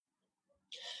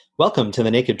Welcome to The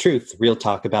Naked Truth, real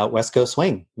talk about West Coast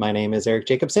swing. My name is Eric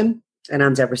Jacobson. And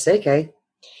I'm Deborah Seke.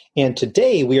 And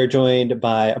today we are joined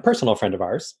by a personal friend of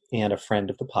ours and a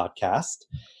friend of the podcast.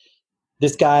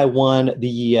 This guy won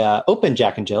the Open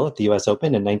Jack and Jill at the U.S.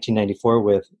 Open in 1994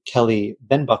 with Kelly,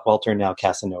 then Buckwalter, now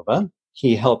Casanova.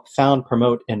 He helped found,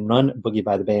 promote, and run Boogie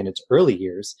by the Bay in its early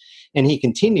years, and he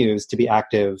continues to be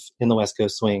active in the West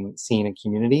Coast swing scene and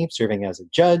community, serving as a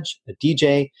judge, a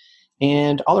DJ,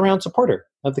 and all-around supporter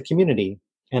of the community.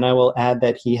 And I will add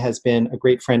that he has been a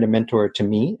great friend and mentor to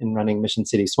me in running Mission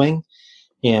City Swing,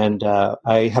 and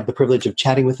I have the privilege of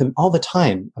chatting with him all the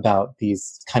time about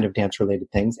these kind of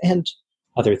dance-related things and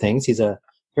other things. He's a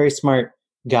very smart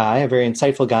guy, a very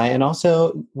insightful guy, and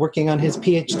also working on his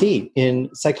PhD in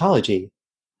psychology.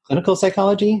 Clinical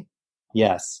psychology?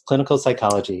 Yes, clinical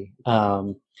psychology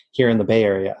here in the Bay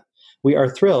Area. We are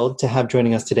thrilled to have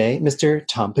joining us today Mr.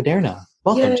 Tom Paderna.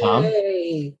 Welcome, Yay. Tom.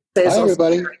 Hi,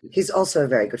 everybody. He's also a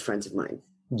very good friend of mine.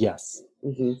 Yes.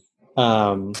 Mm-hmm.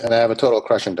 And I have a total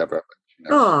crush on Deborah.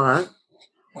 Aw,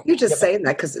 you're just saying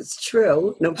that because it's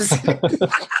true. No,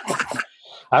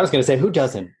 I was going to say, who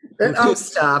doesn't? Oh,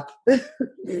 stop.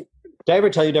 Did I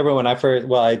ever tell you, Deborah, when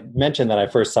I mentioned that I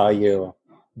first saw you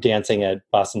dancing at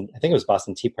Boston, I think it was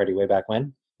Boston Tea Party way back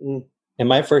when. Mm. And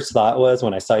my first thought was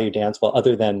when I saw you dance, well,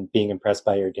 other than being impressed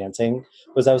by your dancing,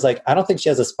 I was like, I don't think she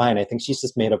has a spine. I think she's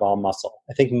just made of all muscle.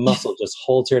 I think muscle just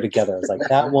holds her together. I was like,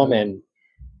 that woman,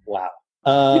 wow.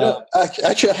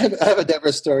 Actually, I have a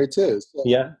Deborah story too. So,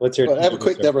 yeah? What's your I have a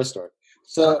quick story? Deborah story.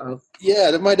 So,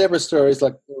 my Deborah story is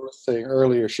like I was saying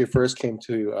earlier, she first came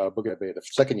to Boogie Bay the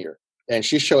second year. And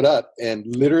she showed up, and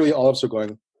literally all of us were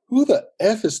going, who the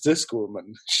F is this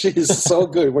woman? She is so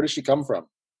good. Where did she come from?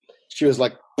 She was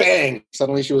like, bang!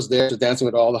 Suddenly she was there dancing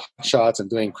with all the hot shots and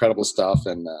doing incredible stuff.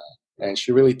 And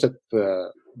she really took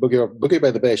the Boogie by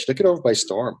the Bay. She took it over by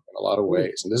storm in a lot of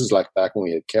ways. And this is like back when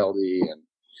we had Kelly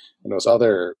and those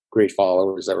other great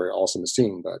followers that were also in the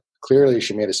scene. But clearly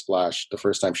she made a splash the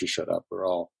first time she showed up. We're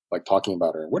all like talking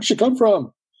about her. Where did she come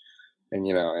from? And,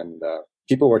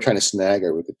 people were trying to snag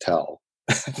her, we could tell.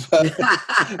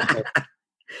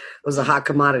 It was a hot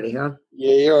commodity, huh?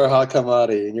 Yeah, you were a hot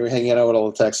commodity, and you were hanging out with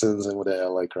all the Texans and with the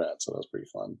LA crowd, so that was pretty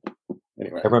fun.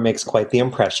 Anyway, Deborah makes quite the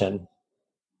impression.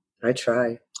 I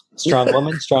try. Strong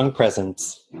woman, strong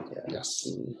presence. Yeah. Yes.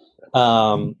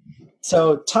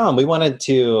 So, Tom, we wanted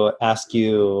to ask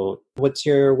you, what's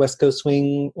your West Coast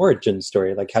swing origin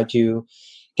story? Like, how'd you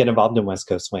get involved in West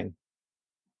Coast swing?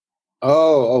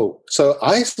 So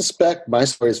I suspect my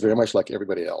story is very much like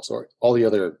everybody else, or all the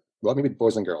other, well, maybe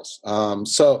boys and girls.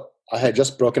 So I had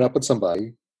just broken up with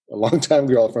somebody, a long-time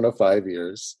girlfriend of 5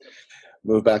 years,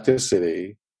 moved back to the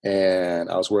city, and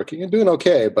I was working and doing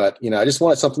okay, but, I just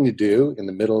wanted something to do in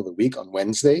the middle of the week on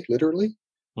Wednesday, literally,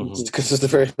 because it's the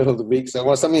very middle of the week, so I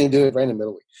wanted something to do right in the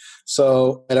middle of the week.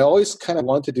 So, and I always kind of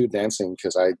wanted to do dancing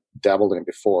because I dabbled in it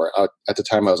before. At the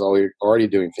time, I was already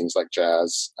doing things like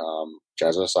jazz,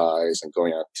 jazzercise, and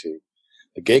going out to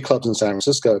the gay clubs in San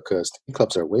Francisco because the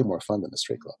clubs are way more fun than the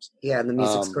straight clubs. Yeah, and the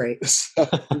music's great.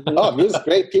 Music's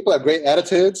great. People have great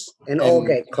attitudes. And all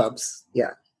gay clubs.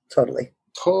 Yeah, totally.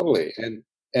 Totally.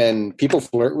 And people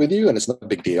flirt with you, and it's not a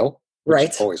big deal. Right.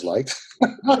 I've always liked.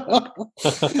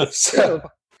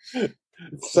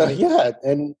 So yeah,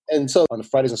 and so on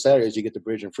Fridays and Saturdays you get the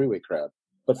Bridge and Freeway crowd,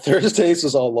 but Thursdays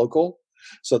was all local,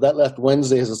 so that left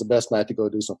Wednesdays as the best night to go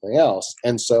do something else.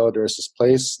 And so there's this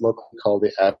place locally called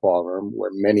the Ad Ballroom where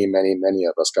many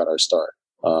of us got our start,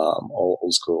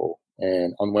 old school.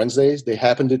 And on Wednesdays they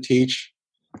happen to teach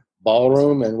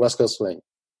ballroom and West Coast swing,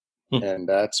 and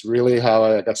that's really how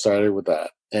I got started with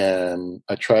that. And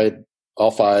I tried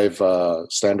all 5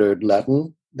 standard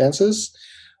Latin dances,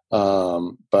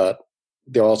 but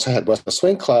they also had West Coast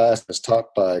swing class that's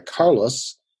taught by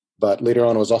Carlos, but later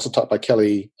on it was also taught by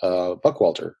Kelly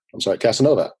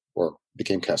Casanova, or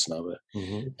became Casanova.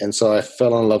 Mm-hmm. And so I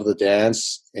fell in love with the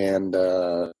dance and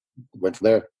went from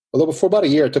there. Although for about a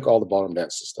year I took all the ballroom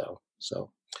dances though,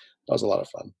 so that was a lot of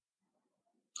fun.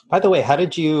 By the way, how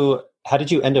did you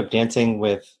end up dancing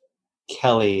with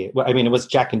Kelly? Well, I mean, it was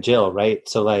Jack and Jill, right?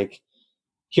 So like,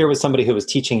 here was somebody who was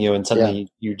teaching you, and suddenly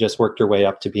you just worked your way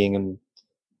up to being in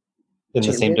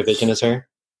the same division as her.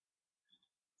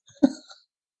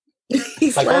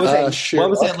 Like, what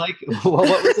was it like? What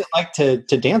was it like to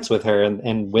dance with her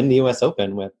and win the U.S.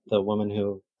 Open with the woman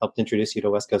who helped introduce you to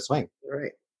West Coast swing?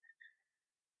 Right.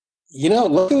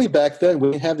 Luckily back then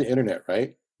we didn't have the internet,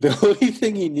 right? The only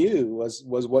thing you knew was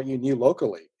what you knew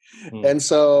locally, and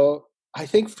so I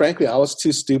think, frankly, I was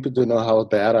too stupid to know how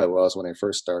bad I was when I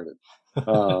first started.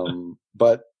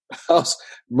 But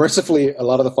mercifully, a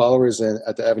lot of the followers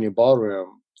at the Avenue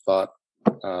Ballroom thought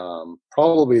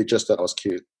Probably just that I was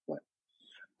cute.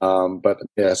 But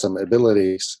they had some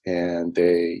abilities, and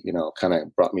they, kind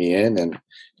of brought me in and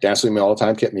danced with me all the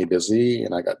time, kept me busy,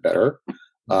 and I got better.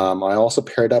 I also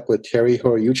paired up with Terry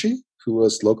Horiyuchi, who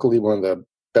was locally one of the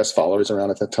best followers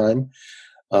around at that time.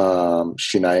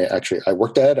 She and I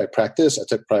worked at it, I practiced, I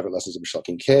took private lessons with Michelle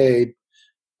Kincaid.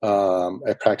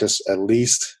 I practiced at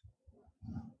least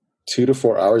 2 to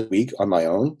 4 hours a week on my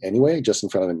own anyway, just in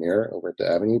front of the mirror over at the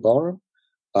Avenue Ballroom.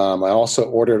 I also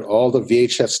ordered all the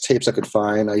VHS tapes I could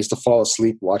find. I used to fall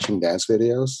asleep watching dance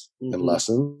videos and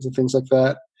lessons and things like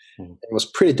that. Mm-hmm. It was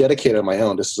pretty dedicated on my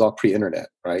own. This is all pre-internet,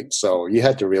 right? So you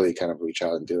had to really kind of reach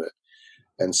out and do it.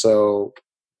 And so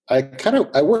I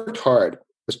worked hard. It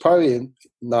was probably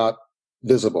not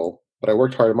visible, but I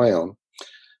worked hard on my own.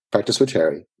 Practiced with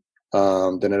Terry.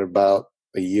 Then at about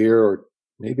a year, or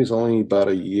maybe it's only about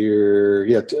a year,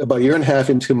 about a year and a half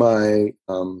into my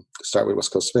start with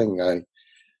West Coast Swing, I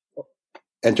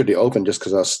entered the Open just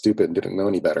because I was stupid and didn't know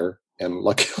any better. And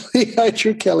luckily, I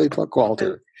drew Kelly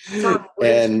Buckwalter. Tom,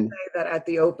 did you say that at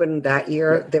the Open that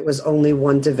year, there was only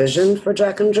one division for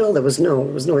Jack and Jill? There was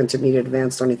no intermediate,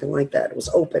 advanced, or anything like that. It was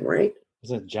open, right?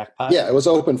 Was it jackpot? Yeah, it was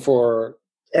open for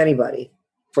anybody.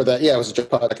 For that, it was a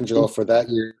jackpot, Jack and Jill for that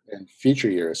year and future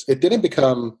years. It didn't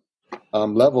become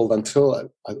leveled until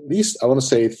at least, I want to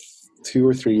say, 2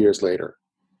 or 3 years later.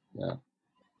 Yeah.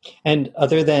 And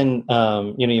other than,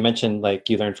 you mentioned like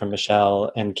you learned from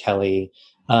Michelle and Kelly,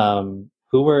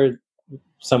 who were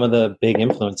some of the big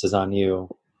influences on you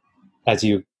as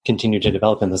you continue to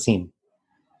develop in the scene?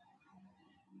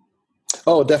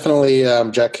 Oh, definitely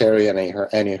Jack Carey and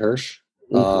Annie Hirsch,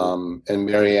 and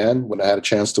Marianne, when I had a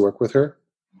chance to work with her.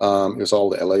 It was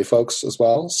all the LA folks as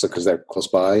well, so because they're close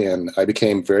by. And I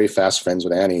became very fast friends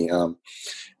with Annie,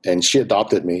 and she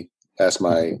adopted me as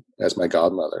my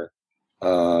godmother.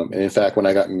 And in fact, when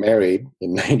I got married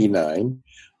in '99,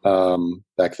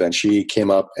 back then, she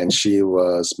came up and she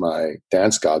was my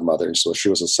dance godmother. So she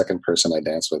was the second person I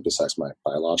danced with besides my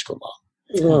biological mom.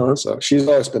 Oh. So she's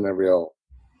always been a real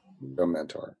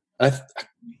mentor.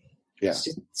 Yeah.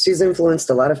 She's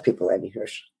influenced a lot of people, Annie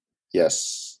Hirsch.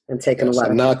 Yes. And taken a lot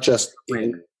of... Not just...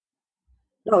 in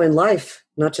life.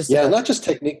 Not just... Yeah, not just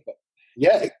technique, but...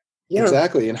 Yeah,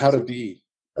 exactly. And how to be...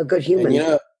 a good human.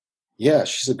 And, yeah,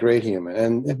 she's a great human.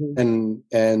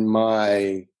 And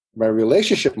my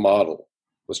relationship model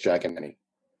was Jack and Annie.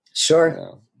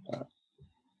 Sure.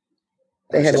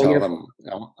 They had a beautiful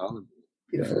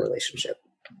Yeah. relationship.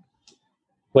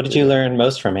 What did you learn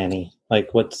most from Annie?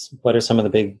 Like, what are some of the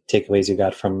big takeaways you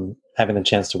got from having the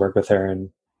chance to work with her and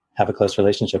have a close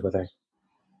relationship with her?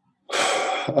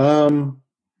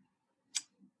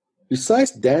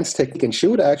 Besides dance technique, and she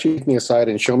would actually take me aside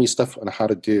and show me stuff on how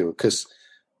to do. Because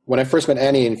when I first met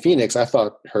Annie in Phoenix, I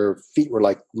thought her feet were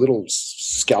like little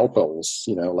scalpels,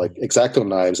 like X-Acto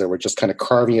knives that were just kind of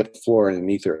carving at the floor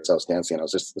underneath her as I was dancing. I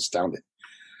was just astounded.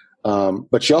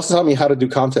 But she also taught me how to do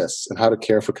contests and how to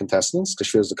care for contestants, because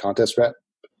she was the contest rep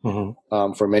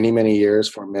for many, many years,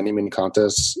 for many, many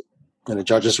contests, and a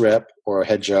judge's rep or a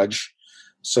head judge.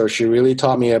 So she really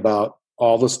taught me about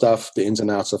all the stuff, the ins and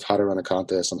outs of how to run a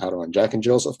contest and how to run Jack and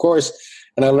Jill's, of course.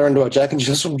 And I learned about Jack and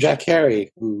Jill's from Jack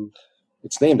Carey, who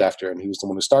it's named after, and he was the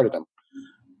one who started them.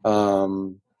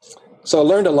 So I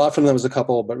learned a lot from them as a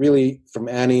couple, but really from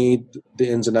Annie, the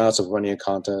ins and outs of running a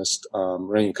contest,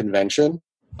 running a convention.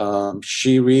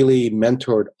 She really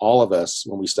mentored all of us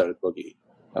when we started Boogie.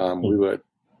 We would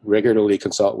regularly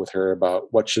consult with her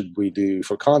about what should we do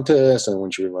for contests and when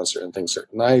should we run certain things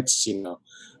certain nights,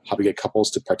 how to get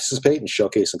couples to participate and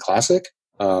showcase in classic,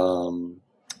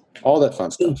 all that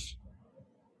fun stuff.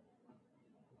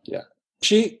 Yeah.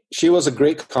 She was a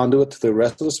great conduit to the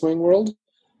rest of the swing world.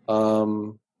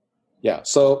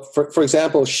 So for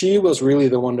example, she was really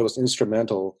the one that was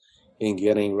instrumental in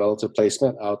getting relative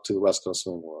placement out to the West Coast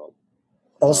swing world.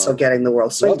 Also getting the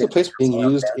World Swing relative placement being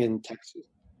used in Texas.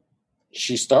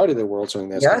 She started the World Swing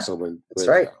Dance Council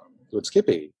with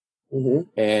Skippy. Mm-hmm.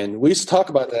 And we used to talk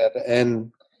about that.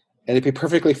 And to be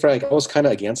perfectly frank, I was kind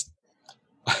of against it.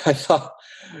 I thought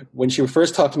when she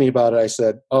first talked to me about it, I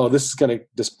said,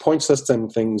 this point system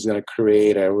thing is going to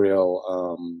create a real,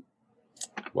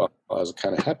 as it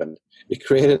kind of happened, it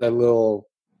created a little,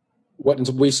 what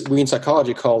we in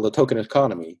psychology call the token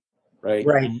economy, right?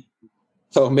 Right.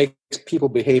 So it makes people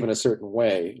behave in a certain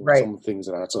way. Right. Some things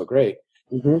are not so great.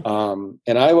 Mm-hmm.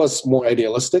 And I was more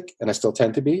idealistic, and I still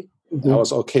tend to be. Mm-hmm. I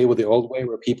was okay with the old way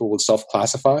where people would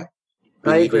self-classify,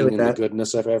 I agree with in that. the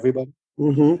goodness of everybody.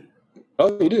 Mm-hmm.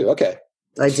 Oh, you do? Okay.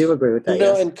 I do agree with that.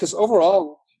 And because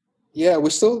overall, we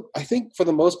still, I think for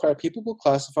the most part, people will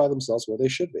classify themselves where they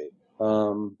should be.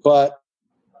 But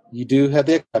you do have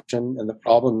the exception, and the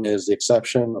problem is the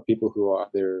exception of people who are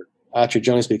they're actually,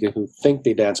 generally speaking, who think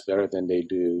they dance better than they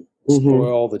do,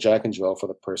 spoil the Jack and Jill for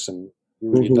the person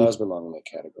who really does belong in that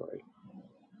category.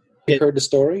 You heard the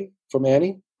story from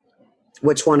Annie?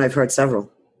 Which one? I've heard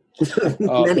several.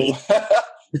 Many.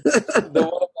 The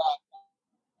one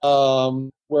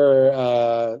about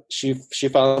where she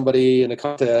found somebody in a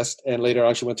contest, and later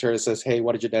on she went to her and says, "Hey,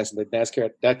 why did you dance in the dance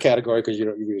that category? Because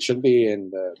you really shouldn't be."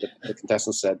 And the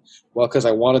contestant said, "Well, because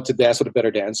I wanted to dance with a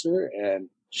better dancer." And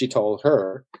she told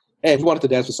her, and he wanted to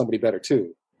dance with somebody better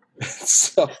too.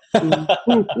 So I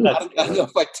don't know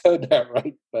if I told that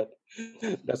right, but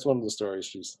that's one of the stories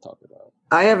she used to talk about.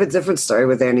 I have a different story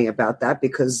with Annie about that,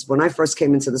 because when I first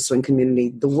came into the swing community,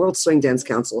 the World Swing Dance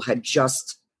Council had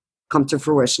just come to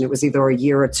fruition. It was either a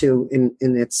year or two in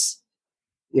its,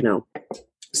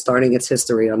 starting its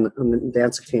history on the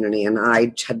dance community. And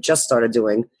I had just started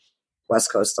doing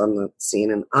West Coast on the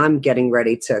scene, and I'm getting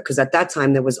ready to, because at that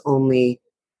time there was only,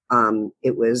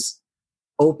 it was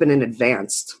open and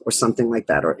advanced or something like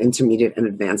that, or intermediate and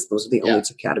advanced. Those are the only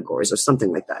two categories or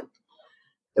something like that.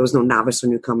 There was no novice or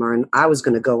newcomer. And I was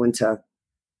going to go into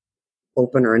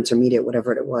open or intermediate,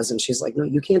 whatever it was. And she's like, "No,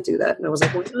 you can't do that." And I was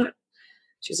like, "Why not?"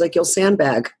 She's like, "You'll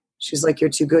sandbag." She's like,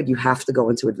 "You're too good. You have to go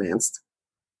into advanced."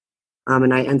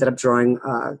 And I ended up drawing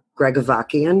Greg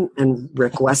Avakian and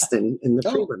Rick Weston in the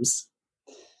prelims.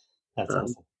 That's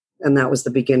awesome. And that was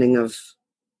the beginning of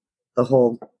the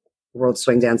whole World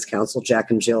Swing Dance Council, Jack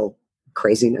and Jill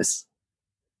craziness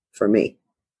for me.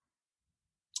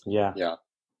 Yeah.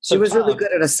 She was really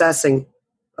good at assessing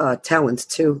talent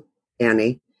too,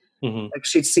 Annie. Like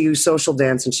she'd see you social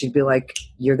dance and she'd be like,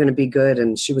 "You're going to be good."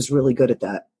 And she was really good at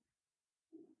that.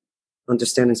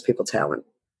 Understanding people's talent.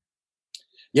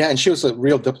 Yeah, and she was a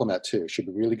real diplomat too. She'd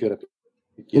be really good at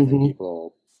giving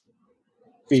people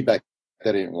feedback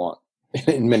that they didn't want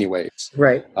in many ways.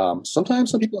 Right.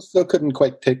 Sometimes some people still couldn't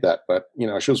quite take that, but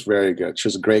she was very good. She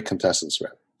was a great contestants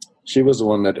rep. She was the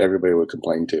one that everybody would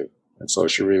complain to, and so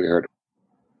she really heard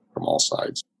from all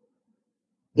sides.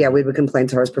 Yeah, we would complain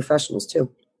to her as professionals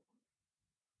too.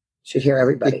 She'd hear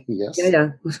everybody. Yes.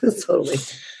 Yeah, totally.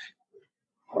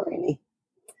 Poor Annie.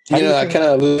 I kind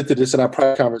of alluded to this in our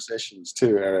prior conversations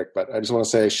too, Eric, but I just want to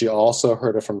say she also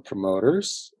heard it from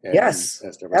promoters. And yes,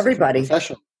 everybody.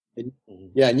 Professional. And,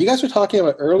 and you guys were talking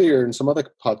about earlier in some other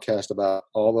podcast about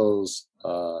all those,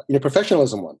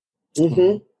 professionalism one.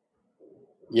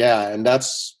 Yeah, and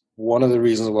that's one of the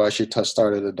reasons why she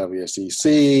started the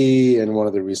WSDC, and one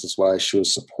of the reasons why she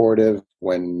was supportive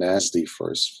when NASDE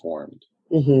first formed.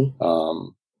 And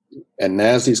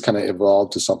NASDE's kind of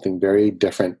evolved to something very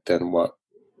different than what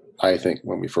I think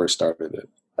when we first started it.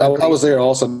 I was there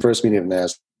also in the first meeting of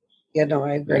NASDE. Yeah, no,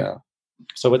 I agree. Yeah.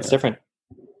 So what's different?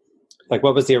 Like,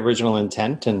 what was the original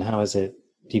intent and how has it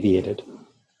deviated?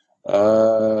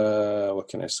 What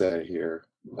can I say here?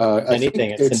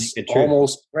 Anything. It's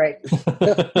almost right.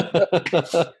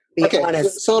 Okay.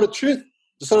 Honest. So the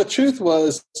truth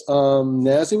was,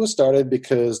 NASDE was started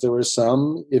because there were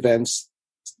some events,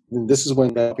 and this is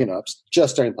when ramping up,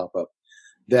 just starting to pop up,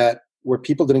 that where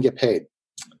people didn't get paid.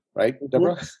 Right,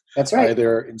 Deborah? That's right.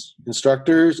 Either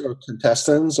instructors or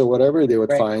contestants or whatever, they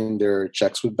would find their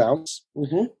checks would bounce,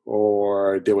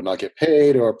 or they would not get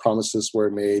paid, or promises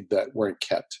were made that weren't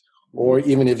kept, or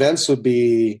even events would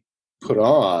be put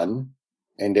on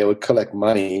and they would collect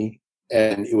money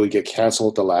and it would get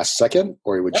canceled at the last second,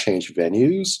 or it would change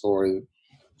venues, or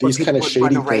these kind of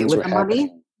shady things were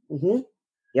happening. Where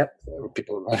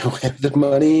people would run away with the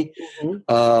money,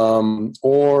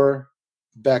 or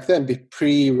back then,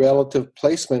 pre-relative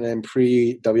placement and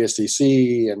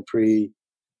pre-WSDC and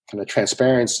pre-kind of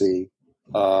transparency,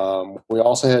 we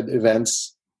also had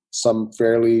events, some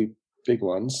fairly big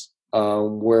ones,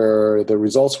 where the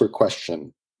results were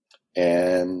questioned.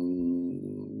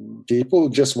 And people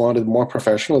just wanted more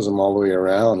professionalism all the way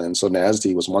around. And so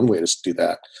NASDE was one way to do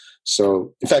that.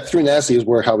 So, in fact, through NASDE is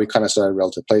where how we kind of started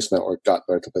relative placement, or got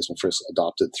relative placement first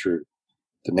adopted through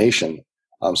the nation.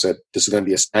 Said this is going to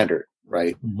be a standard.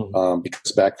 Right,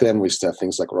 because back then we used to have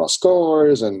things like raw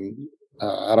scores, and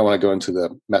I don't want to go into the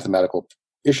mathematical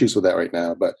issues with that right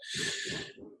now,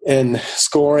 and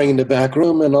scoring in the back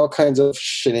room and all kinds of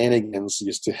shenanigans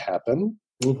used to happen.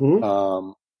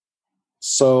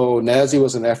 So NASDE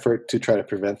was an effort to try to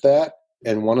prevent that,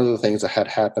 and one of the things that had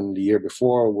happened the year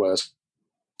before was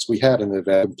we had an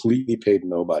event completely paid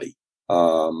nobody,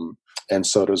 and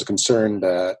so there was a concern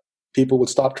that people would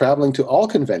stop traveling to all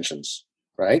conventions.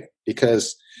 Right?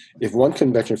 Because if one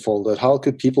convention folded, how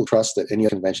could people trust that any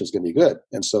convention is going to be good?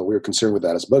 And so we were concerned with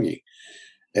that as Boogie.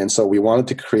 And so we wanted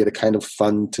to create a kind of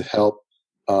fund to help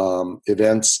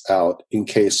events out in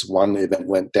case one event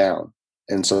went down.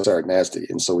 And so we started NASDE.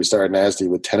 And so we started NASDE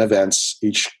with 10 events.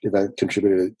 Each event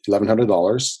contributed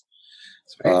 $1,100.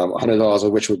 $100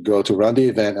 of which would go to run the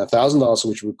event, $1,000 of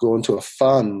which would go into a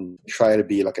fund, try to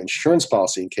be like an insurance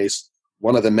policy in case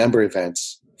one of the member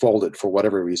events folded for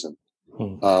whatever reason.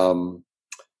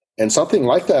 And something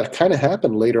like that kind of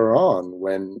happened later on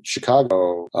when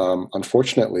Chicago,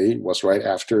 unfortunately, was right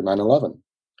after 9/11.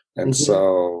 And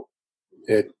so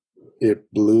it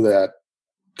blew that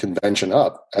convention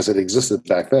up as it existed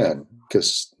back then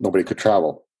because nobody could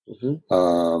travel.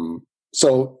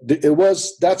 So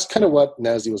that's kind of what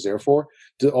NASDE was there for,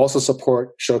 to also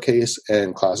support showcase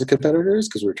and classic competitors,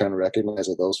 because we're trying to recognize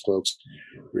that those folks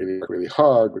really work really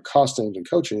hard with costing and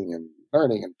coaching and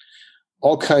learning and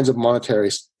all kinds of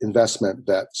monetary investment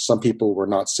that some people were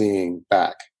not seeing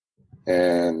back.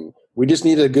 And we just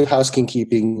needed a good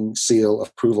housekeeping seal of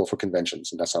approval for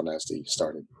conventions, and that's how NASDE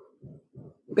started.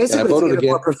 Basically, to get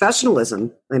more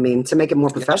professionalism. I mean, to make it more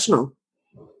professional,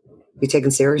 be taken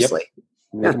seriously. Yep.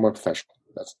 Make it more professional.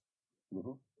 That's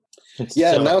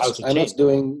yeah. So now it's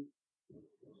doing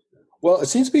well. It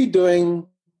seems to be doing.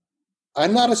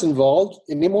 I'm not as involved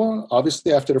anymore,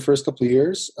 obviously, after the first couple of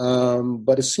years.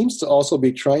 But it seems to also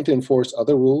be trying to enforce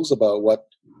other rules about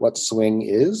what swing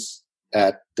is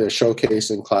at the showcase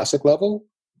and classic level.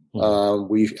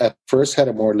 We at first had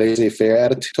a more laissez-faire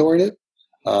attitude toward it,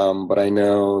 but I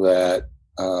know that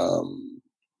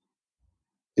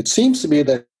it seems to be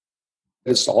that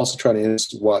it's also trying to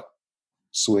influence what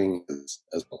swing is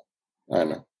as well. I don't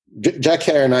know. Jack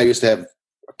Hare and I used to have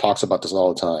talks about this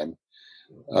all the time,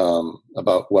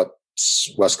 about what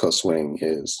West Coast swing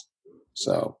is.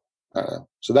 So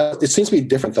that it seems to be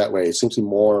different that way. It seems to be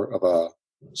more of a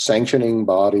sanctioning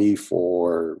body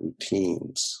for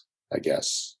routines, I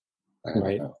guess. I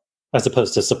don't know. As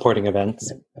opposed to supporting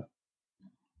events.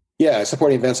 Yeah,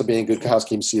 supporting events of being a good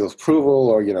housekeeping seal of approval,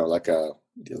 or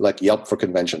like Yelp for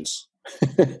conventions.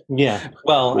 Yeah.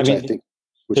 Well, I mean,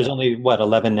 there's only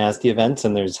 11 NASDE events,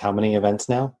 and there's how many events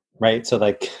now, right? So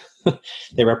like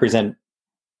they represent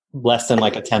less than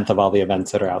like a tenth of all the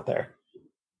events that are out there.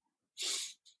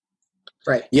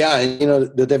 Right. Yeah,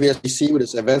 and the WSDC with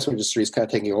its events registry is kind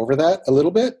of taking over that a little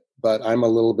bit, but I'm a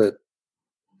little bit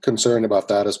concerned about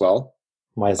that as well.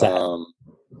 Why is that?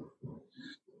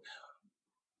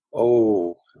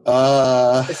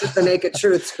 This is the naked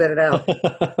truth. Spit it out.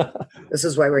 This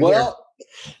is why we're here. Well,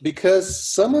 because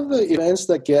some of the events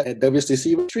that get at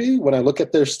WSDC registry, when I look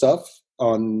at their stuff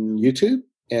on YouTube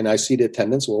and I see the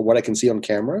attendance or what I can see on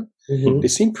camera, they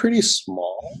seem pretty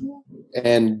small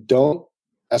and don't,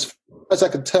 as far as I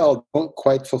can tell, don't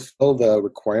quite fulfill the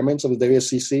requirements of the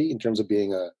WSDC in terms of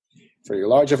being a very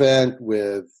large event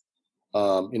with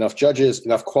enough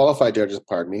qualified judges,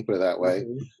 pardon me, put it that way.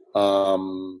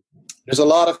 There's a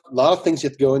lot of things you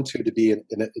have to go into to be in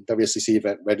a WSDC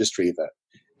event, registry event.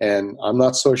 And I'm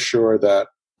not so sure that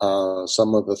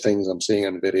some of the things I'm seeing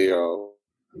on video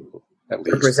at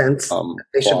least represents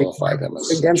they should qualify them as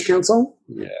against council.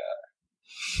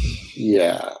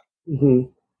 Yeah.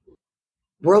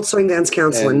 World Swing Dance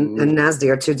Council and NASDE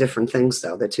are two different things,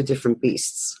 though. They're two different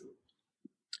beasts.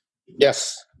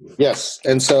 Yes.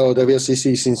 And so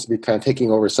WSDC seems to be kind of taking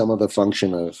over some of the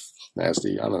function of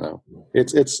NASDE. I don't know.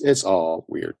 It's all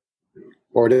weird.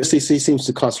 Or the SDC seems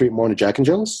to concentrate more on the Jack and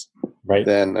Jills, right?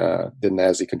 Than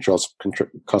NASDE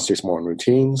concentrates more on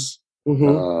routines.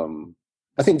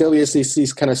 I think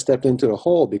WSDC's kind of stepped into a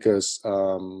hole because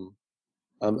I'm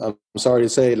sorry to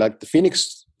say, like the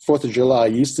Phoenix 4th of July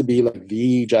used to be like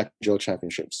the Jack and Jill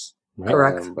Championships,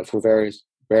 correct? But for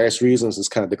various reasons, it's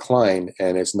kind of declined,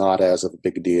 and it's not as of a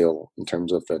big deal in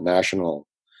terms of the national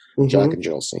Jack and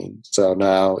Jill scene. So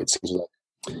now it seems like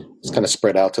it's kind of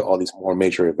spread out to all these more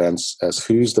major events as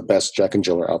who's the best Jack and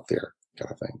Jiller out there,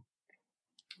 kind of thing.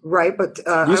 Right, but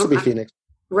used to be Phoenix.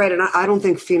 Right, and I don't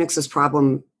think Phoenix's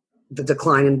problem, the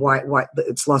decline and why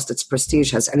it's lost its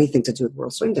prestige, has anything to do with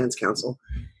World Swing Dance Council,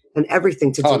 and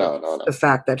everything to do with the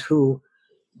fact that who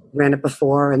ran it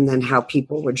before, and then how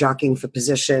people were jockeying for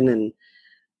position, and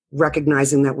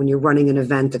recognizing that when you're running an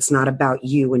event, it's not about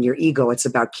you and your ego; it's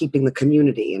about keeping the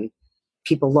community. And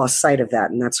people lost sight of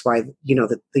that, and that's why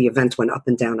the event went up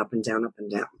and down, up and down, up and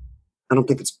down. I don't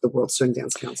think it's the World Swing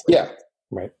Dance Council. Yeah,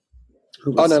 right.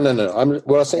 No. What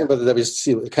I was saying about the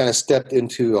WSDC, it kind of stepped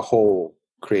into a hole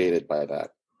created by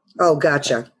that. Oh,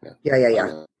 gotcha.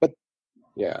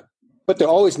 Yeah. But there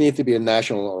always needs to be a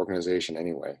national organization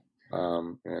anyway.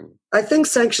 And I think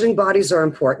sanctioning bodies are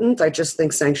important. I just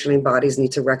think sanctioning bodies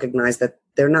need to recognize that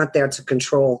they're not there to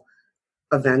control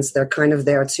events. They're kind of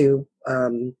there to,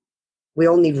 we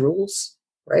all need rules,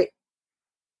 right?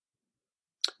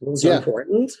 Rules are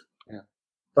important,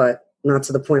 but not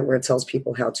to the point where it tells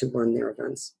people how to run their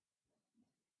events.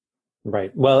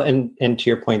 Right. Well, and to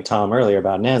your point, Tom, earlier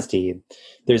about NASDE,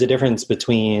 there's a difference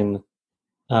between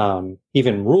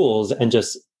even rules and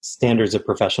just standards of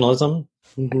professionalism,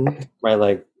 right?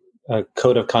 Like a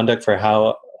code of conduct for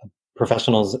how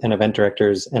professionals and event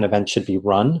directors and events should be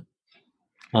run.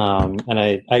 And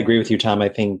I agree with you, Tom. I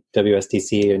think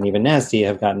WSDC and even NASDE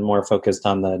have gotten more focused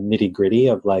on the nitty gritty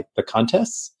of like the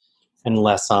contests and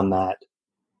less on that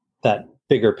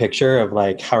bigger picture of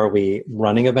like, how are we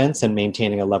running events and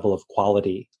maintaining a level of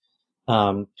quality?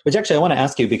 Which actually I want to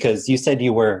ask you, because you said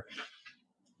you were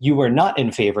not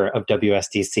in favor of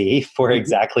WSDC for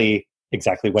exactly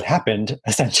what happened,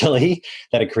 essentially,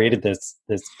 that it created this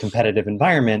competitive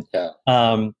environment. Yeah.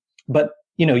 But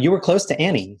you were close to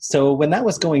Annie. So when that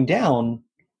was going down,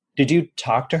 did you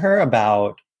talk to her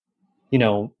about,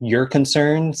 your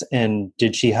concerns, and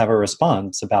did she have a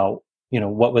response about,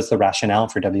 what was the rationale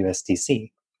for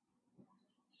WSDC?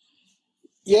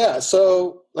 Yeah.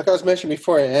 So like I was mentioning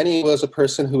before, Annie was a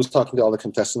person who was talking to all the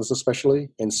contestants, especially.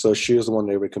 And so she was the one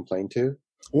they would complain to.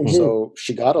 So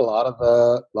she got a lot of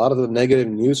the negative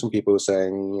news from people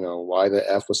saying, why the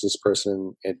F was this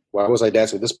person? And why was I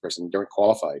dancing with this person? They weren't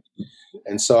qualified.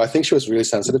 And so I think she was really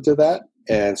sensitive to that.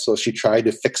 And so she tried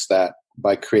to fix that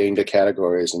by creating the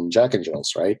categories in Jack and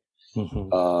Jill's, right?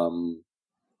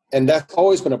 And that's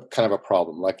always been a kind of a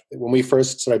problem. Like when we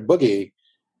first started Boogie,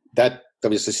 that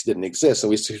WSDC didn't exist. So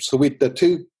the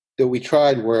two that we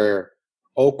tried were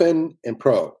open and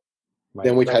pro. Right.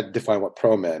 Then we had to define what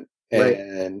pro meant.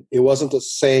 And it wasn't the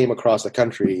same across the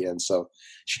country. And so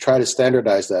she tried to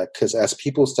standardize that, because as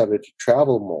people started to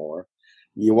travel more,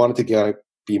 you wanted to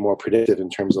be more predictive in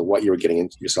terms of what you were getting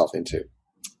yourself into.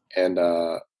 And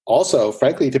also,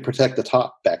 frankly, to protect the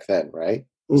top back then, right?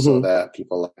 So that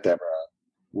people like Deborah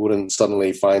wouldn't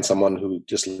suddenly find someone who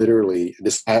just literally,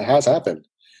 this has happened,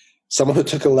 someone who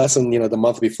took a lesson, the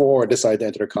month before decided to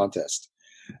enter a contest.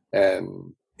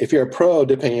 And if you're a pro,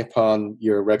 depending upon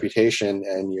your reputation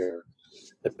and your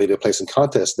ability to place in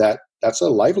contests, that's a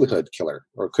livelihood killer,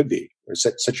 or could be, or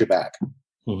set you back.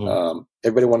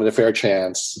 Everybody wanted a fair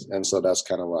chance, and so that's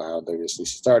kind of how WSDC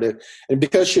started. And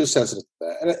because she was sensitive to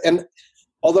that, and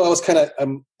although I was kind of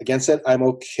against it, I'm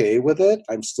okay with it.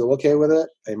 I'm still okay with it.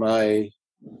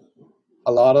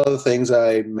 A lot of the things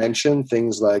I mentioned,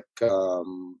 things like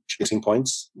chasing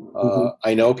points.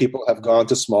 I know people have gone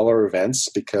to smaller events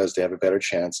because they have a better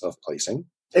chance of placing.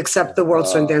 Except the World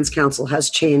Swing Dance Council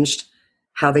has changed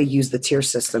how they use the tier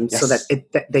system so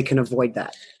that they can avoid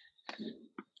that.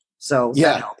 So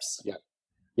that helps.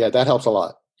 Yeah, that helps a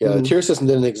lot. Yeah, the tier system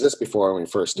didn't exist before when we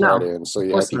first started, and so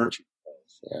you had people.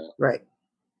 Right.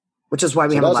 Which is why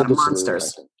we have a lot of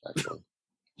monsters. Solution, I think, actually.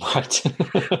 Right.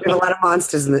 We have a lot of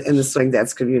monsters in the swing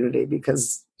dance community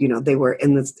because they were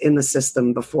in the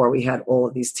system before we had all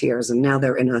of these tiers, and now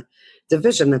they're in a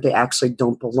division that they actually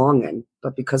don't belong in.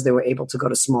 But because they were able to go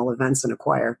to small events and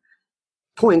acquire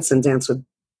points and dance with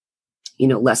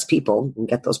less people and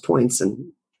get those points,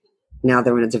 and now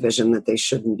they're in a division that they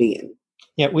shouldn't be in.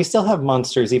 Yeah, we still have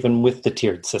monsters even with the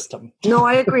tiered system. No,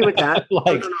 I agree with that. No.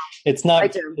 It's not.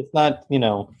 It's not.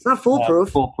 It's not foolproof.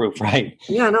 Foolproof, right?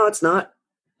 Yeah, no, it's not.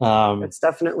 It's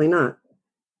definitely not.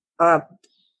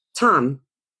 Tom,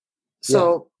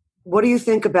 so what do you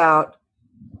think about,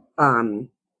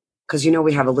 because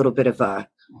we have a little bit of I'm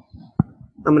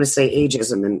going to say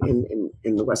ageism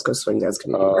in the West Coast swing dance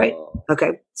community, right?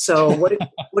 Okay, so what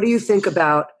do you think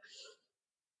about,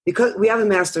 because we have a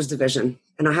masters division,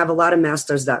 and I have a lot of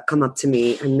masters that come up to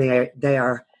me, and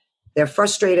they're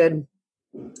frustrated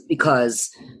because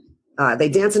they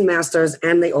dance in masters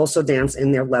and they also dance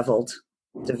in their leveled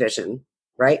division,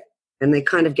 right? And they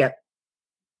kind of get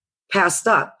passed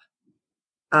up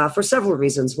for several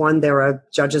reasons. One, there are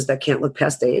judges that can't look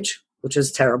past age, which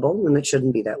is terrible, and it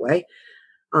shouldn't be that way.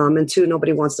 And two,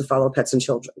 nobody wants to follow pets and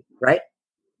children, right?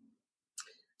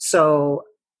 So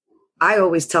I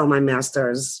always tell my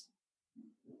masters,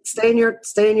 stay in your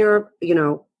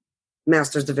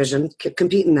masters division,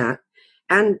 compete in that,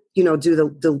 and do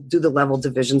the level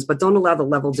divisions, but don't allow the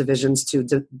level divisions to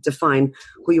define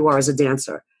who you are as a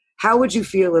dancer. How would you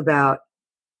feel about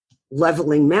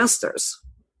leveling masters?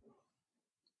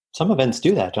 Some events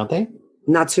do that, don't they?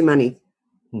 Not too many.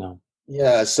 No.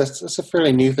 Yeah, it's a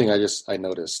fairly new thing. I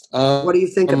noticed. What do you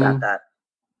think about that?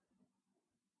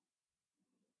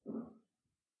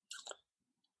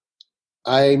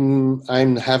 I don't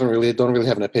really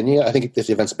have an opinion. I think if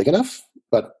the event's big enough,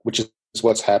 but which is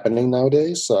what's happening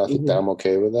nowadays. So I think that I'm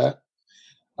okay with that.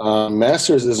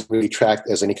 Masters isn't really tracked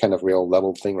as any kind of real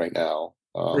level thing right now.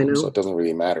 So it doesn't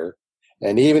really matter.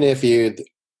 And even if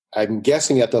I'm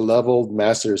guessing at the level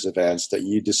masters events that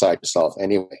you decide yourself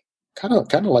anyway. Kind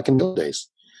of like in those days.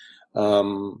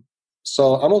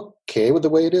 So I'm okay with the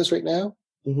way it is right now.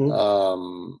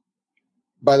 Mm-hmm.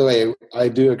 By the way, I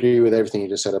do agree with everything you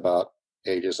just said about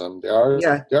ageism.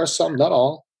 There are some, not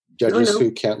all, judges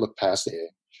who can't look past the age.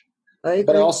 I agree.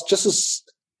 But I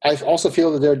also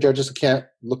feel that there are judges who can't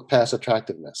look past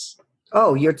attractiveness.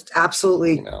 Oh, you're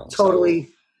absolutely, totally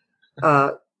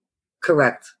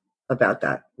correct about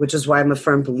that, which is why I'm a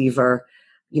firm believer,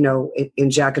 in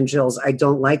Jack and Jill's. I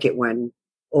don't like it when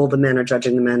all the men are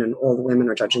judging the men and all the women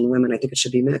are judging the women. I think it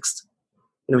should be mixed,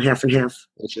 half and half.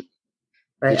 It should.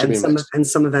 Right. And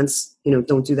some events,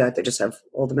 don't do that. They just have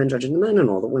all the men judging the men and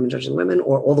all the women judging the women,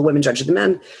 or all the women judging the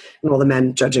men and all the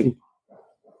men judging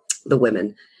the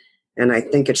women. And I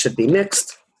think it should be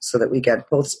mixed so that we get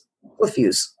both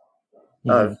views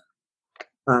of.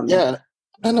 I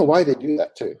don't know why they do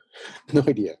that too. No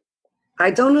idea. I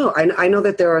don't know. I know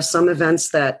that there are some events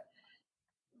that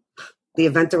the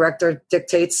event director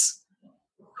dictates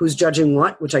who's judging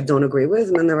what, which I don't agree with.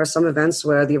 And then there are some events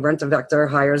where the event director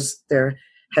hires their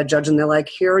head judge and they're like,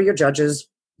 here are your judges,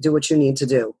 do what you need to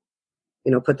do.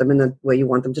 Put them in the way you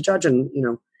want them to judge and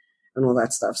all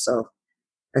that stuff. So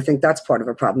I think that's part of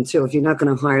a problem too. If you're not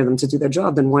going to hire them to do their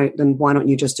job, then why don't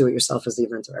you just do it yourself as the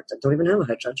event director? Don't even have a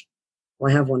head judge.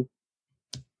 Why have one?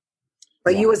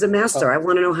 But you as a master, I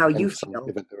want to know how you feel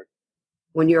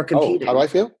when you're competing. Oh, how do I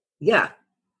feel? Yeah.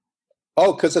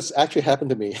 Oh, because it's actually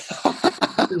happened to me.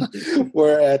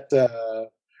 we're at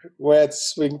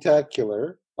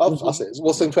Swingtacular. I'll say,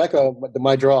 Swingtacular,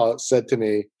 my draw said to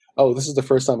me, "Oh, this is the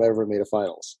first time I ever made a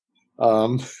finals."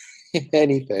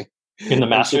 Anything in the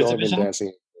Masters division.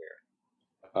 Dancing.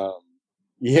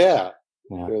 Yeah,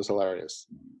 it was hilarious,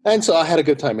 and so I had a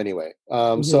good time anyway.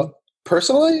 So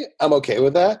personally, I'm okay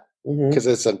with that because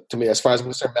it's to me, as far as I'm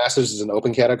concerned, Masters is an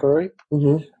open category.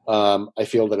 I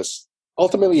feel that it's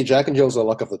ultimately Jack and Jill's the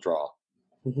luck of the draw,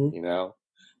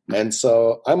 and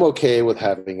so I'm okay with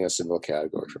having a single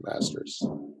category for Masters.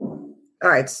 All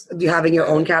right, so you having your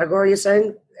own category? You're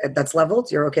saying that's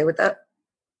leveled? You're okay with that?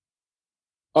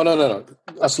 Oh no!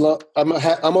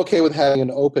 I'm okay with having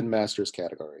an open Masters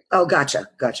category. Oh, gotcha.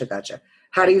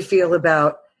 How do you feel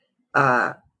about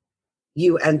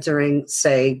you entering?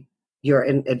 Say you're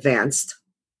in advanced,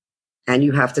 and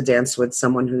you have to dance with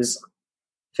someone who's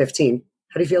 15.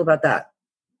 How do you feel about that?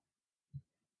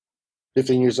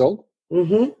 15 years old?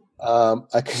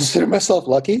 I consider myself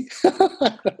lucky.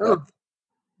 Oh.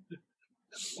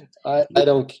 I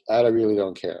really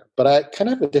don't care. But I kind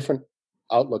of have a different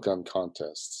outlook on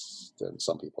contests than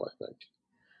some people, I think.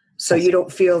 So you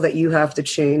don't feel that you have to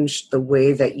change the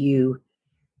way that you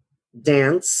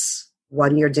dance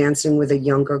when you're dancing with a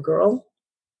younger girl?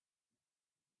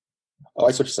 Oh,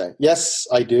 I see what you're saying. Yes,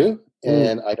 I do.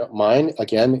 And I don't mind.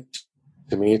 Again,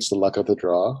 to me, it's the luck of the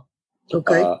draw.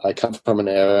 Okay. I come from an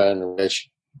era in which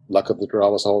luck of the draw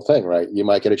was the whole thing, right? You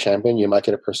might get a champion, you might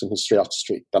get a person who's straight off the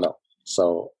street. Don't know.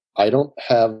 So I don't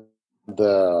have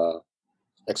the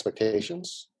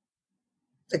expectations.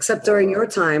 Except during your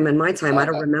time and my time, I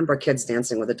don't remember kids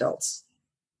dancing with adults.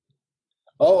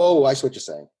 Oh, I see what you're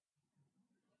saying.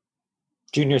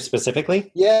 Junior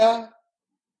specifically? Yeah.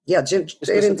 Yeah, Jay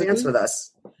didn't dance with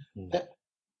us.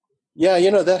 Yeah,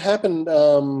 that happened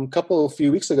a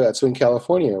few weeks ago at Swing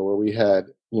California, where we had,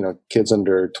 kids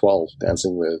under 12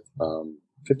 dancing with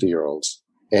 50-year-olds.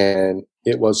 And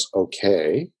it was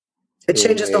okay. It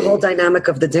changes the whole dynamic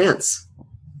of the dance.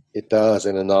 It does,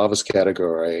 in a novice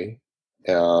category.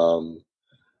 How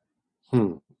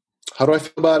do I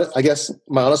feel about it? I guess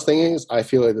my honest thing is I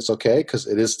feel like it's okay because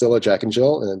it is still a Jack and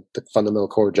Jill, and the fundamental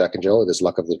core of Jack and Jill, it is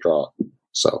luck of the draw.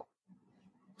 So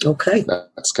okay,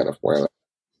 that's kind of where I'm at.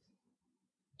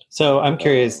 So I'm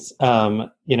curious, for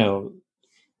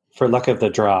luck of the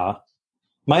draw,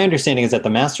 my understanding is that the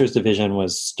Masters division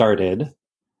was started,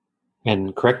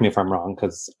 and correct me if I'm wrong,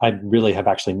 because I really have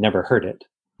actually never heard it,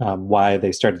 why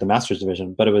they started the Masters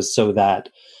division, but it was so that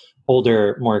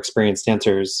older, more experienced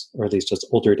dancers, or at least just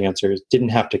older dancers, didn't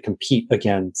have to compete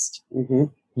against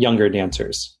younger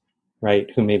dancers, right?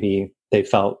 Who maybe they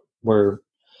felt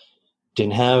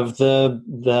didn't have the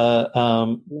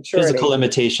physical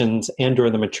limitations and or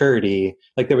the maturity.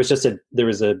 Like they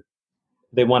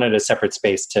wanted a separate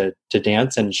space to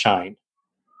dance and shine,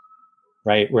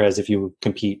 right? Whereas if you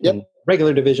compete in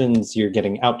regular divisions, you're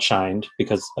getting outshined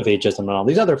because of ageism and all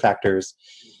these other factors.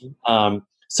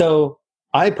 So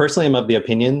I personally am of the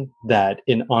opinion that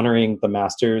in honoring the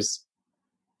Masters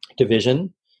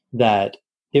division, that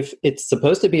if it's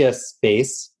supposed to be a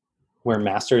space where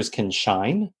Masters can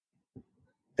shine,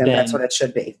 then that's what it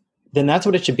should be. then that's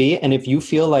what it should be. And if you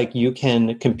feel like you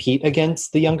can compete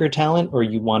against the younger talent or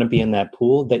you want to be in that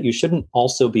pool, that you shouldn't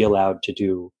also be allowed to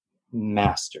do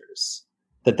masters.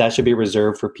 That should be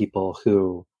reserved for people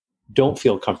who don't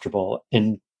feel comfortable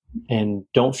and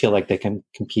don't feel like they can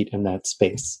compete in that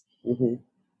space. Mm-hmm.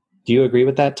 Do you agree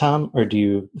with that, Tom? Or do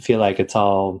you feel like it's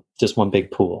all just one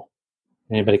big pool?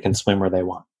 Anybody can swim where they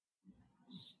want.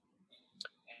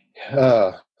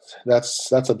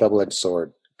 That's a double-edged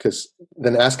sword, because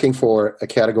then asking for a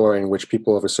category in which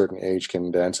people of a certain age can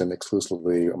dance in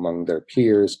exclusively among their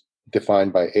peers,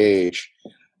 defined by age,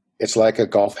 it's like a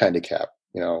golf handicap.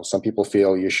 Some people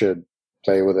feel you should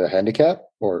play with a handicap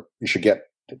or you should get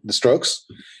the strokes,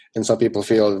 and some people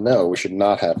feel no, we should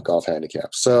not have golf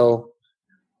handicaps. So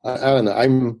I don't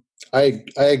know. I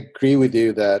agree with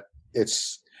you that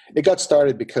it got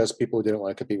started because people didn't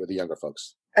want to compete with the younger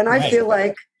folks. And I feel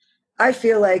like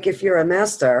if you're a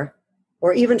master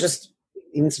or even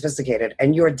sophisticated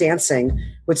and you're dancing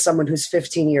with someone who's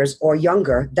 15 years or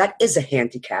younger, that is a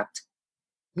handicapped.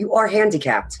 You are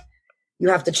handicapped. You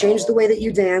have to change the way that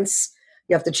you dance.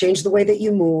 You have to change the way that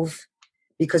you move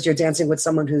because you're dancing with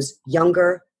someone who's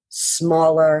younger,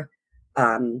 smaller,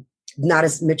 not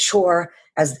as mature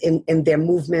as in their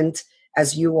movement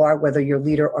as you are, whether you're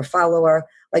leader or follower.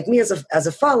 Like me as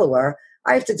a follower,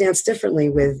 I have to dance differently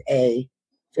with a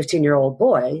 15-year-old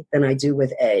boy than I do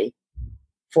with a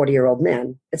 40-year-old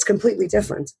man. It's completely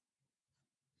different.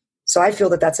 So I feel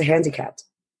that that's a handicap.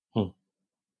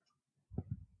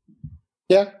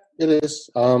 Yeah, it is.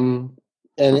 And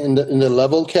in the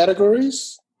level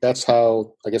categories, that's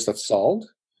how I guess that's solved.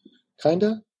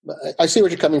 Kinda. I see where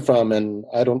you're coming from, and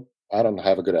I don't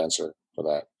have a good answer for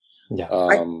that. Yeah.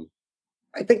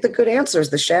 I think the good answer is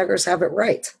the shaggers have it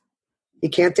right. You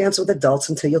can't dance with adults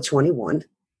until you're 21.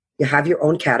 You have your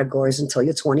own categories until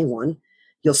you're 21.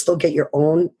 You'll still get your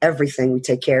own everything. We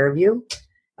take care of you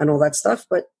and all that stuff,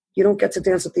 but you don't get to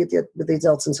dance with the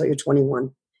adults until you're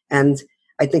 21. And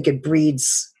I think it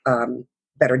breeds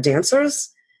better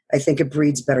dancers. I think it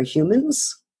breeds better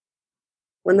humans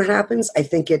when that happens. I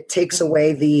think it takes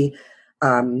away the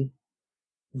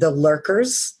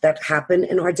lurkers that happen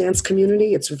in our dance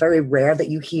community. It's very rare that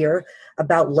you hear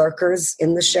about lurkers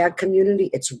in the shag community.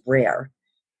 It's rare.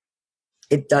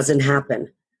 It doesn't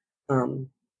happen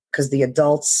because the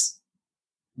adults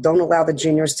don't allow the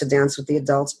juniors to dance with the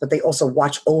adults, but they also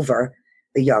watch over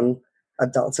the young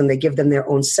adults and they give them their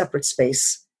own separate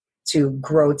space to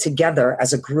grow together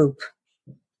as a group.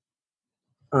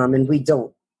 And we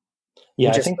don't.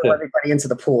 Yeah, we just throw everybody into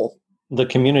the pool. The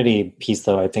community piece,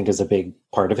 though, I think is a big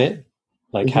part of it.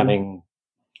 Like having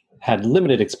had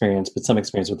limited experience, but some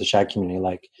experience with the shag community,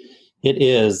 like it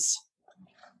is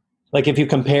like if you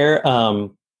compare,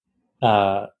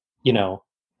 the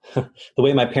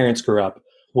way my parents grew up,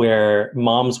 where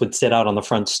moms would sit out on the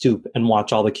front stoop and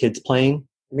watch all the kids playing.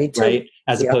 Me too. Right.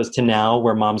 As opposed to now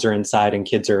where moms are inside and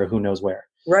kids are who knows where.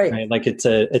 Right. Like it's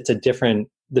a different,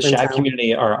 the shag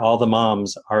community are all the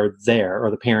moms are there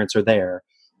or the parents are there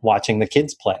watching the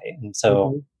kids play. And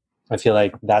so I feel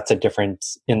like that's a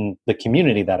difference in the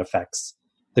community that affects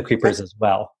the creepers as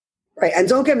well. Right. And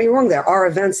don't get me wrong, there are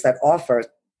events that offer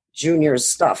juniors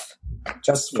stuff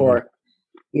just for,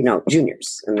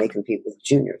 juniors, and they compete with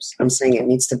juniors. I'm saying it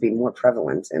needs to be more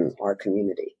prevalent in our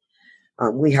community.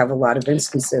 We have a lot of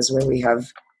instances where we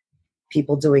have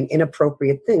people doing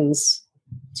inappropriate things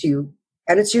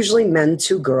and it's usually men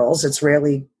to girls. It's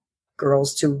rarely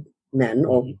girls to men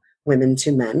or women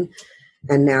to men.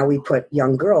 And now we put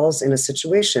young girls in a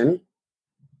situation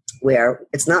where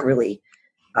it's not really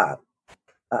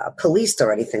policed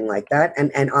or anything like that.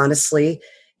 And honestly,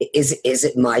 is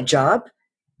it my job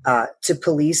to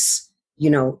police,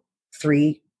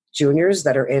 3 juniors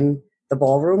that are in the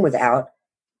ballroom without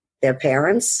their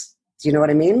parents? Do you know what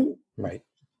I mean? Right.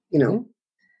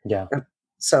 Yeah.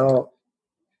 So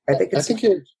I think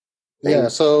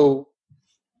so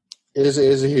it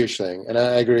is a huge thing, and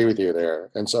I agree with you there.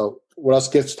 And so what else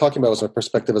gets talking about was my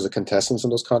perspective as a contestant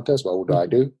in those contests. What would I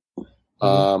do?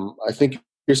 I think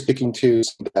you're speaking to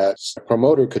something that a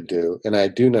promoter could do, and I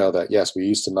do know that, yes, we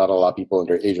used to not allow people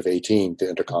under the age of 18 to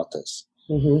enter contests.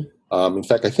 In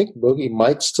fact, I think Boogie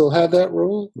might still have that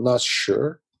rule. I'm not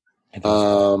sure.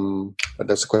 But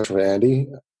that's a question for Andy.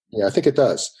 Yeah, I think it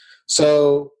does.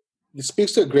 So it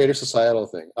speaks to a greater societal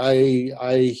thing.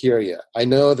 I hear you. I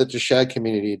know that the shag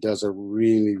community does a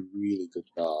really, really good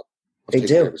job of taking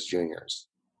care of its juniors,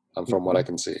 from what I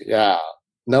can see. Yeah.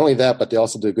 Not only that, but they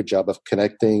also do a good job of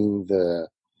connecting the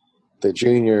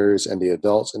juniors and the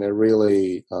adults in a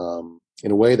really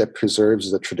in a way that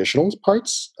preserves the traditional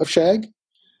parts of shag,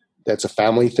 that's a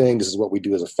family thing. This is what we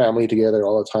do as a family together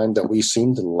all the time that we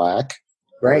seem to lack.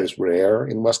 Right. Is rare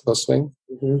in West Coast swing.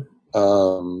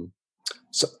 Mm-hmm.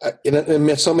 So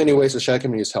in so many ways, the shag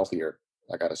community is healthier.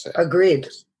 I gotta say. Agreed.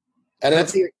 And at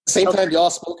the same time,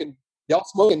 y'all smoke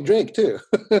and drink too.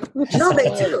 No, they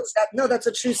do. That's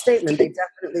a true statement. They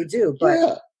definitely do.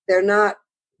 But they're not.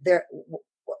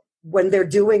 When they're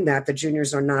doing that, the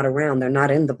juniors are not around. They're not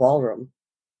in the ballroom.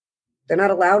 They're not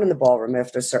allowed in the ballroom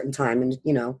after a certain time, and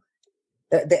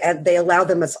they allow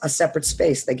them a separate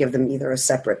space. They give them either a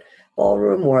separate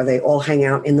ballroom, or they all hang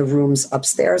out in the rooms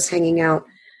upstairs, hanging out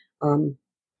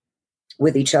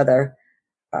with each other.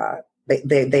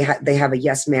 They have a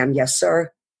yes ma'am, yes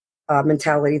sir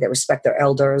mentality. They respect their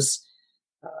elders,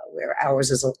 where ours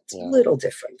is a little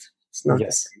different. It's not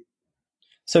the same.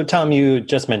 So Tom, you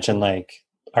just mentioned like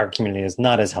our community is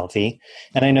not as healthy.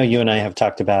 And I know you and I have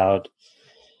talked about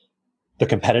the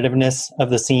competitiveness of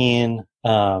the scene,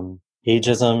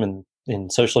 ageism and in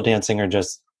social dancing, or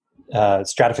just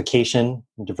stratification,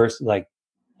 diverse,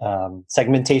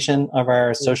 segmentation of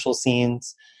our social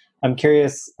scenes. I'm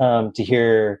curious to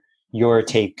hear your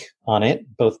take on it,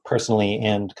 both personally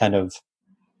and kind of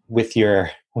with your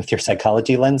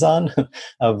psychology lens on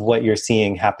of what you're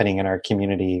seeing happening in our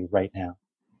community right now.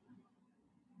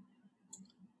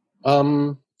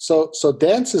 So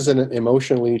dance is an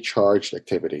emotionally charged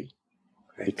activity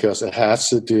because it has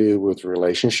to do with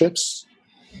relationships,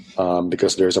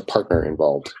 because there's a partner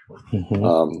involved.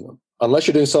 Mm-hmm. Unless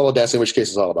you're doing solo dance, in which case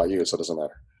it's all about you, so it doesn't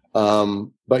matter.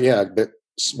 But yeah,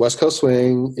 West Coast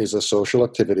swing is a social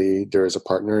activity. There is a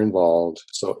partner involved.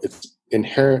 So it's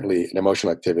inherently an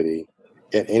emotional activity.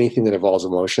 And anything that involves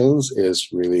emotions is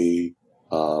really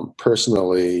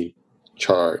personally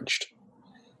charged.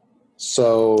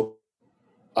 So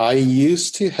I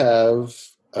used to have,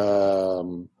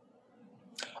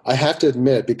 I have to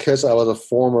admit, because I was a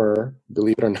former,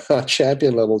 believe it or not,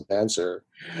 champion level dancer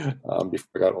before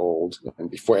I got old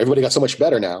and before everybody got so much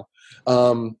better now,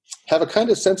 have a kind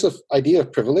of sense of idea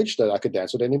of privilege that I could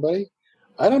dance with anybody.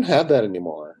 I don't have that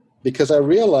anymore because I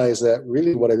realize that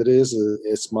really what it is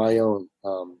it's my own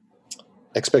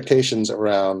expectations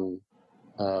around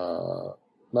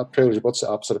not privilege. What's the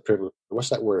opposite of privilege? What's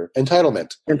that word?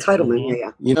 Entitlement.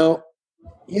 Entitlement,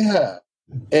 yeah.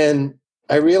 And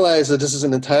I realized that this is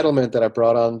an entitlement that I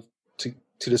brought on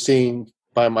to the scene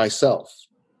by myself.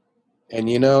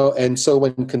 And so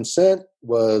when consent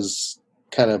was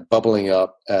kind of bubbling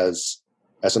up as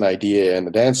an idea in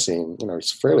the dance scene,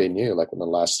 it's fairly new, like in the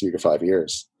last 3 to 5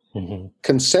 years. Mm-hmm.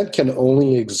 Consent can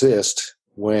only exist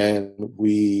when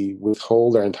we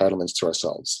withhold our entitlements to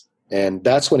ourselves. And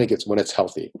that's when it's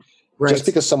healthy. Right. Just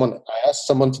because someone asks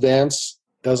someone to dance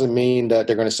doesn't mean that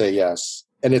they're going to say yes.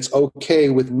 And it's okay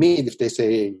with me if they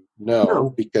say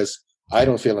no, because I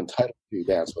don't feel entitled to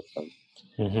dance with them.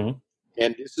 Mm-hmm.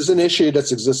 And this is an issue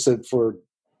that's existed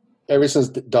ever since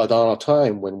the dawn of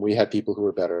time, when we had people who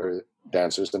were better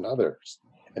dancers than others.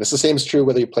 And it's the same is true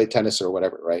whether you play tennis or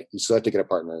whatever, right? You still have to get a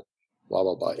partner, blah,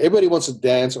 blah, blah. Everybody wants to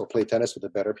dance or play tennis with the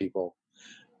better people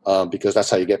because that's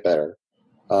how you get better.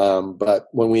 But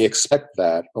when we expect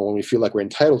that, or when we feel like we're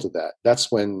entitled to that,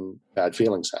 that's when bad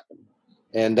feelings happen.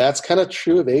 And that's kind of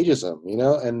true of ageism,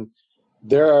 and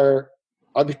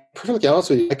I'll be perfectly honest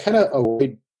with you, I kind of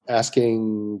avoid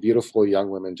asking beautiful young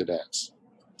women to dance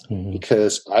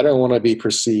because I don't want to be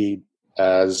perceived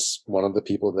as one of the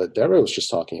people that Deborah was just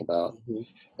talking about. Mm-hmm.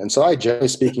 And so I, generally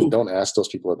speaking, don't ask those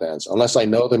people to dance unless I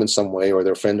know them in some way or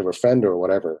they're a friend of a friend or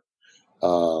whatever.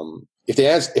 If they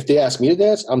ask me to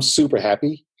dance, I'm super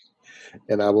happy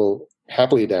and I will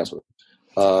happily dance with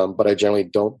them. But I generally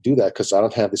don't do that because I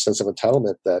don't have the sense of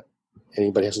entitlement that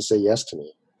anybody has to say yes to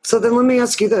me. So then let me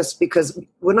ask you this, because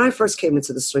when I first came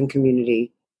into the swing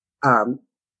community,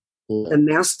 the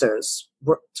masters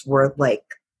were like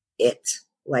it.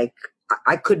 Like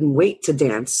I couldn't wait to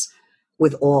dance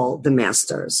with all the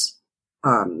masters.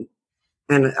 And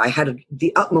I had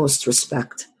the utmost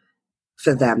respect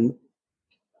for them.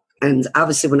 And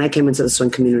obviously when I came into the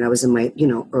swing community, I was in my,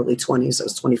 early 20s. I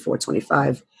was 24,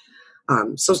 25.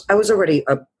 So I was already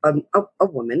a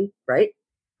woman, right?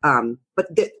 But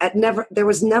there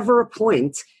was never a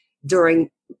point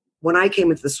when I came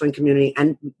into the swing community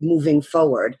and moving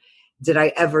forward, did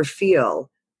I ever feel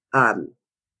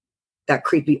that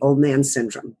creepy old man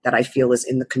syndrome that I feel is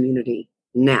in the community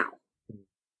now.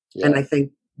 Yeah. And I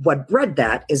think what bred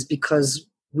that is because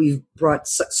we've brought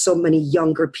so many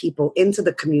younger people into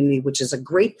the community, which is a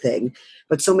great thing,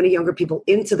 but so many younger people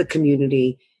into the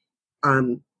community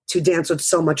to dance with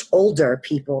so much older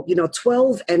people.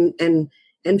 12 and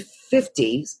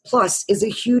 50 plus is a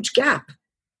huge gap.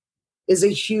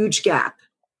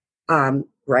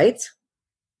 right?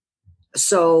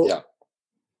 So Yeah.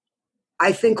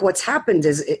 I think what's happened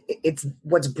is it's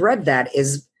what's bred that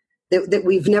is that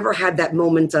we've never had that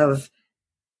moment of,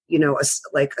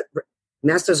 like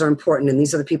masters are important and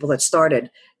these are the people that started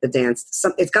the dance.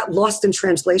 It got lost in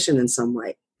translation in some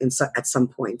way at some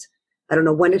point. I don't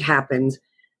know when it happened,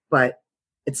 but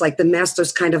it's like the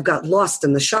masters kind of got lost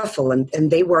in the shuffle, and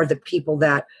they were the people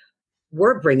that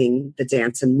were bringing the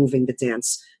dance and moving the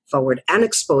dance forward and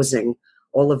exposing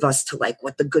all of us to like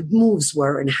what the good moves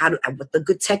were and what the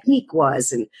good technique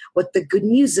was and what the good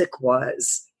music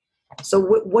was. So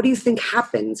what do you think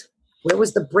happened? Where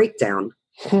was the breakdown?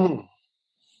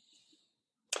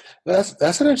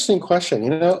 That's an interesting question.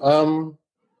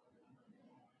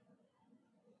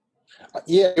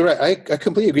 Yeah, you're right. I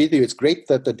completely agree with you. It's great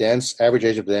that the average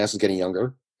age of the dance is getting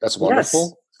younger. That's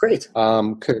wonderful. Yes, great.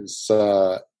 Because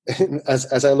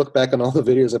as I look back on all the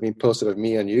videos that have been posted of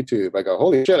me on YouTube, I go,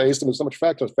 holy shit, I used to move so much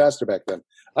faster back then.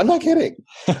 I'm not kidding.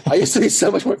 I used to be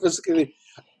so much more physically.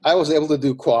 I was able to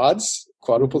do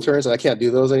quadruple turns, and I can't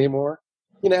do those anymore.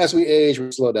 As we age,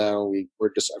 we slow down.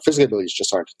 We're just, our physical abilities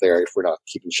just aren't there if we're not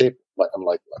keeping shape,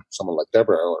 unlike someone like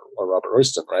Deborah or Robert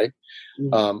Royston, right?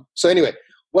 Mm-hmm. So anyway,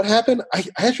 what happened? I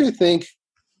actually think,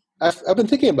 I've been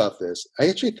thinking about this. I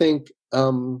actually think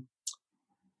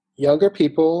younger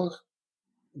people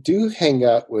do hang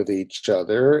out with each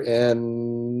other,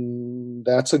 and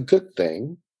that's a good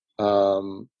thing.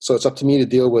 So it's up to me to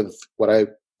deal with what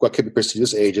could be perceived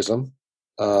as ageism.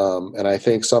 And I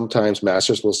think sometimes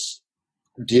masters will.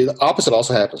 The opposite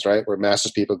also happens, right? Where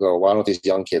masters people go, why don't these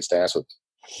young kids dance with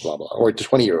blah, blah, or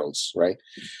 20-year-olds, right?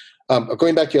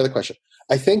 Going back to your other question,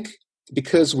 I think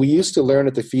because we used to learn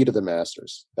at the feet of the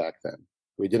masters back then.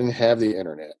 We didn't have the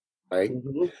internet, right?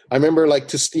 Mm-hmm. I remember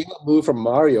to steal a move from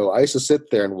Mario, I used to sit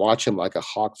there and watch him like a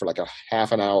hawk for like a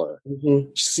half an hour. Mm-hmm.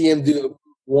 See him do it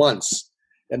once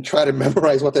and try to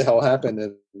memorize what the hell happened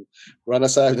and run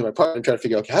aside with my partner and try to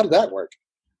figure out, okay, how did that work?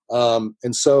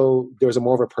 And so there was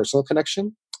more of a personal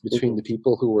connection between the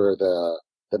people who were the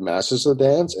masters of the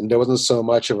dance, and there wasn't so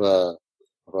much of a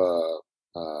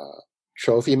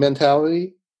trophy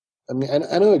mentality. I mean,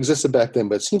 I know it existed back then,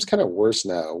 but it seems kind of worse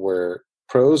now, where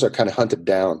pros are kind of hunted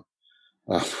down,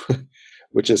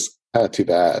 which is kind of too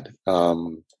bad.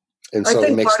 And so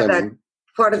it makes them.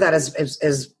 Part of that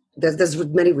is there's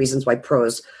many reasons why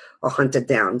pros are hunted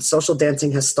down. Social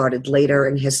dancing has started later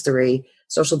in history.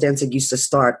 Social dancing used to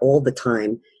start all the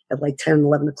time at like 10,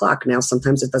 11 o'clock. Now,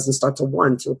 sometimes it doesn't start till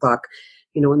 1, 2 o'clock,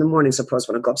 in the morning. So pros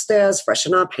want to go upstairs,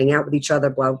 freshen up, hang out with each other,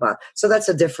 blah, blah. So that's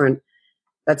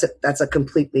a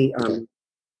completely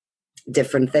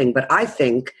different thing. But I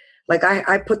think,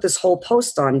 I put this whole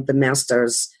post on the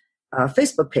Masters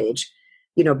Facebook page,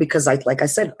 because like I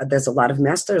said, there's a lot of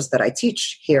masters that I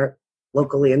teach here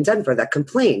locally in Denver that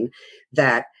complain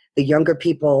that the younger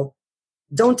people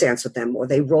don't dance with them, or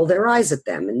they roll their eyes at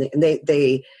them, and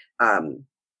they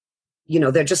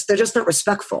they're just not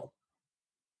respectful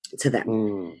to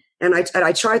them. And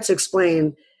I tried to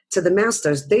explain to the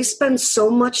masters, they spend so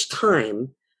much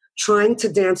time trying to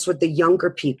dance with the younger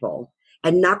people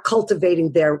and not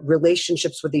cultivating their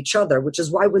relationships with each other, which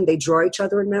is why when they draw each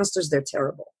other in masters, they're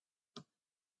terrible,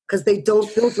 because they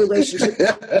don't build relationships.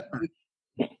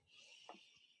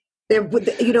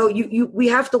 We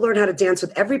have to learn how to dance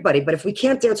with everybody, but if we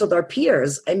can't dance with our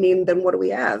peers, then what do we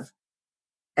have?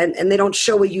 And they don't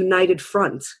show a united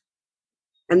front.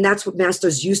 And that's what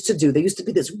masters used to do. They used to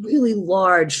be this really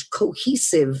large,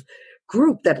 cohesive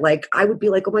group that I would be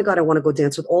like, oh my God, I want to go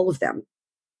dance with all of them.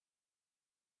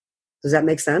 Does that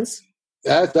make sense?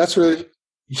 That's really,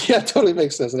 yeah, totally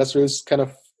makes sense. And that's really kind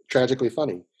of tragically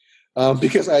funny.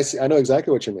 Because I know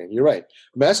exactly what you mean. You're right.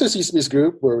 Masters used to be this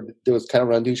group where they would kind of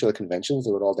run to each other conventions.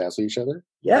 They would all dance with each other.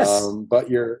 Yes.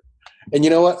 And you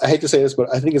know what? I hate to say this, but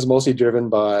I think it's mostly driven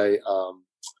by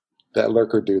that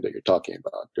lurker dude that you're talking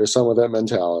about. There's some of that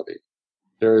mentality.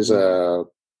 There's a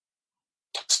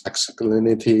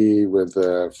masculinity with,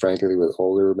 frankly, with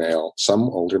some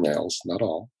older males, not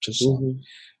all, just some,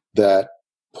 that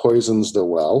poisons the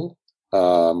well.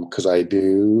 Because I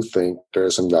do think there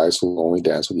are some guys who only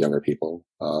dance with younger people.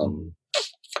 I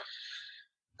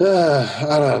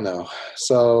don't know.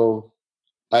 So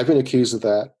I've been accused of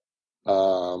that.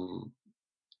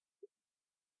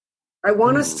 I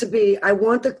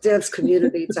want the dance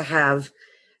community to have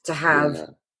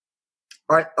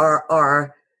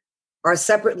our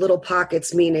separate little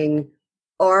pockets, meaning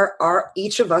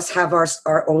each of us have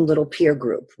our own little peer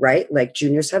group, right? Like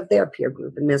juniors have their peer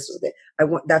group and masters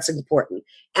that's important.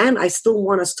 And I still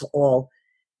want us to all,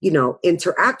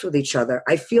 interact with each other.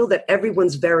 I feel that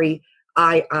everyone's very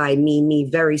me,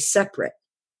 very separate.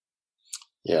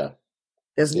 Yeah.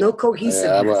 There's no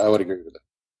cohesiveness. I would agree with that.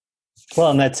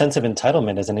 Well, and that sense of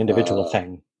entitlement is an individual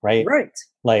thing, right? Right.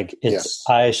 Like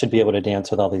I should be able to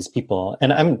dance with all these people.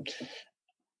 And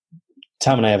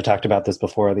Tom and I have talked about this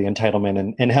before, the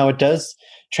entitlement and how it does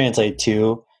translate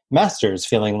to masters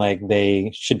feeling like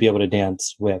they should be able to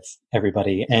dance with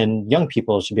everybody, and young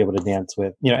people should be able to dance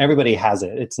with, everybody has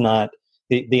it. It's not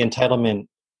the entitlement.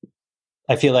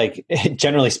 I feel like,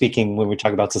 generally speaking, when we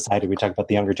talk about society, we talk about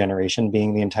the younger generation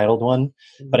being the entitled one,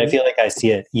 Mm-hmm. but I feel like I see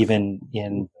it even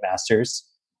in masters.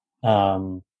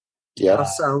 So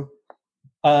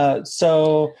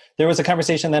there was a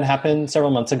conversation that happened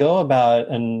several months ago about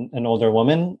an older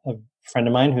woman, a friend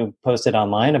of mine, who posted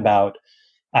online about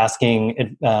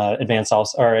asking advanced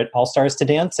all-stars to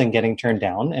dance and getting turned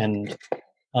down. And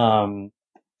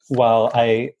while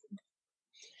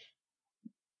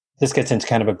this gets into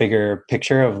kind of a bigger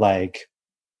picture of like,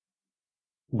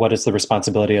 what is the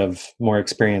responsibility of more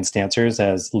experienced dancers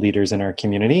as leaders in our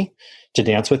community to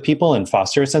dance with people and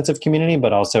foster a sense of community,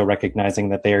 but also recognizing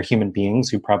that they are human beings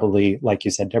who probably, like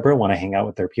you said, Deborah, want to hang out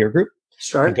with their peer group.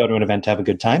 Sure. And go to an event to have a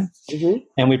good time. Mm-hmm.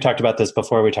 And we've talked about this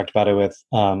before. We talked about it with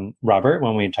Robert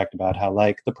when we talked about how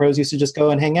like the pros used to just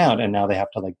go and hang out, and now they have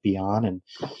to like be on. And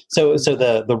so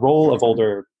the role of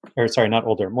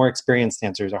more experienced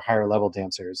dancers or higher level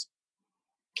dancers.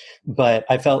 But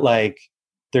I felt like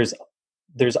there's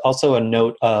also a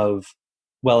note of,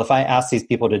 well, if I ask these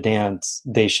people to dance,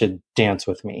 they should dance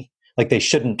with me. Like they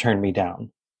shouldn't turn me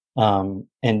down.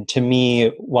 And to me,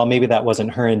 while maybe that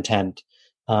wasn't her intent,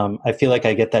 I feel like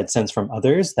I get that sense from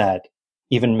others that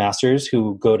even masters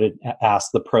who go to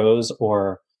ask the pros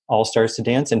or all-stars to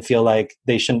dance and feel like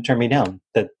they shouldn't turn me down,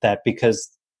 that because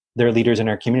they're leaders in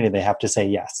our community, they have to say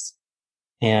yes.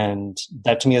 And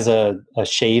that to me is a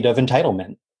shade of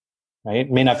entitlement, right?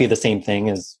 It may not be the same thing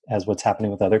as what's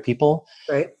happening with other people.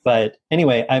 Right. But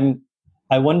anyway,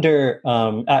 I wonder,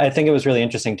 I think it was really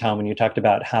interesting, Tom, when you talked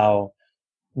about how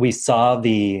we saw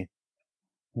the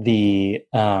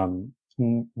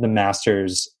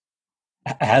masters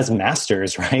as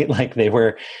masters, right? Like they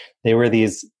were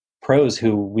these pros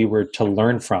who we were to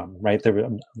learn from, right? There were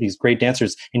these great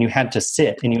dancers, and you had to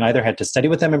sit and you either had to study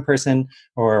with them in person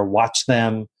or watch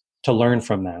them to learn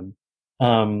from them.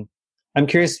 I'm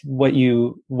curious what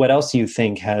else you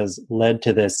think has led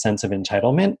to this sense of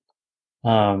entitlement,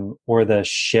 or the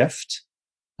shift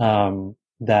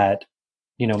that,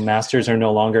 masters are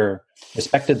no longer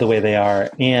respected the way they are,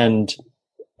 and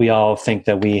we all think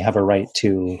that we have a right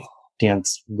to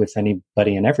dance with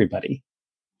anybody and everybody.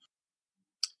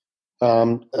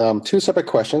 Two separate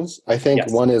questions. I think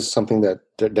one is something that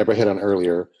Deborah hit on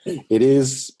earlier. It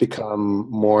is become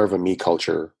more of a me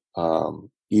culture,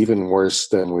 even worse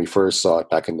than we first saw it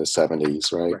back in the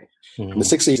 70s, right? Mm-hmm. In the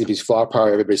 60s, it'd be flower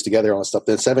power, everybody's together, all that stuff.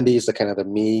 Then the 70s, the kind of the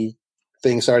me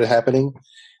thing started happening.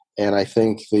 And I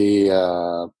think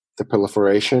the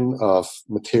proliferation of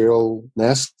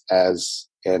materialness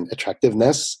and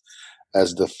attractiveness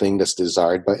as the thing that's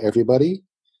desired by everybody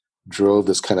drove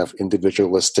this kind of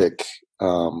individualistic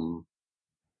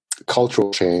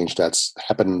cultural change that's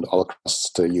happened all across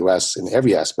the U.S. in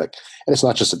every aspect. And it's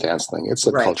not just a dance thing; it's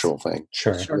a cultural thing.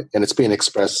 Sure. And it's being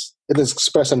expressed. It is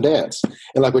expressed in dance.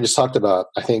 And like we just talked about,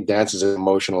 I think dance is an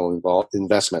emotional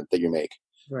investment that you make.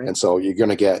 Right. And so you're going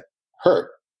to get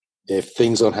hurt if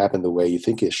things don't happen the way you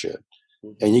think it should.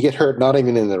 And you get hurt not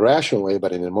even in a rational way,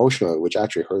 but in an emotional way, which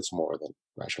actually hurts more than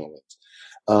rational ways.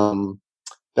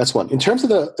 That's one. In terms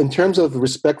of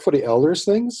respect for the elders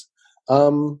things,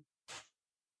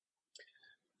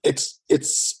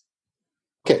 it's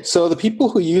okay. So the people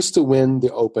who used to win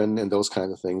the Open and those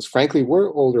kinds of things, frankly,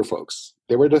 were older folks.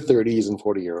 They were the 30s and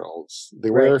 40-year-olds.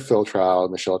 They were Phil Trout,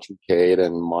 Michelle Kincaid,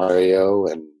 and Mario,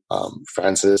 and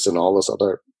Francis, and all those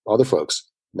other folks.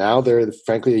 Now they're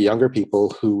frankly the younger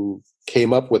people who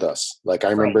came up with us. Like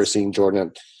I remember seeing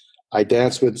Jordan. I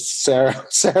danced with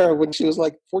Sarah when she was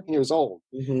like 14 years old.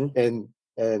 Mm-hmm.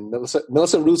 And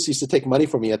Melissa Roots used to take money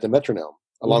from me at the Metronome,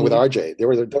 along with RJ. They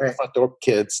were the front door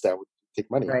kids that would take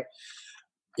money. Right.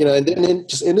 And then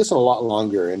just in this a lot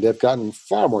longer, and they've gotten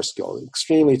far more skilled,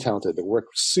 extremely talented. They work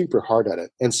super hard at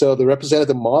it. And so the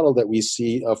representative model that we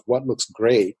see of what looks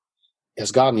great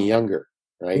has gotten younger,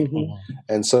 right? Mm-hmm.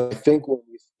 And so I think when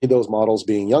we see those models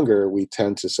being younger, we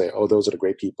tend to say, oh, those are the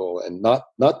great people, and not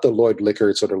the Lloyd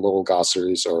Lickerts or the Lowell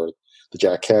Gossers or the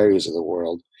Jack Carreys of the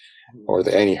world or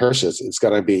the Annie Hirsches. It's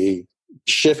going to be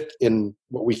shift in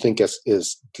what we think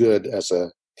is good as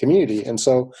a community. And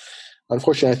so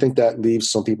unfortunately, I think that leaves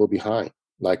some people behind.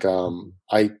 Like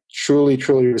I truly,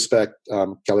 truly respect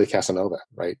Kelly Casanova,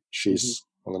 right? She's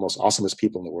one of the most awesomest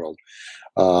people in the world.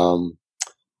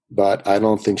 but I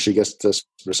don't think she gets the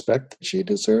respect that she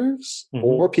deserves. Mhm.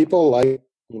 Or people like,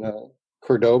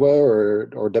 Cordoba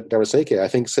or Deborah Seke. I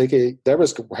think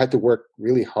Deborah's had to work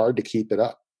really hard to keep it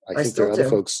up. I think there are other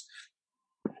folks.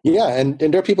 Yeah, and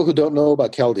there are people who don't know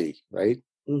about Keldy, right?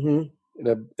 Mm-hmm.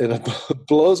 And it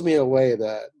blows me away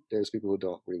that there's people who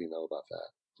don't really know about that.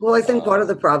 Well, I think part of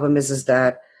the problem is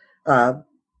that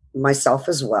myself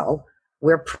as well,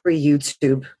 we're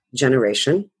pre-YouTube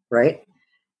generation, right?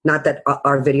 Not that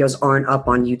our videos aren't up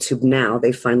on YouTube now.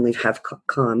 They finally have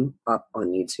come up on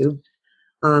YouTube.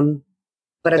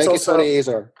 But it's also Tony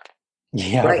Azar.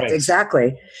 Yeah, right,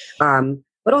 exactly.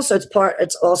 But also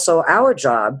it's also our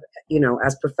job,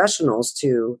 as professionals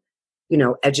to,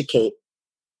 educate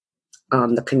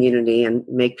the community and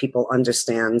make people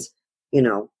understand,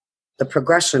 the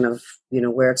progression of,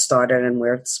 where it started and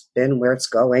where it's been, where it's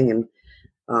going,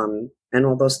 and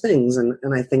all those things.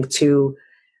 And I think too,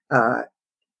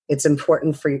 it's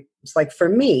important for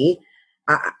me,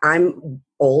 I'm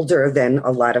older than a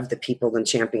lot of the people in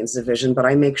Champions Division, but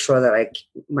I make sure that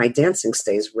my dancing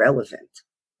stays relevant.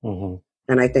 Mm-hmm.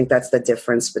 And I think that's the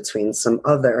difference between some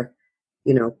other,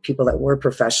 people that were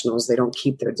professionals. They don't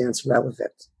keep their dance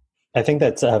relevant. I think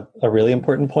that's a really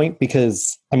important point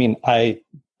because, I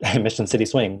Mission City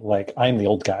Swing, I'm the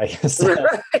old guy. So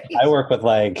Right. I work with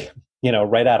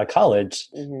right out of college,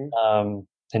 Mm-hmm.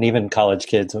 and even college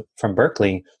kids from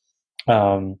Berkeley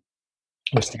or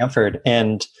Stanford.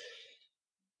 And,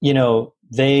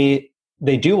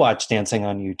 they do watch dancing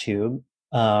on YouTube,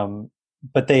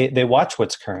 but they watch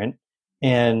what's current.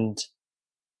 And,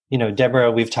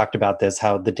 Deborah, we've talked about this,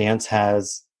 how the dance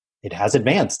has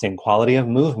advanced in quality of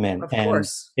movement, Of and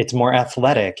course. it's more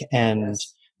athletic, and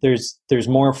yes. there's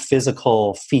more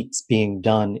physical feats being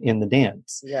done in the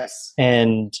dance. Yes.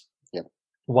 And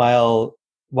while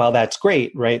that's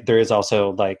great, right, there is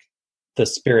also the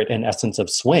spirit and essence of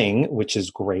swing, which is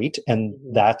great. And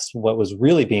that's what was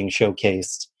really being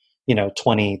showcased,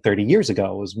 20, 30 years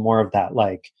ago. It was more of that,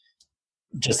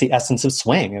 just the essence of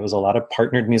swing. It was a lot of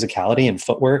partnered musicality and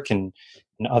footwork and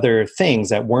other things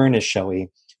that weren't as showy. It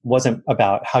wasn't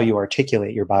about how you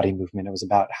articulate your body movement. It was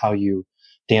about how you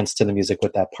dance to the music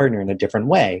with that partner in a different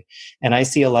way. And I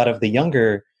see a lot of the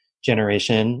younger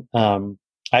generation,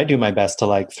 I do my best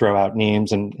to throw out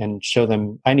names and show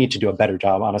them. I need to do a better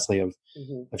job, honestly, of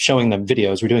showing them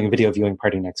videos. We're doing a video viewing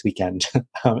party next weekend.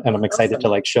 And I'm excited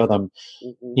to show them,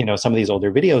 some of these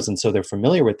older videos. And so they're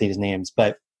familiar with these names,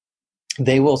 but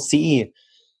they will see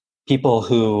people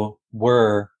who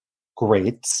were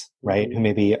greats, right? Who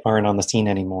maybe aren't on the scene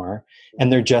anymore.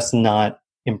 And they're just not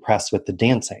impressed with the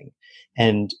dancing.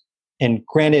 And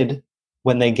granted,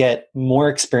 when they get more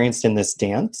experienced in this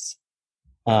dance,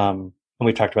 and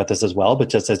we've talked about this as well, but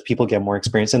just as people get more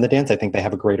experience in the dance, I think they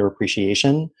have a greater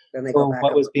appreciation for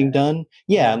what was being done.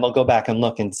 Yeah, and they'll go back and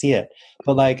look and see it.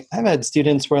 But I've had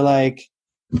students where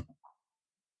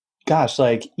gosh,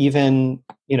 even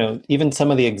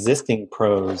some of the existing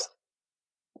pros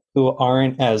who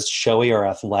aren't as showy or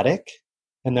athletic,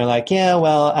 and they're yeah,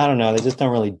 well, I don't know, they just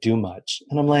don't really do much.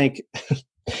 And I'm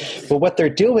but what they're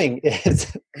doing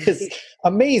is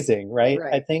amazing, right?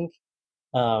 I think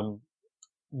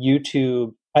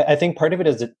YouTube, I think part of it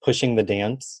is pushing the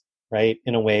dance, right?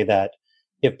 In a way that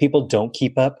if people don't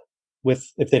keep up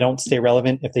if they don't stay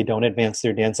relevant, if they don't advance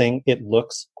their dancing, it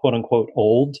looks quote unquote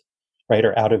old, right?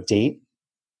 Or out of date.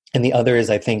 And the other is,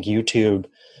 I think, YouTube,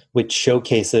 which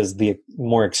showcases the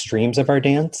more extremes of our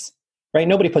dance, right?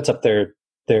 Nobody puts up their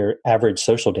average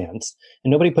social dance,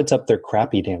 and nobody puts up their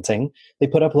crappy dancing. They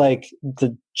put up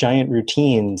the giant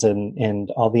routines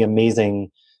and all the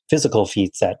amazing physical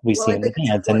feats that we see in the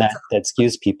dance, and that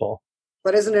skews people.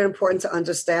 But isn't it important to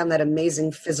understand that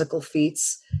amazing physical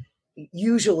feats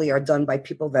usually are done by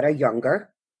people that are younger,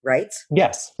 right?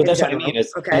 Yes, but that's what I mean.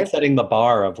 It's setting the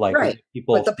bar of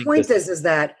people. But the point is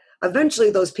that eventually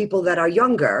those people that are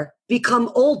younger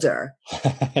become older.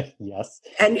 Yes.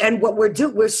 And what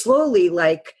we're slowly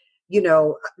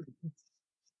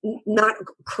not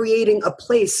creating a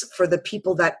place for the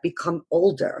people that become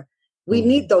older. We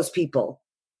need those people.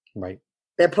 Right.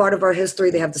 They're part of our history.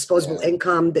 They have disposable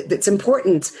income. It's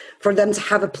important for them to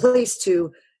have a place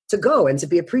to go and to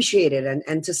be appreciated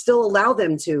and to still allow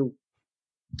them to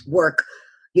work,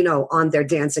 on their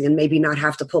dancing and maybe not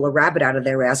have to pull a rabbit out of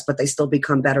their ass, but they still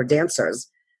become better dancers.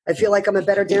 I feel like I'm a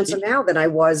better dancer now than I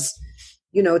was,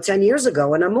 10 years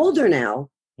ago, and I'm older now.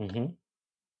 Mm-hmm.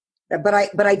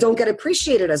 But I don't get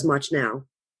appreciated as much now.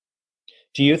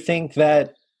 Do you think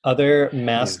that other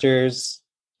masters,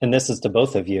 and this is to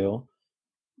both of you,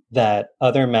 that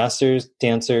other masters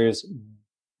dancers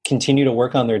continue to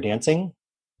work on their dancing?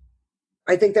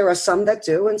 I think there are some that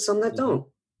do and some that don't.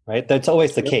 right? That's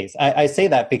always the case. I say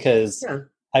that because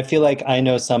I feel like I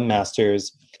know some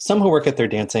masters, some who work at their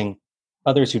dancing,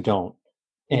 others who don't.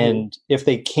 And if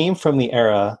they came from the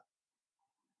era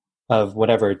of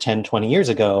whatever, 10, 20 years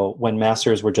ago, when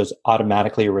masters were just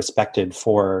automatically respected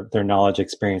for their knowledge,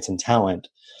 experience, and talent,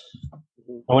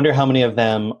 I wonder how many of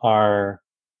them are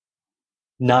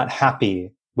not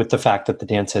happy with the fact that the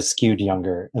dance has skewed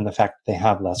younger and the fact that they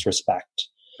have less respect.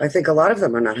 I think a lot of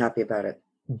them are not happy about it.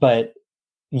 But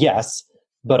yes,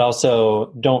 but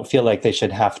also don't feel like they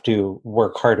should have to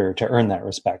work harder to earn that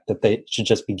respect, that they should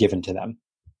just be given to them.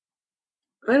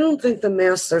 I don't think the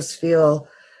masters feel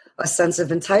a sense of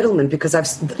entitlement because I've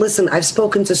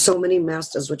spoken to so many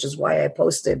masters, which is why I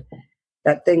posted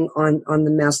that thing on the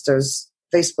masters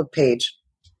Facebook page.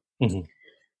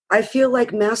 I feel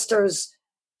like masters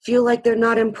feel like they're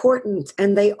not important,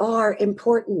 and they are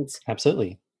important.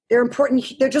 Absolutely. They're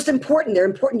important. They're just important. They're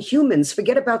important humans.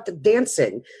 Forget about the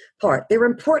dancing part. They're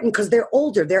important because they're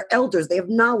older. They're elders. They have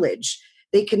knowledge.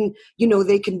 They can,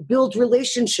 they can build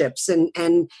relationships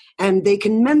and they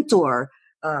can mentor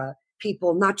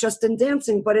people, not just in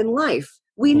dancing, but in life.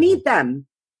 We need them.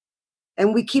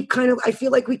 And we keep I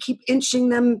feel like we keep inching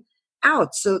them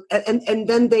out. So, and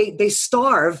then they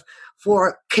starve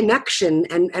for connection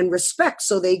and respect.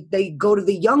 So they go to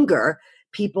the younger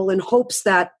people in hopes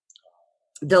that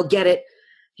they'll get it,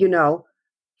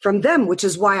 from them, which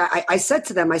is why I said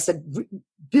to them, I said,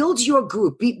 build your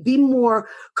group, be more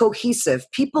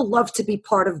cohesive. People love to be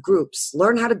part of groups.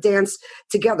 Learn how to dance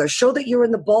together. Show that you're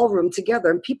in the ballroom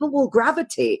together, and people will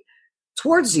gravitate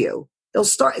towards you. They'll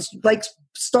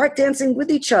start dancing with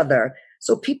each other.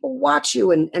 So people watch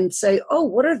you and say, oh,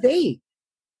 what are they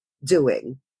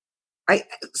doing?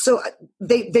 So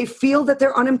they feel that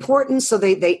they're unimportant, so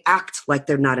they act like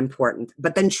they're not important,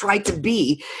 but then try to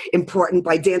be important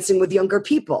by dancing with younger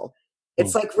people.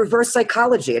 It's like reverse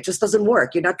psychology. It just doesn't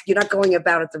work. You're not going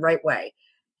about it the right way.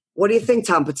 What do you think,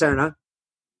 Tom Paderna?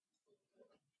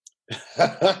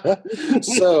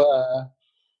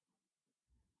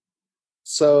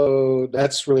 So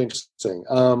that's really interesting.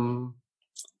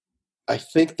 I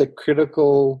think the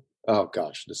critical. Oh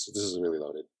gosh, this is really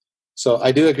loaded. So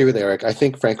I do agree with Eric. I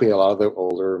think, frankly, a lot of the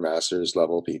older masters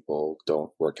level people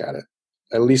don't work at it,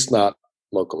 at least not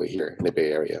locally here in the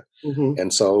Bay Area.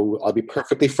 And so I'll be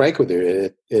perfectly frank with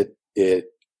you.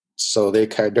 So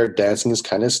their dancing is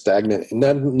kind of stagnant, and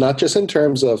then not just in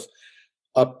terms of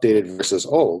updated versus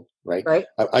old, right? Right.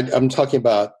 I'm talking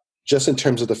about just in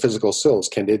terms of the physical skills.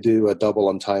 Can they do a double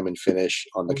on time and finish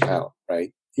on the count,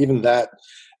 right? Even that,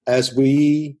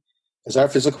 as our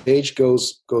physical age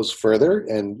goes further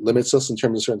and limits us in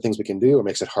terms of certain things we can do or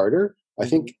makes it harder, I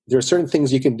think there are certain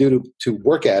things you can do to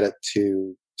work at it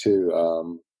to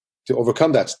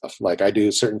overcome that stuff. Like I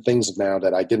do certain things now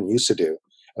that I didn't used to do,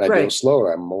 and I do them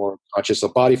slower. I'm more conscious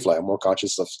of body flight. I'm more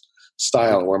conscious of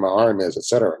style and where my arm is,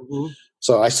 etc.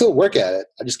 So I still work at it.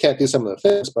 I just can't do some of the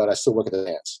things, but I still work at the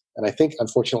dance. And I think,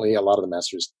 unfortunately, a lot of the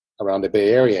masters around the Bay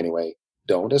Area anyway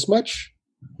don't as much.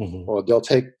 Or they'll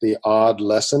take the odd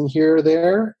lesson here or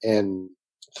there and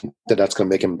think that that's going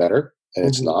to make him better, and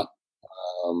it's not.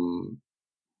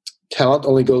 Talent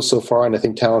only goes so far, and I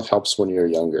think talent helps when you're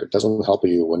younger. It doesn't help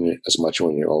you as much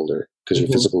when you're older, because your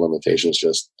physical limitations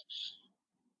just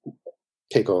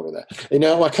take over that. I kind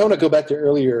of want to go back to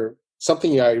earlier,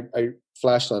 something I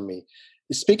flashed on me.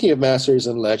 Speaking of masters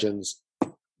and legends,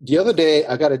 the other day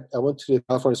I went to the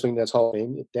California Swing Dance Hall of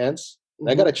Fame dance. And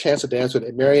I got a chance to dance with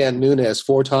Marianne Nunes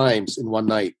 4 times in one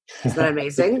night. Isn't that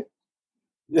amazing?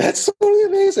 That's totally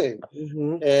amazing.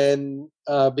 And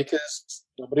because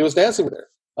nobody was dancing with her.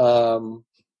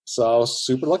 So I was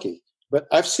super lucky. But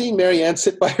I've seen Marianne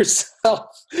sit by herself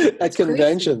at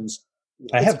conventions.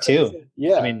 I have too.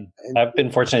 Yeah. I mean, I've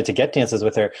been fortunate to get dances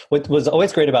with her. What was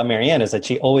always great about Marianne is that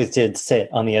she always did sit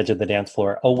on the edge of the dance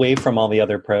floor away from all the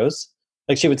other pros.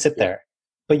 Like she would sit there.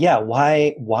 But yeah,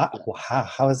 why,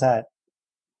 how is that?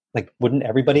 Like, wouldn't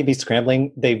everybody be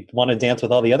scrambling? They want to dance with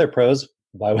all the other pros.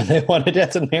 Why would they want to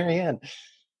dance with Marianne?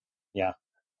 Yeah.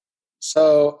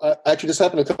 So actually, this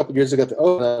happened a couple of years ago to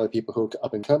other people who are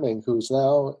up and coming,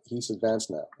 he's advanced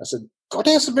now. I said, go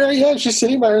dance with Marianne. She's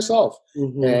sitting by herself.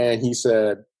 And he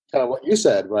said, kind of what you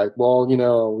said, right?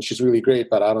 Well, she's really great,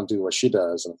 but I don't do what she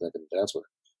does, and I'm not going to dance with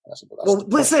her. I said, well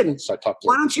listen,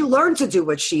 why don't you learn to do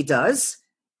what she does?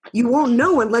 You won't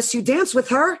know unless you dance with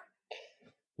her.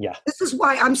 Yeah. This is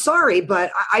why I'm sorry,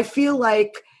 but I feel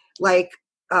like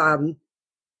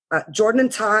Jordan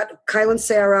and Todd, Kyle and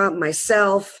Sarah,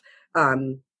 myself,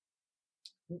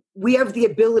 we have the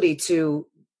ability to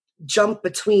jump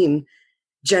between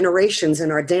generations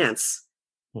in our dance.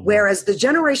 Whereas the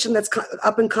generation that's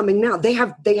up and coming now, they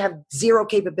have zero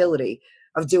capability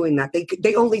of doing that.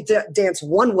 They only dance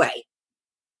one way.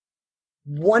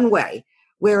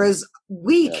 Whereas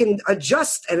we can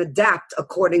adjust and adapt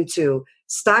according to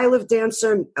style of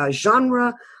dancer,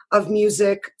 genre of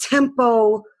music,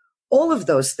 tempo, all of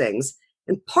those things.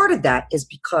 And part of that is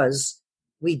because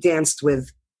we danced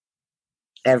with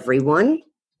everyone,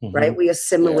 right? We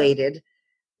assimilated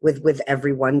with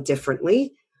everyone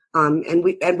differently. And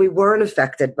we weren't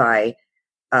affected by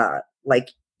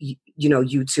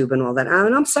YouTube and all that.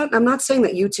 And I'm not saying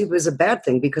that YouTube is a bad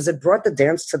thing, because it brought the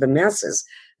dance to the masses.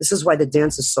 This is why the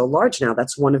dance is so large now.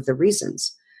 That's one of the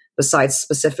reasons, besides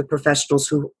specific professionals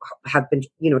who have been,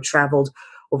 traveled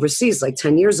overseas like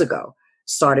 10 years ago,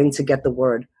 starting to get the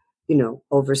word,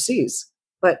 overseas.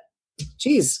 But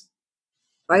geez,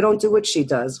 I don't do what she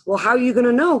does. Well, how are you going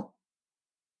to know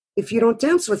if you don't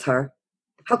dance with her?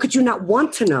 How could you not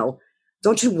want to know?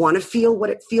 Don't you want to feel what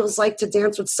it feels like to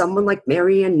dance with someone like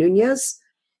Marianne Nunez?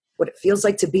 What it feels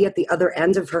like to be at the other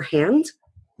end of her hand?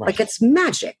 Right. Like it's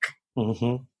magic.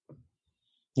 Mm-hmm.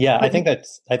 Yeah, I think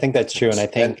that's true, and I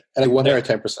think and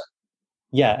 110%.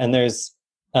 Yeah, and there's,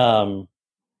 it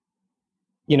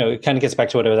kind of gets back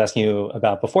to what I was asking you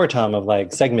about before, Tom, of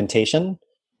like segmentation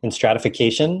and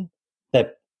stratification.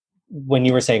 That when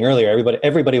you were saying earlier,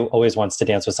 everybody always wants to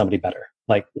dance with somebody better.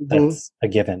 Like that's a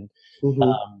given.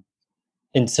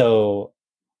 And so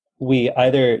we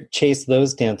either chase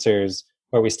those dancers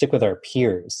or we stick with our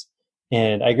peers.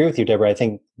 And I agree with you, Deborah. I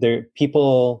think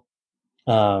people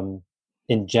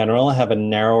in general have a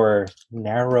narrower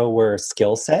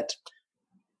skill set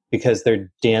because they're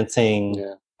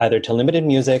dancing either to limited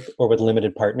music or with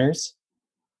limited partners.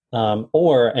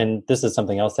 And this is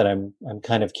something else that I'm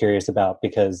kind of curious about,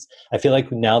 because I feel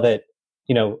like now that,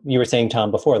 you were saying,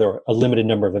 Tom, before, there were a limited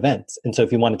number of events. And so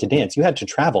if you wanted to dance, you had to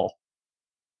travel.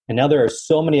 And now there are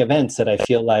so many events that I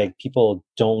feel like people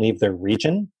don't leave their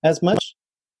region as much.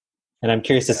 And I'm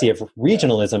curious to see if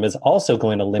regionalism is also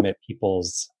going to limit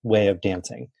people's way of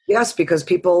dancing. Yes, because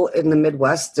people in the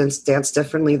Midwest dance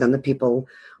differently than the people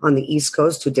on the East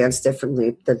Coast, who dance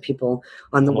differently than people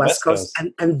on the West Coast.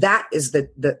 And that is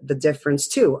the difference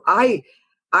too. I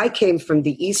came from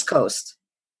the East Coast,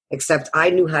 except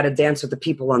I knew how to dance with the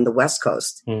people on the West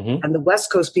Coast. And the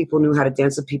West Coast people knew how to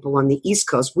dance with people on the East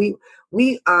Coast. We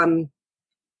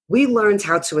learned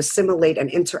how to assimilate and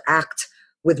interact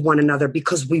with one another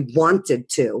because we wanted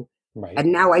to. Right.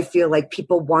 And now I feel like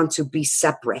people want to be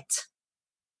separate.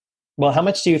 Well, how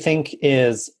much do you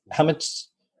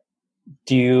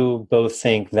both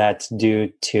think that's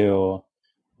due to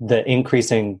the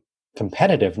increasing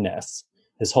competitiveness,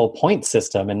 this whole point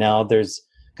system? And now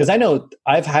because I know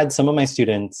I've had some of my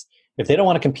students, if they don't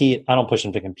want to compete, I don't push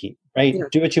them to compete, right? Yeah.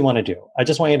 Do what you want to do. I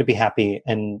just want you to be happy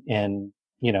and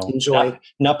enjoy,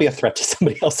 not be a threat to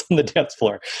somebody else on the dance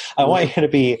floor. I want you to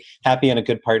be happy and a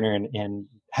good partner and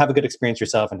have a good experience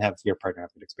yourself and have your partner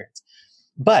have a good experience.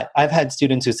 But I've had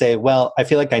students who say, well, I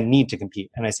feel like I need to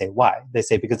compete. And I say, why? They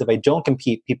say, because if I don't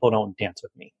compete, people don't dance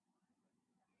with me.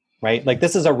 Right? Like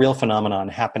this is a real phenomenon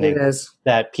happening. It is.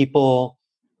 That people,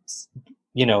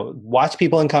 watch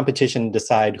people in competition and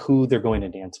decide who they're going to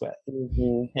dance with.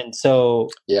 And so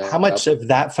how much of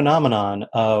that phenomenon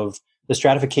of the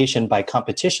stratification by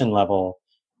competition level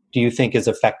do you think is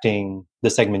affecting the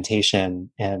segmentation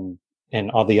and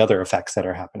all the other effects that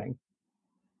are happening?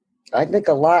 I think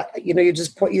a lot. You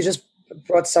just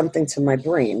brought something to my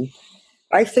brain.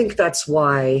 I think that's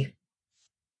why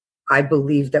I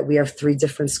believe that we have three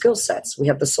different skill sets. We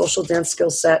have the social dance skill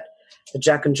set, the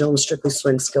Jack and Jill and Strictly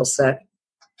Swing skill set,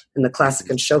 and the classic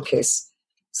and showcase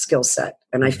skill set.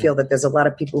 And I feel that there's a lot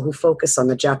of people who focus on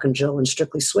the Jack and Jill and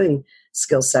Strictly Swing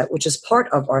skill set, which is part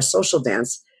of our social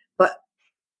dance, but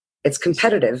it's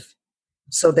competitive.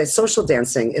 So that social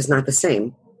dancing is not the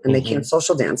same, and they can't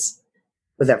social dance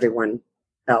with everyone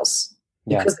else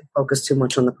because they focus too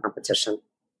much on the competition.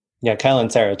 Yeah, Kyle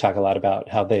and Sarah talk a lot about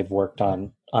how they've worked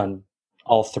on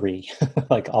all three.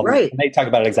 Right. And they talk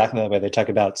about it exactly that way. They talk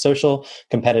about social,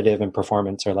 competitive, and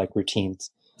performance, or like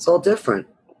routines. It's all different.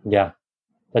 Yeah,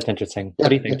 that's interesting. What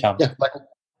do you think, Tom? Yeah,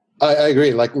 I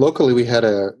agree. Like locally, we had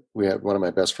one of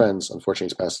my best friends,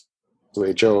 unfortunately, he's passed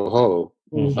away, Joe Ho,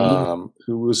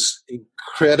 who was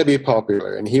incredibly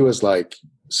popular, and he was like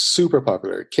super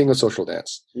popular, king of social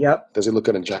dance. Yep. Does he look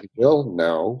good in Jack and Jill?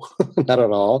 No, not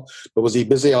at all. But was he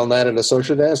busy all night at a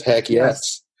social dance? Heck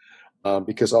yes.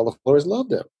 Because all the followers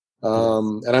loved him.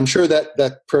 And I'm sure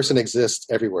that person exists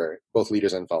everywhere, both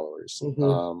leaders and followers.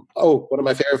 One of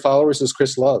my favorite followers is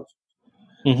Chris Love,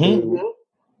 who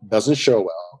doesn't show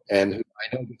well and who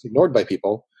I know gets ignored by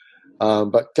people.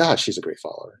 But God, she's a great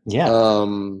follower. Yeah.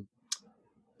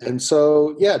 And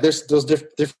so, yeah, there's those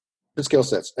different skill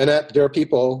sets. And there are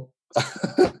people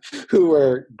who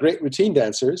are great routine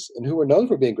dancers and who are known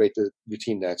for being great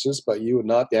routine dancers, but you would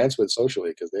not dance with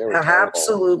socially because they were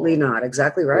absolutely not.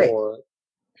 Exactly right.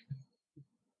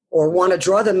 Or want to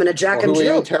draw them in a Jack and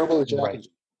Jill. Terrible at Jack and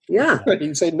Jill. Yeah.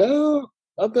 You say, no,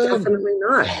 not them. Definitely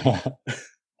not.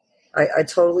 I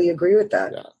totally agree with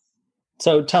that. Yeah.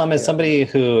 So, Tom, as somebody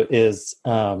who is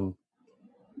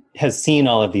has seen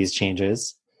all of these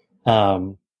changes,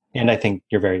 and I think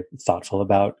you're very thoughtful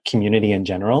about community in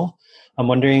general, I'm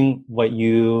wondering what do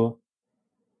you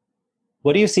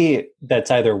see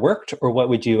that's either worked, or what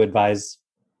would you advise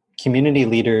community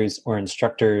leaders or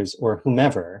instructors or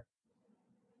whomever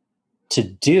to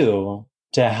do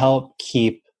to help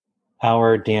keep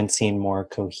our dancing more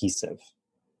cohesive,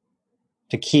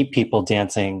 to keep people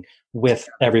dancing with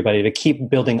everybody, to keep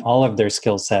building all of their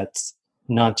skill sets,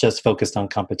 not just focused on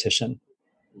competition?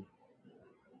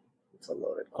 It's a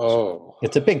loaded question.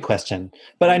 It's a big question,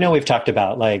 but I know we've talked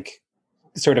about like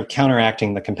sort of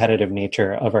counteracting the competitive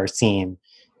nature of our scene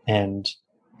and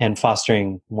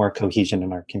fostering more cohesion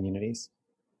in our communities.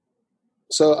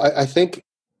 So I think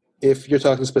if you're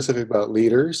talking specifically about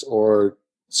leaders or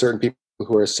certain people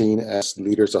who are seen as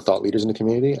leaders or thought leaders in the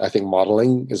community, I think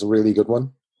modeling is a really good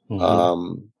one.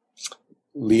 Mm-hmm.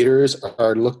 Leaders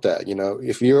are looked at.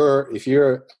 If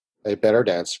you're a better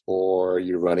dancer or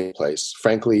you're running a place,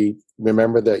 frankly,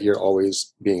 remember that you're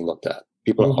always being looked at.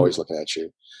 People are always looking at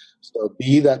you. So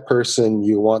be that person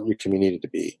you want your community to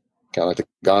be. Kind of like the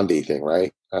Gandhi thing,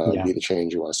 right? Be the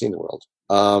change you want to see in the world.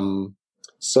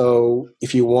 So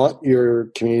if you want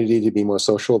your community to be more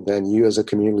social, then you as a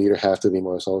community leader have to be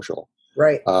more social.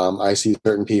 Right. I see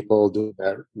certain people do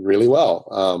that really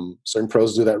well. Certain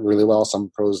pros do that really well. Some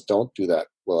pros don't do that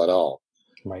well at all.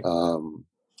 Right.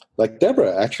 Like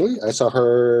Deborah, actually. I saw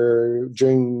her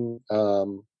during,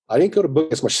 I didn't go to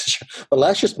Boogie as much this year, but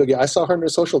last year's Boogie, I saw her in the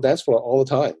social dance floor all the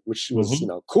time, which was,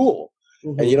 cool.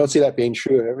 Mm-hmm. And you don't see that being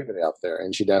true of everybody out there.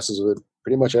 And she dances with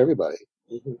pretty much everybody.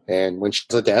 Mm-hmm. And when she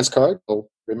has a dance card,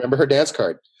 remember her dance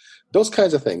card. Those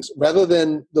kinds of things. Rather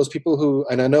than those people who,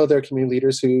 and I know there are community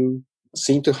leaders who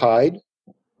seem to hide,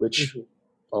 which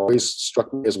always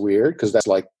struck me as weird, because that's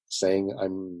like saying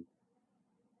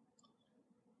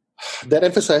that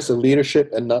emphasizes the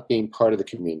leadership and not being part of the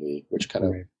community, which kind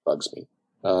of bugs me.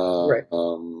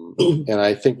 And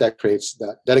I think that creates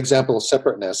that example of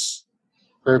separateness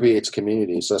permeates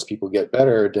communities. So as people get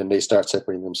better, then they start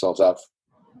separating themselves out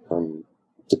from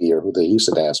to be or who they used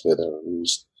to dance with, or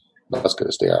who's not as good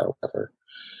as they are, or whatever.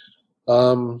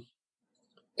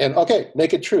 And okay,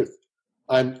 naked truth.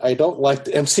 I don't like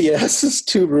the MCS's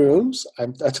 2 rooms.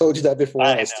 I told you that before.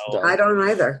 I know. I don't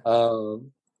either.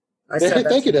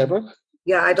 Thank you, Deborah.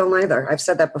 Yeah, I don't either. I've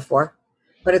said that before,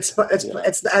 but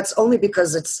it's only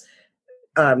because it's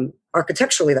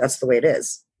architecturally that's the way it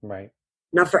is. Right.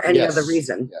 Not for any other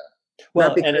reason. Yeah.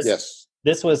 Well,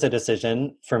 this was a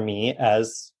decision for me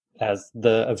as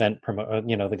the event promoter,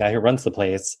 the guy who runs the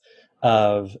place.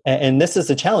 And this is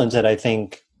a challenge that I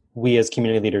think we as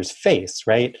community leaders face.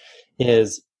 Right.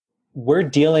 Is we're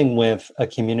dealing with a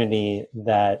community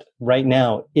that right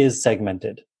now is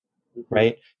segmented,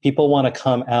 right? People want to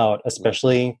come out,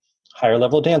 especially higher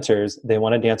level dancers. They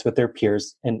want to dance with their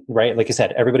peers. And right, like you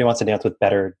said, everybody wants to dance with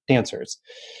better dancers.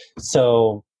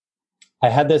 So I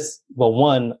had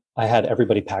I had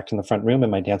everybody packed in the front room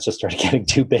and my dance just started getting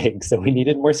too big. So we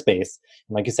needed more space.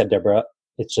 And like you said, Deborah,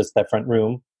 it's just that front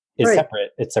room is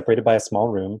separate. It's separated by a small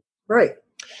room. Right.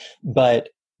 But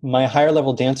my higher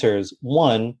level dancers,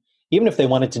 even if they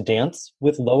wanted to dance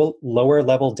with lower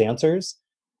level dancers,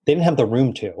 they didn't have the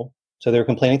room to. So they were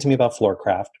complaining to me about floor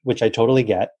craft, which I totally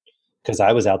get because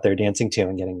I was out there dancing too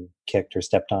and getting kicked or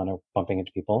stepped on or bumping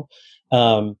into people.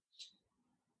 And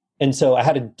so I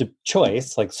had a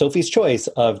choice, like Sophie's choice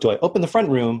of, do I open the front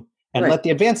room and let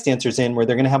the advanced dancers in where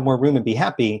they're going to have more room and be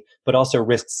happy, but also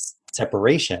risks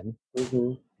separation?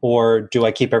 Mm-hmm. Or do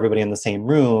I keep everybody in the same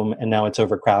room and now it's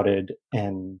overcrowded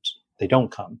and they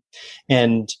don't come?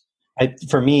 And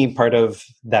for me, part of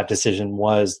that decision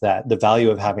was that the value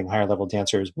of having higher level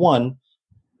dancers, one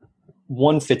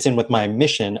fits in with my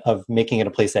mission of making it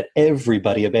a place that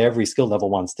everybody of every skill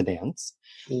level wants to dance.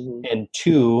 Mm-hmm. And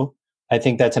 2, I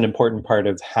think that's an important part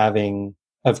of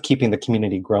keeping the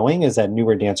community growing, is that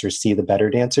newer dancers see the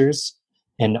better dancers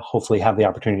and hopefully have the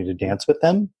opportunity to dance with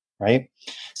them. Right.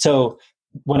 So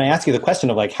when I ask you the question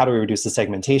of like, how do we reduce the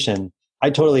segmentation? I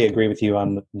totally agree with you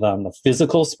on the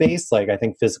physical space. Like, I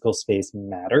think physical space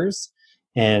matters.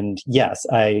 And yes,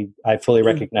 I fully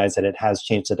recognize that it has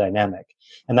changed the dynamic.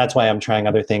 And that's why I'm trying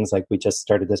other things. Like we just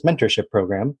started this mentorship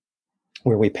program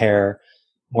where we pair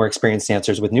more experienced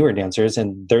dancers with newer dancers,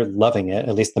 and they're loving it.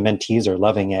 At least the mentees are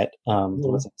loving it. The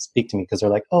ones that speak to me, because they're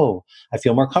like, oh, I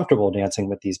feel more comfortable dancing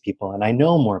with these people and I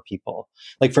know more people.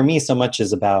 Like for me, so much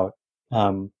is about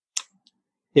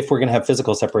if we're going to have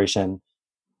physical separation,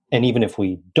 and even if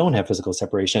we don't have physical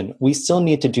separation, we still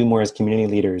need to do more as community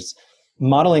leaders.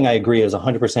 Modeling, I agree, is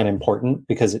 100% important,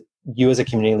 because you as a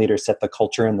community leader set the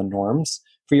culture and the norms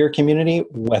for your community,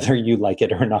 whether you like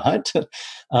it or not.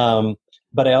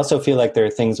 But I also feel like there are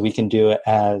things we can do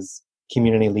as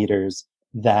community leaders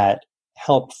that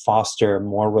help foster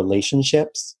more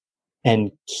relationships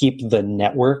and keep the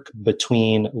network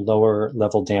between lower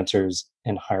level dancers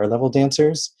and higher level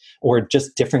dancers, or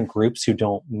just different groups who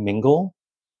don't mingle.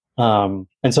 And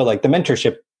so like the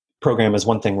mentorship program is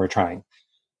one thing we're trying,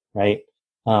 right?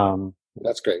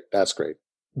 That's great. That's great.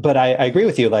 But I agree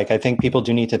with you. Like, I think people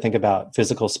do need to think about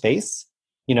physical space.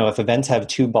 You know, if events have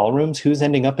 2 ballrooms, who's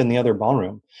ending up in the other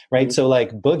ballroom, right? Mm-hmm. So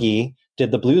like Boogie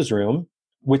did the blues room,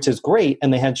 which is great.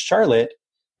 And they had Charlotte,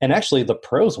 and actually the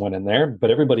pros went in there,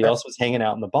 but everybody else was hanging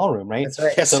out in the ballroom, right? That's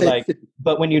right. So like,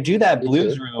 but when you do that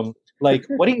blues room, like,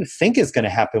 what do you think is going to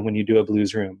happen when you do a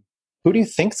blues room? Who do you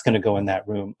think is going to go in that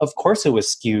room? Of course it was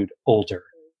skewed older,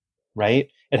 right?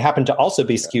 It happened to also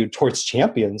be skewed towards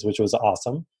champions, which was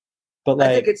awesome. But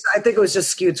like, I think it was just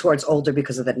skewed towards older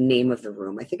because of the name of the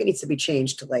room. I think it needs to be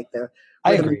changed to like the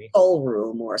soul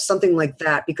room or something like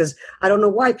that, because I don't know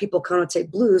why people connotate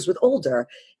blues with older.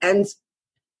 And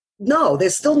no,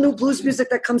 there's still new blues music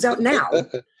that comes out now.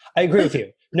 I agree with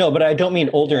you. No, but I don't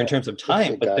mean older in terms of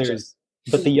time, but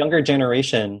but the younger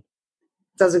generation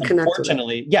doesn't connect to it.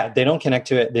 Unfortunately, yeah, they don't connect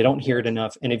to it. They don't hear it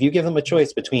enough. And if you give them a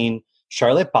choice between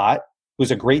Charlotte Bott,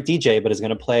 who's a great DJ, but is going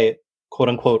to play quote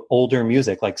unquote older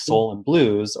music like soul and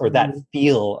blues, or that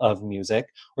feel of music,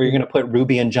 or you're going to put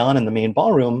Ruby and John in the main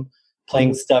ballroom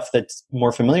playing stuff that's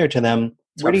more familiar to them,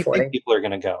 where do you think people are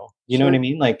going to go? You know what I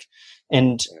mean? Like,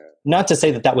 and not to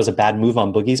say that that was a bad move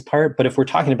on Boogie's part, but if we're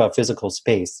talking about physical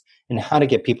space and how to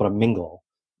get people to mingle,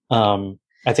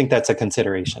 I think that's a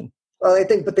consideration. Well, I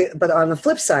think, but on the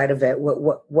flip side of it,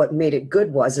 what made it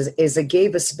good is it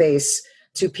gave a space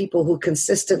to people who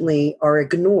consistently are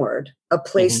ignored, a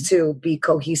place to be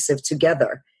cohesive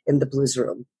together in the blues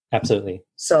room. Absolutely.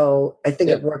 So I think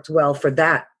it worked well for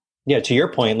that. Yeah, to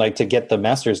your point, like to get the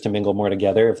masters to mingle more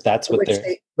together, if that's what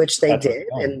which they did,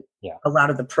 and a lot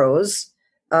of the pros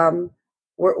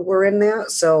were in there.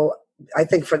 So I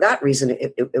think for that reason,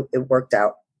 it worked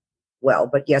out well.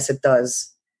 But yes, it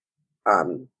does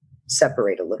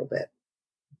separate a little bit.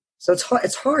 So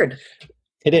it's hard.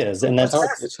 It is, and that's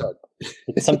it's hard.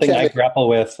 It's something I grapple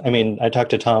with. I mean, I talk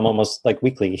to Tom almost like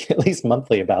weekly, at least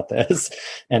monthly, about this,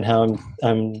 and how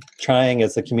I'm trying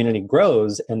as the community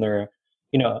grows. And they're,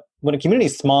 you know, when a community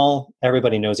is small,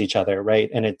 everybody knows each other,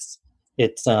 right? And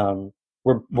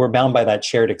we're bound by that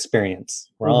shared experience.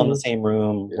 We're all in the same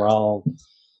room. Yeah. We're all.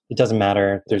 It doesn't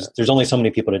matter. There's only so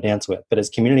many people to dance with. But as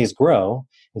communities grow,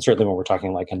 and certainly when we're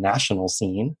talking like a national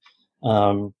scene,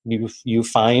 you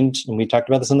find, and we talked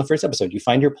about this in the first episode, you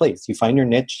find your place, you find your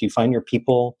niche, you find your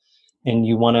people, and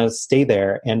you want to stay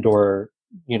there, and or,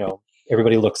 you know,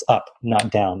 everybody looks up,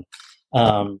 not down.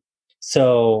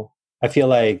 So I feel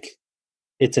like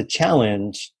it's a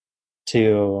challenge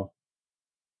to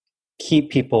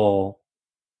keep people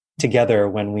together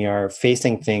when we are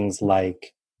facing things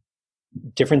like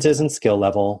differences in skill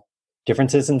level,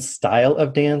 differences in style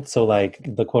of dance. So like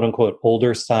the quote unquote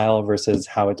older style versus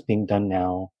how it's being done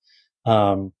now.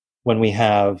 When we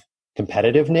have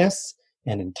competitiveness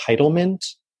and entitlement,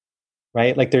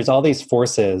 right? Like there's all these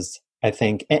forces, I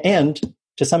think, and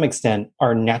to some extent,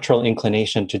 our natural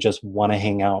inclination to just want to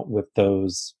hang out with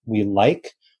those we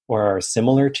like or are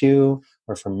similar to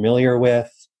or familiar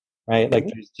with, right? Like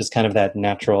there's just kind of that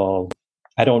natural,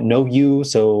 I don't know you,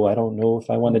 so I don't know if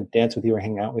I want to dance with you or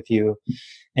hang out with you.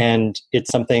 And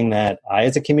it's something that I,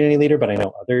 as a community leader, but I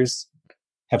know others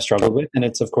have struggled with. And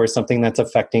it's, of course, something that's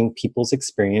affecting people's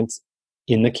experience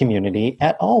in the community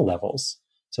at all levels.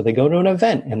 So they go to an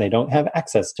event and they don't have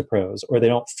access to pros, or they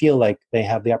don't feel like they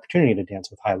have the opportunity to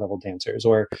dance with high-level dancers,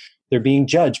 or they're being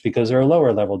judged because they're a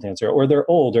lower-level dancer, or they're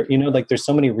old, or, you know, like there's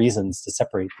so many reasons to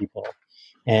separate people.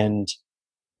 And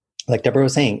like Deborah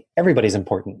was saying, everybody's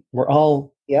important. We're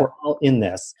all in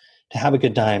this to have a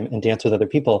good time and dance with other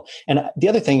people. And the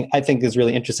other thing I think is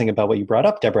really interesting about what you brought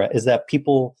up, Deborah, is that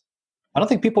I don't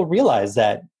think people realize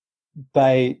that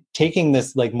by taking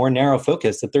this like more narrow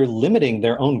focus, that they're limiting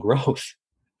their own growth.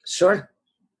 Sure.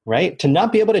 Right? To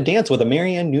not be able to dance with a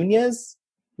Marianne Nunez,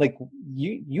 like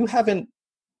you haven't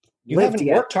You lived haven't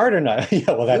yet. worked hard enough.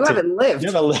 Yeah, well, You haven't lived.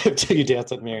 You haven't lived till you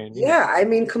dance with Marion. Yeah, I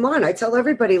mean, come on. I tell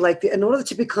everybody, like, in order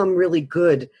to become really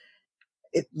good,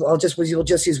 you'll just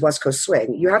use West Coast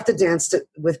swing. You have to dance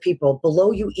with people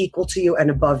below you, equal to you, and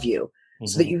above you,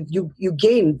 so that you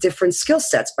gain different skill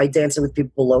sets by dancing with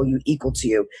people below you, equal to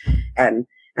you, and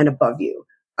above you.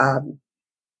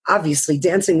 Obviously,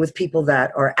 dancing with people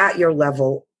that are at your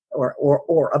level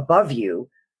or above you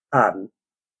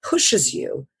pushes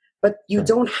you, but you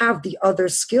don't have the other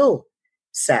skill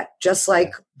set. Just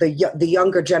like the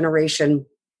younger generation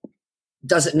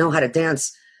doesn't know how to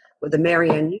dance with the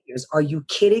Marianne Unions. Are you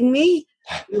kidding me?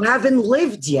 You haven't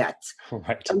lived yet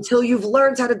until you've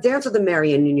learned how to dance with the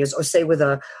Marianne Unions, or say with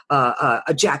a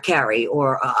Jack Carey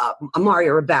or a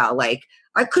Mario Rabal. Like,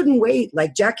 I couldn't wait.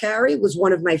 Like, Jack Carey was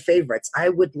one of my favorites. I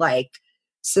would like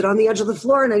sit on the edge of the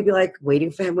floor and I'd be like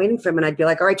waiting for him. And I'd be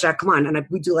like, all right, Jack, come on. And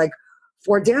we'd do like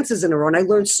 4 dances in a row. And I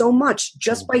learned so much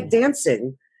just by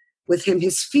dancing with him,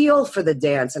 his feel for the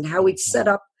dance and how he'd set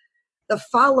up the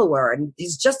follower, and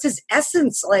he's just his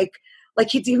essence. Like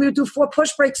he would do 4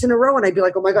 push breaks in a row, and I'd be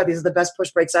like, oh my God, these are the best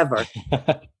push breaks ever.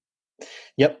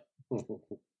 Yep.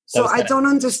 So I don't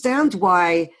understand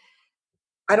why.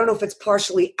 I don't know if it's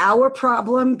partially our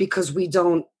problem because we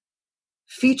don't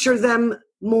feature them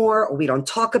more, or we don't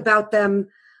talk about them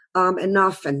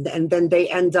enough, and then they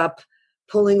end up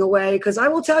pulling away. Because I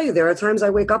will tell you, there are times I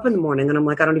wake up in the morning and I'm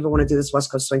like, I don't even want to do this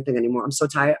West Coast swing thing anymore. I'm so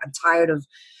tired. I'm tired of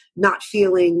not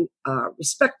feeling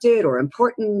respected or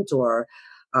important or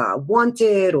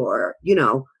wanted, or,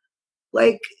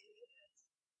 like,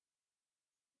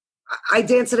 I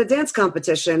dance at a dance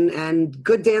competition, and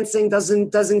good dancing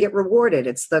doesn't get rewarded.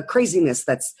 It's the craziness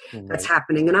that's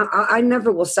happening. And I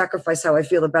never will sacrifice how I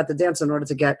feel about the dance in order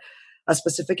to get a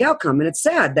specific outcome. And it's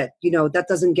sad that, that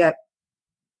doesn't get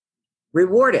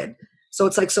rewarded. So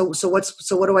it's like, so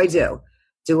what do I do?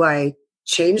 Do I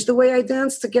change the way I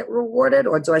dance to get rewarded,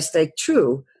 or do I stay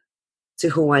true to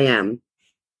who I am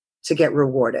to get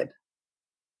rewarded?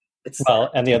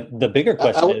 And the bigger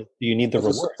question is, do you need the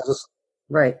reward?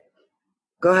 Right.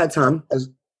 Go ahead, Tom.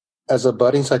 As a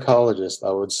budding psychologist,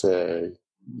 I would say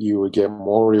you would get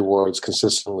more rewards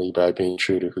consistently by being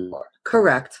true to who you are.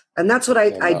 Correct. And that's what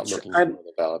I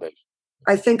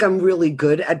think I'm really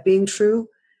good at being true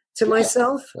to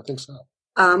myself. I think so.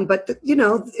 But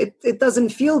it doesn't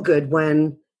feel good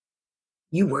when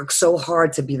you work so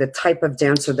hard to be the type of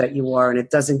dancer that you are, and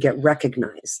it doesn't get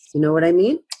recognized. You know what I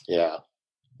mean? Yeah.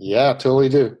 Yeah, totally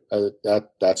do.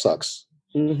 That sucks.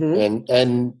 Mm-hmm.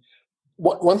 And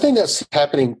one thing that's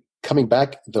happening coming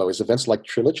back though is events like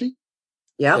Trilogy.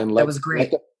 Yeah, that was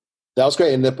great. That was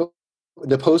great. And the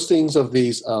postings of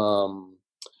these of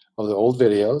the old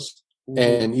videos,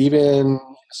 and even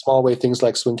small way things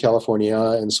like Swing California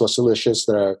and Swastilicious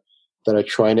that are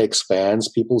trying to expand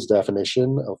people's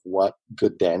definition of what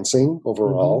good dancing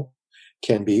overall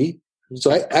can be. So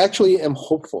I actually am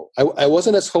hopeful. I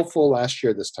wasn't as hopeful last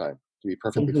year this time, to be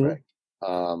perfectly frank.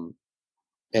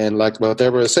 And like what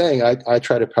Deborah was saying, I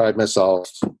try to pride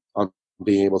myself on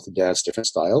being able to dance different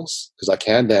styles, because I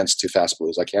can dance to fast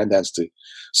blues, I can dance to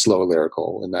slow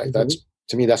lyrical, and that's,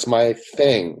 to me, that's my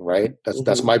thing, right?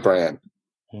 That's my brand.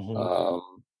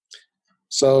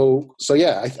 So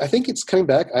yeah, I think it's coming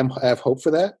back. I have hope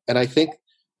for that, and I think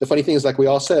the funny thing is, like we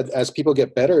all said, as people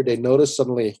get better, they notice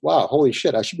suddenly, wow, holy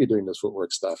shit, I should be doing this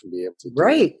footwork stuff and be able to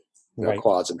do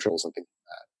quads and triples and things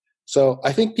like that. So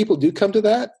I think people do come to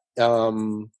that.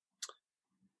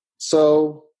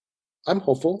 So I'm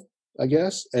hopeful, I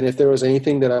guess. And if there was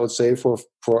anything that I would say for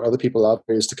other people out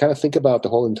there, is to kind of think about the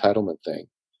whole entitlement thing,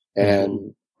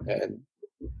 and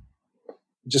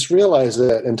just realize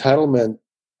that entitlement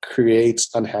creates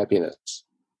unhappiness.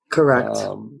 Correct.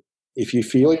 If you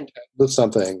feel entitled to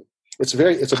something, it's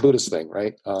a Buddhist thing,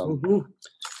 right?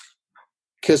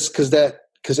 Because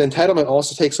entitlement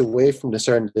also takes away from the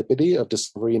serendipity of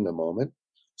discovery in the moment.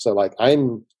 So, like,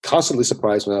 I'm constantly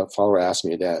surprised when a follower asks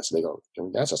me to dance, and they go, "Can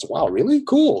we dance?" I said, "Wow, really?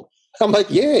 Cool." I'm like,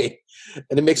 "Yay!"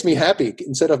 And it makes me happy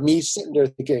instead of me sitting there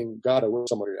thinking, "God, I wish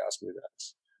somebody would ask me to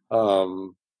dance."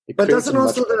 But doesn't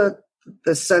also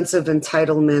the sense of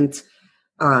entitlement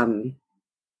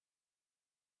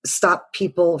stop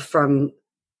people from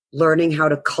learning how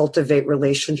to cultivate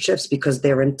relationships because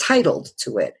they're entitled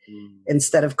to it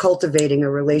instead of cultivating a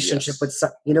relationship with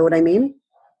you know what I mean?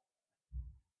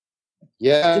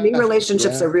 Yeah. To me,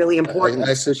 relationships are really important.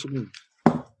 I see what you mean.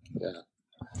 Yeah.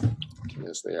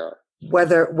 Yes, they are.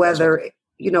 Whether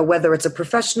it's a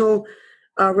professional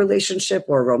relationship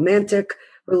or a romantic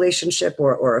relationship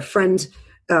or a friend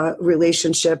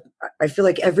relationship, I feel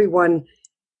like everyone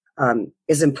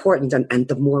is important, and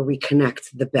the more we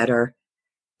connect, the better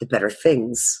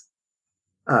things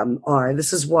are.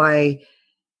 This is why,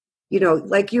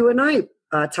 like you and I,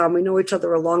 Tom, we know each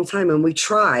other a long time, and we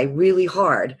try really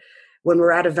hard when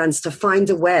we're at events to find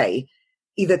a way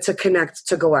either to connect,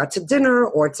 to go out to dinner,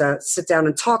 or to sit down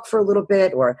and talk for a little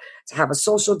bit, or to have a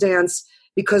social dance,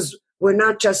 because we're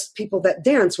not just people that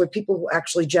dance, we're people who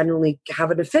actually genuinely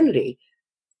have an affinity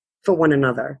for one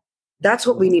another. That's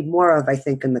what we need more of, I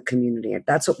think, in the community.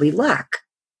 That's what we lack.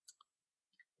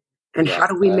 And how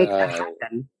do we make that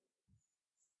happen?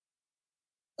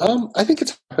 I think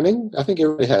it's happening. I think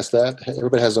everybody has that.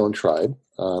 Everybody has their own tribe.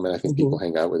 And I think people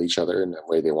hang out with each other in the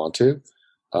way they want to.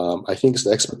 I think it's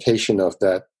the expectation of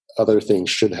that other things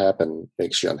should happen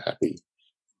makes you unhappy.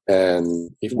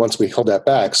 And if once we hold that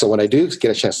back, so when I do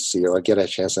get a chance to see you, or I get a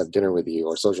chance to have dinner with you,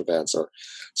 or social dance, or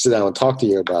sit down and talk to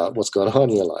you about what's going on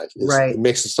in your life, it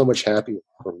makes it so much happier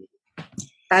for me.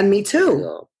 And me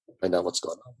too. Find out what's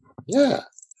going on. Yeah.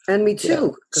 And me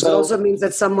too. Because it also means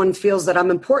that someone feels that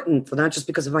I'm important, not just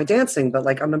because of my dancing, but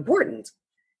like I'm important.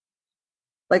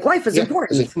 Like life is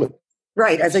important. As a human.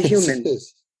 Right, as a human.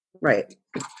 Right.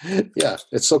 Yeah,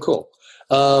 it's so cool.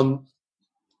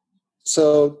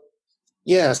 So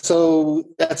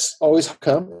that's always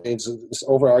come. It's this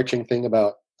overarching thing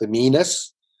about the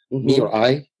me-ness, me or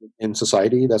I in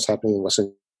society that's happening in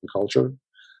Western culture.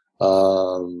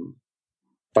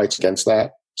 Fights against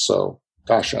that. So,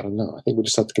 gosh, I don't know. I think we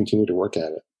just have to continue to work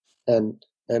at it.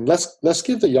 And let's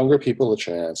give the younger people a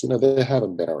chance. They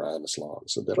haven't been around as long.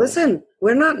 So listen,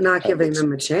 we're not giving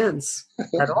them a chance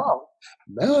at all.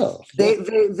 No.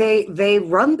 They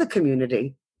run the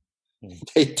community.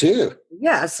 They do.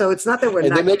 Yeah, so it's not that we're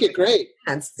not. And they make it great.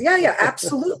 Yeah,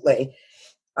 absolutely.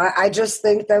 I just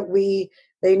think that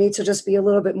they need to just be a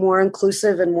little bit more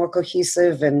inclusive and more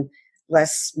cohesive and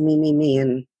less me,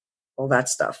 and all that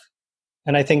stuff.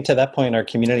 And I think to that point, our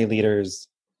community leaders,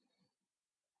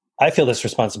 I feel this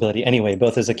responsibility anyway,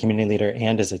 both as a community leader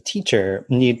and as a teacher,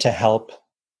 need to help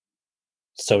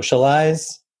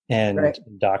socialize and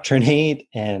indoctrinate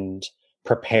and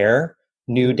prepare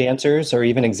new dancers or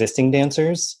even existing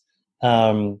dancers,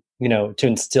 to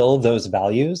instill those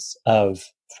values of,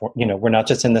 we're not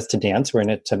just in this to dance, we're in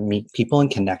it to meet people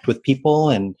and connect with people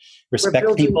and respect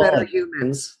people. We're building better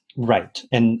humans. Right.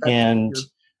 And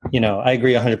I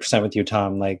agree 100% with you,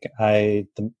 Tom. Like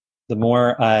the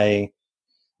more I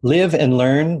live and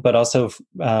learn, but also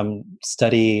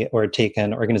study or take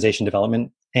an organization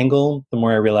development angle, the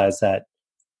more I realize that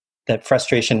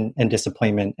frustration and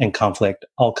disappointment and conflict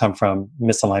all come from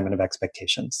misalignment of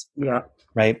expectations. Yeah.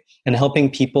 Right. And helping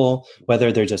people, whether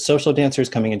they're just social dancers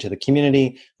coming into the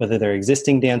community, whether they're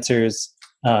existing dancers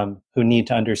who need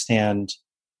to understand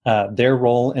their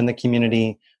role in the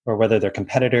community, or whether they're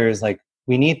competitors, like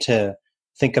we need to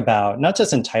think about not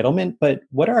just entitlement, but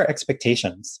what are our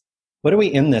expectations? What are we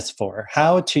in this for?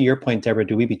 How, to your point, Deborah,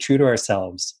 do we be true to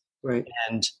ourselves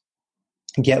and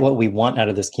get what we want out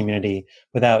of this community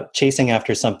without chasing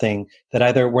after something that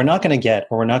either we're not going to get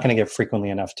or we're not going to get frequently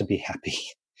enough to be happy,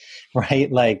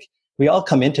 right? Like we all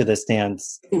come into this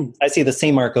dance. I see the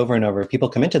same arc over and over. People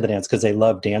come into the dance because they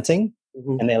love dancing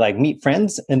and they like meet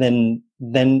friends, and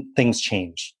then things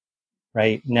change,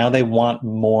 right? Now they want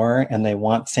more, and they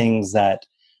want things that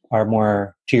are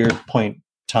more, to your point,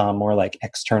 Tom, more like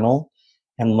external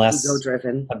and less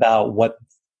ego-driven about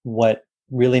what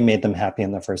really made them happy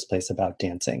in the first place about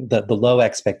dancing. The low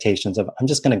expectations of, I'm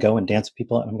just going to go and dance with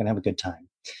people and I'm going to have a good time.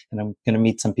 And I'm going to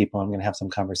meet some people. I'm going to have some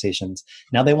conversations.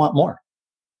 Now they want more.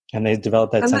 And they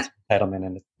develop that sense of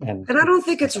entitlement. And I don't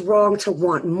think it's wrong to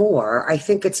want more. I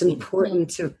think it's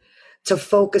important to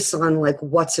focus on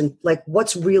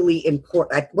what's really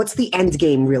important. Like, what's the end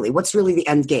game really? What's really the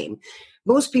end game?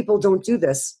 Most people don't do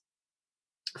this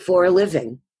for a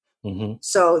living. Mm-hmm.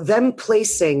 So them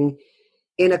placing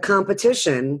in a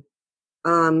competition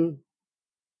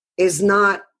is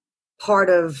not part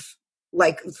of,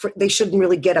 they shouldn't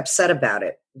really get upset about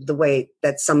it the way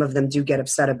that some of them do get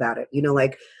upset about it.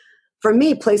 Like for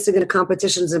me, placing in a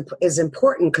competition is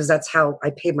important because that's how I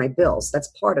pay my bills. That's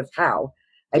part of how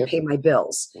I pay my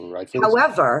bills.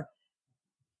 However,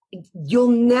 you'll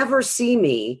never see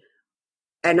me,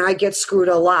 and I get screwed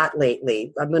a lot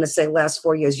lately. I'm going to say last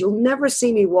 4 years. You'll never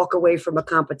see me walk away from a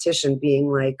competition being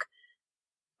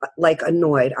like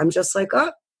annoyed. I'm just like,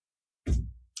 oh,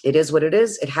 it is what it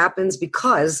is. It happens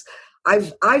because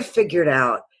I've figured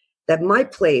out that my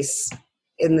place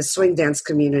in the swing dance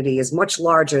community is much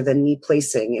larger than me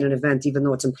placing in an event, even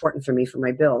though it's important for me for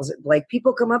my bills. Like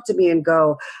people come up to me and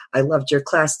go, I loved your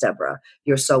class, Deborah.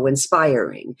 You're so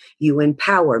inspiring. You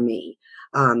empower me.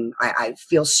 I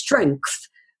feel strength.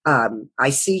 I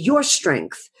see your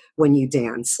strength when you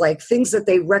dance. Like things that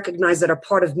they recognize that are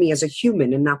part of me as a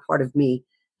human and not part of me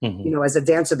You know, as a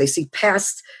dancer, they see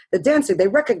past the dancing, they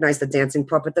recognize the dancing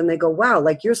part, but then they go, wow,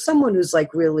 like you're someone who's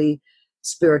like really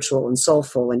spiritual and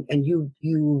soulful, and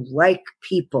you like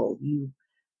people, you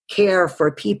care for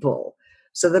people.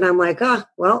 So then I'm like,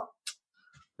 well,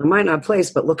 I might not place,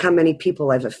 but look how many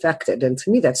people I've affected. And to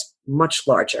me, that's much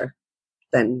larger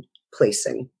than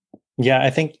placing. Yeah, I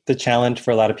think the challenge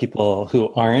for a lot of people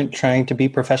who aren't trying to be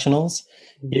professionals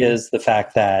is the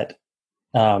fact that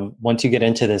once you get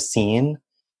into this scene,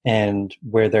 and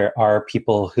where there are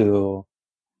people who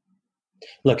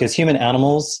look as human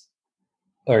animals,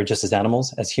 or just as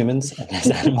animals, as humans, as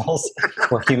animals,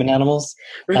 or human animals,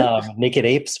 naked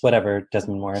apes, whatever,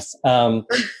 Desmond Morris.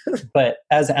 But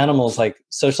as animals, like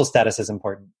social status is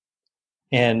important.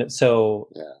 And so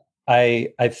I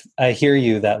hear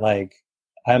you that like,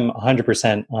 I'm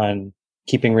 100% on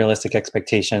keeping realistic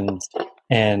expectations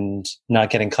and not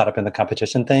getting caught up in the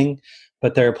competition thing.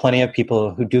 But there are plenty of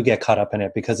people who do get caught up in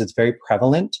it because it's very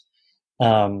prevalent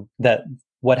that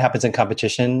what happens in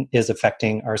competition is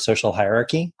affecting our social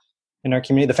hierarchy in our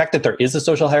community. The fact that there is a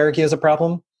social hierarchy is a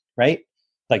problem, right?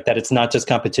 Like that it's not just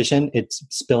competition, it's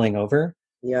spilling over.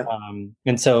 Yeah.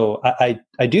 And so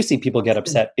I do see people get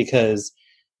upset because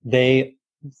they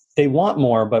want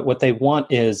more, but what they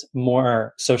want is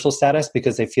more social status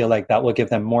because they feel like that will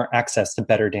give them more access to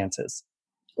better dances.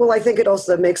 Well, I think it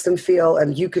also makes them feel,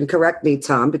 and you can correct me,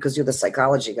 Tom, because you're the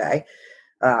psychology guy,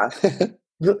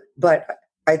 but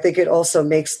I think it also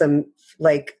makes them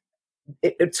like,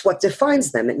 it's what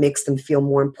defines them. It makes them feel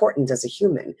more important as a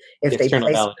human. If they external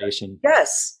place, validation.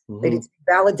 Yes, they need to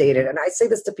be validated. And I say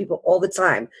this to people all the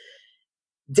time.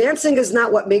 Dancing is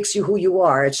not what makes you who you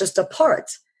are. It's just a part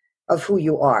of who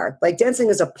you are. Like dancing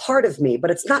is a part of me,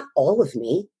 but it's not all of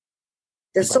me.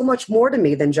 There's so much more to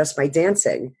me than just my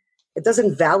dancing. It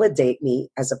doesn't validate me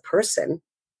as a person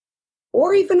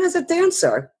or even as a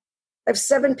dancer. I have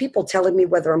 7 people telling me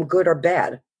whether I'm good or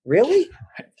bad. Really?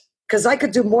 Because I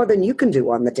could do more than you can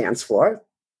do on the dance floor.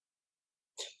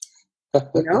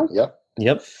 You know?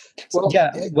 Yep. Well,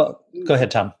 yeah. Well, go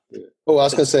ahead, Tom. Oh, I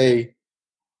was going to say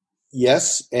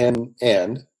yes, and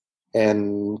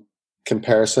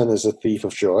comparison is a thief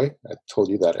of joy. I told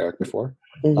you that, Eric, before.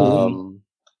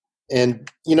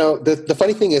 And you know, the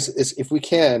funny thing is if we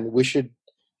can, we should.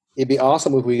 It'd be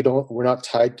awesome if we're not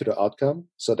tied to the outcome,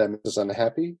 so that makes us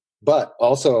unhappy. But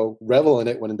also revel in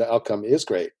it when the outcome is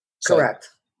great. So correct.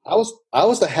 I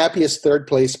was the happiest 3rd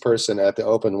place person at the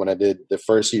Open when I did the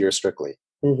first year strictly.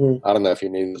 I don't know if you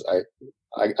knew this.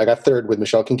 I got 3rd with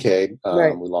Michelle Kincaid.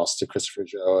 Right. We lost to Christopher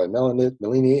Joe and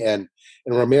Melanie and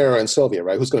Romero and Sylvia.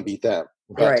 Right, who's going to beat them?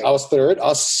 But Right. I was 3rd. I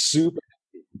was super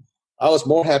happy. I was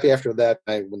more happy after that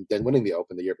than winning the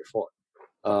Open the year before,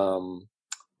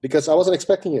 because I wasn't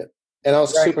expecting it, and I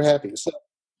was super happy.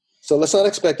 So let's not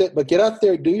expect it, but get out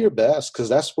there, do your best, because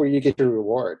that's where you get your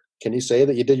reward. Can you say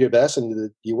that you did your best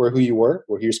and you were who you were,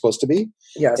 where you're supposed to be?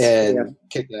 Yes. And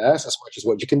kick the ass as much as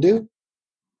what you can do.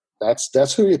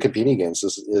 That's who you're competing against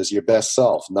is your best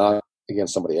self, not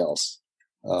against somebody else.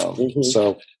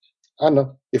 So I don't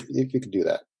know if you could do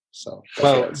that. So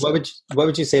what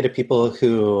would you say to people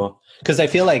who, because I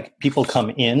feel like people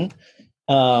come in,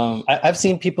 I've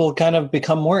seen people kind of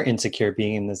become more insecure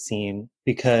being in the scene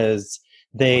because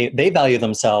they value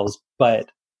themselves,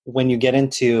 but when you get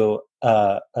into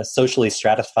a socially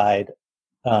stratified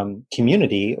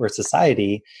community or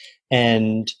society,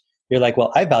 and you're like,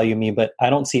 well, I value me, but I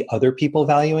don't see other people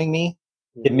valuing me,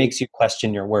 it makes you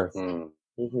question your worth,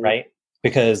 right?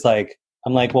 Because like,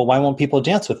 I'm like, well, why won't people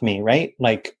dance with me, right?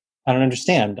 Like, I don't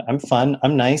understand. I'm fun,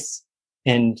 I'm nice,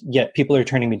 and yet people are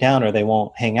turning me down or they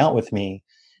won't hang out with me.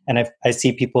 And I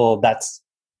see people,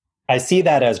 I see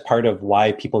that as part of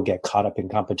why people get caught up in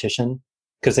competition,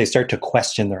 because they start to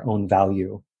question their own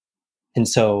value. And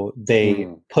so they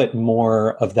put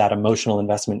more of that emotional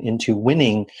investment into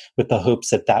winning with the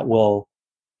hopes that will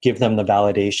give them the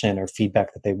validation or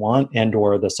feedback that they want, and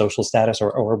or the social status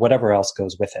or whatever else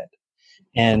goes with it.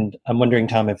 And I'm wondering,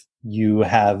 Tom, if you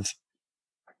have,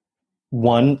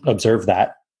 one, observed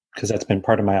that, because that's been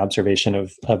part of my observation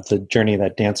of the journey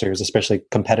that dancers, especially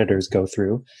competitors, go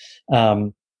through.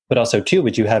 But also, 2,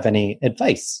 would you have any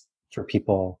advice for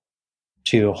people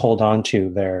to hold on to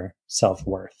their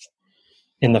self-worth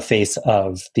in the face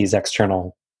of these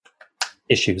external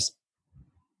issues?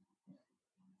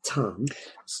 Tom.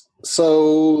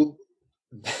 So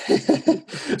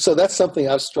that's something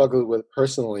I've struggled with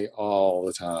personally all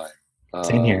the time.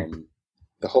 Same here.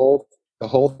 The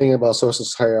whole thing about social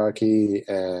hierarchy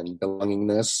and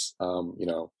belongingness.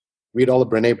 Read all the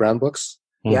Brené Brown books.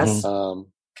 Yes.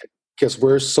 Because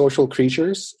we're social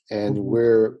creatures and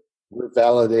we're we're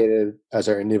validated as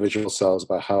our individual selves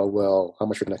by how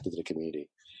much we're connected to the community,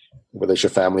 whether it's your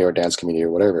family or dance community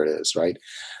or whatever it is, right?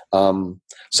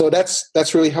 So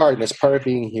that's really hard, and it's part of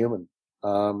being human.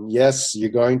 Yes, you're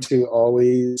going to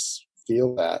always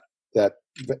feel that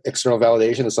external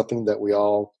validation is something that we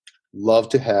all love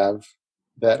to have,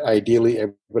 that ideally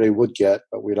everybody would get,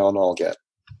 but we don't all get.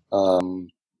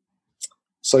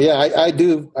 So yeah, I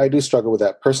do struggle with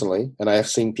that personally, and I have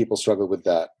seen people struggle with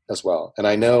that as well. And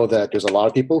I know that there's a lot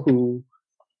of people who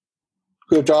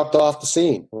have dropped off the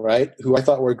scene, right? Who I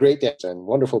thought were great dancers and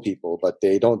wonderful people, but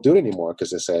they don't do it anymore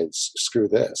because they say, screw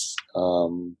this.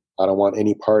 I don't want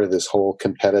any part of this whole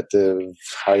competitive,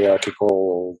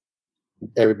 hierarchical,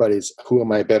 everybody's who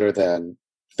am I better than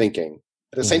thinking.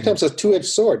 At the same time, it's a two-edged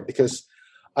sword, because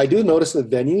I do notice the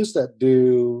venues that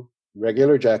do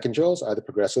regular Jack and Jills, either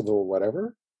progressive or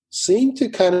whatever, seem to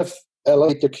kind of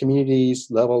elevate their community's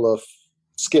level of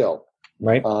skill,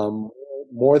 right?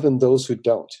 More than those who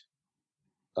don't.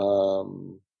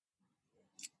 So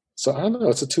I don't know.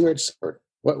 It's a two-edged sword.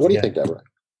 What do you think, Deborah?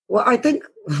 Well, I think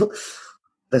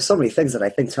there's so many things that I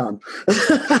think, Tom.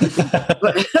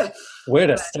 But, where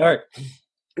to start?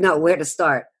 No, where to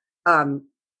start? I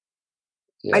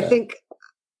think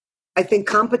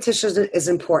competition is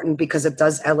important because it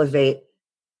does elevate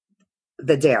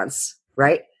the dance,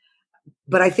 right?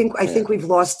 But I think we've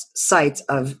lost sight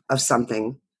of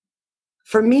something.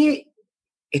 For me,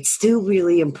 it's still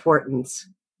really important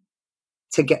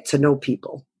to get to know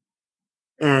people.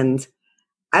 And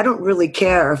I don't really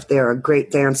care if they're a great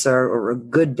dancer or a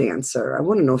good dancer. I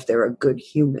want to know if they're a good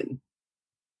human.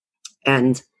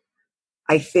 And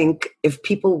I think if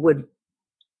people would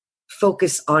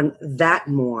focus on that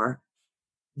more,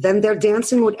 then their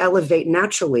dancing would elevate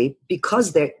naturally,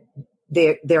 because they're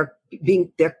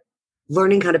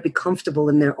learning how to be comfortable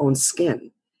in their own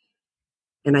skin.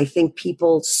 And I think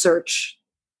people search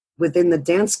within the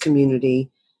dance community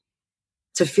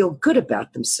to feel good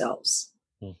about themselves.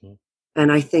 Mm-hmm.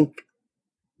 And I think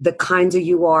the kinder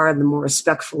you are, the more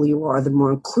respectful you are, the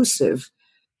more inclusive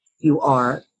you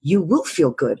are, you will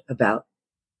feel good about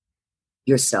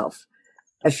yourself.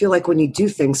 I feel like when you do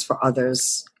things for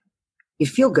others, you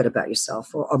feel good about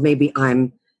yourself. Or maybe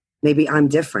I'm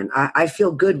different. I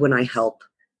feel good when I help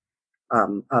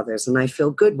others, and I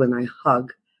feel good when I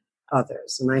hug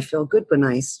others, and I feel good when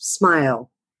I smile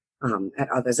at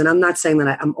others. And I'm not saying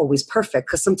that I'm always perfect,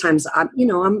 because sometimes I'm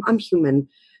human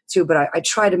too. But I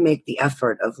try to make the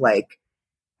effort of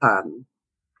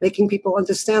making people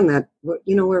understand that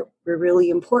we're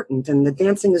really important, and the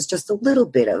dancing is just a little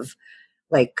bit of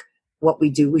what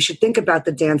we do. We should think about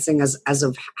the dancing as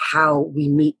of how we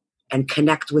meet and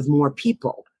connect with more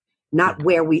people, not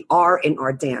where we are in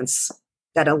our dance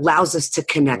that allows us to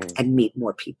connect and meet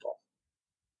more people.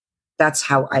 That's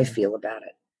how I feel about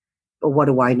it. But what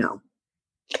do I know?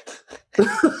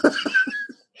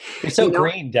 You're so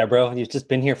green, Deborah. You've just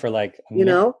been here for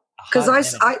because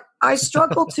I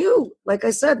struggle too. Like I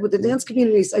said, with the dance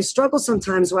communities, I struggle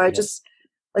sometimes where I just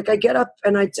I get up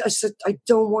and I said, I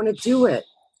don't want to do it.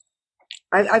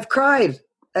 I've cried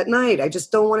at night. I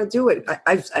just don't want to do it.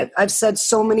 I've said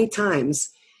so many times,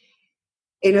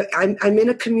 I'm in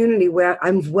a community where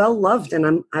I'm well loved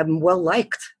and I'm well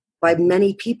liked by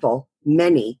many people,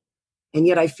 and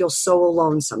yet I feel so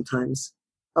alone sometimes,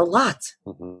 a lot.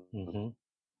 Mm-hmm. Mm-hmm.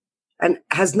 And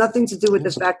has nothing to do with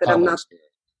the fact that I'm not. Experience.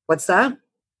 What's that?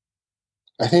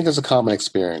 I think it's a common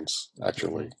experience,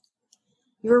 actually.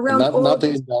 You're around all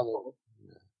these.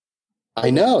 I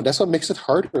know. That's what makes it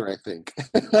harder, I think.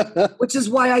 Which is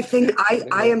why I think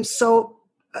I am so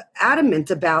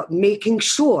adamant about making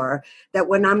sure that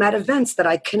when I'm at events that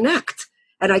I connect.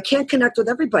 And I can't connect with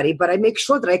everybody, but I make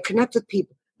sure that I connect with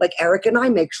people. Like Eric and I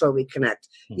make sure we connect.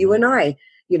 Mm-hmm. You and I,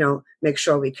 make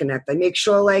sure we connect. I make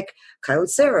sure Kyle and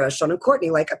Sarah, Sean and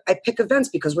Courtney, I pick events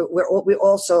because we're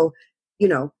also,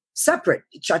 separate.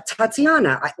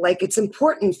 Tatiana, it's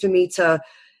important for me to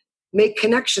make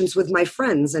connections with my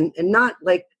friends and not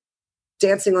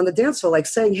dancing on the dance floor,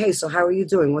 saying, hey, so how are you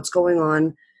doing? What's going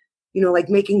on?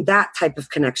 Making that type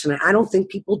of connection. I don't think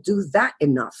people do that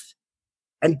enough.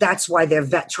 And that's why they're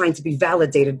trying to be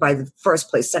validated by the first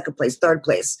place, second place, third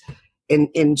place in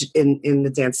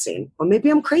the dance scene. Or maybe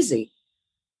I'm crazy.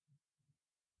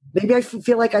 Maybe I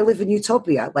feel like I live in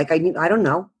utopia. I don't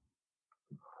know.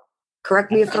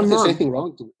 Correct me if I'm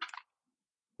wrong.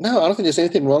 No, I don't think there's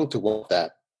anything wrong to want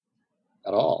that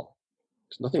at all.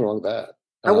 There's nothing wrong with that.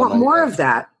 I want more of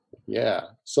that. Yeah.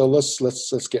 So let's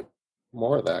get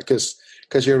more of that, because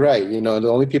you're right. The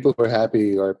only people who are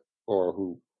happy or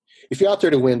who if you're out there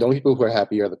to win, the only people who are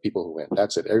happy are the people who win.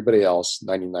 That's it. Everybody else,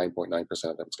 99.9%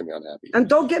 of them is going to be unhappy. And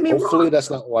don't get me wrong. Hopefully that's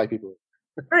not why people.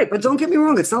 Right, but don't get me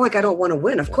wrong. It's not like I don't want to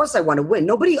win. Of course I want to win.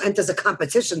 Nobody enters a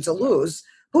competition to lose.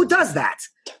 Who does that?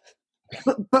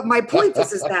 But my point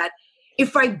is that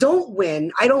if I don't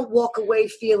win, I don't walk away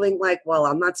feeling like, well,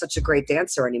 I'm not such a great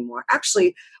dancer anymore.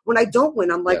 Actually, when I don't win,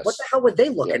 I'm like, what the hell were they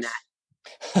looking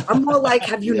at? I'm more like,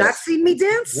 have you not seen me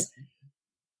dance? Yeah.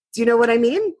 Do you know what I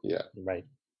mean? Yeah. Right.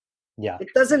 Yeah.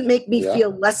 It doesn't make me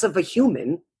feel less of a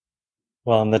human.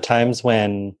 Well, in the times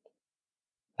when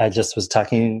I just was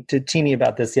talking to Teeny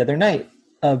about this the other night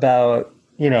about,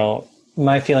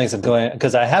 my feelings of going,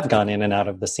 because I have gone in and out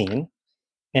of the scene,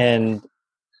 and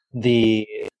the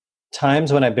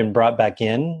times when I've been brought back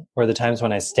in or the times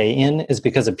when I stay in is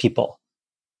because of people.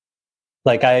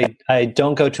 Like I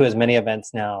don't go to as many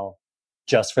events now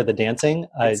just for the dancing.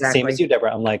 Same as you,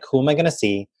 Deborah. I'm like, who am I going to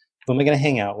see? Who am I going to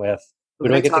hang out with? Who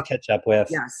do I get to catch up with?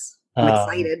 Yes. I'm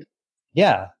excited.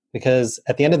 Yeah. Because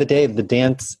at the end of the day, the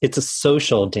dance, it's a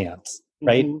social dance,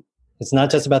 right? Mm-hmm. It's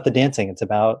not just about the dancing. It's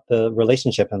about the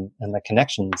relationship and the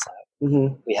connections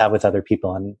that we have with other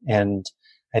people. And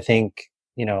I think,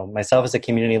 myself as a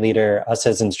community leader, us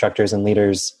as instructors and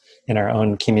leaders in our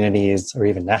own communities, or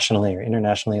even nationally or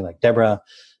internationally, like Deborah,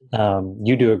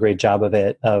 you do a great job of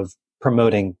it, of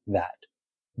promoting that.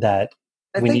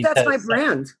 I think that's my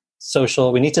brand.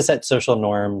 We need to set social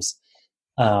norms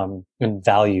and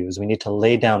values. We need to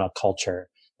lay down a culture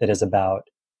that is about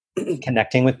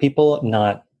connecting with people,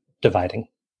 not dividing.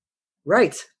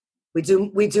 Right. We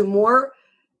do more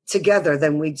together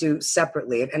than we do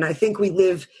separately. And I think we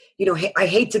live, I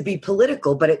hate to be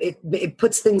political, but it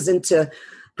puts things into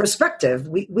perspective.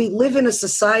 We live in a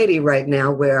society right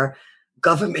now where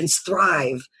governments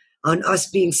thrive on us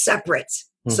being separate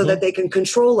so that they can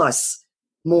control us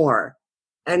more.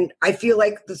 And I feel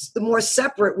like the more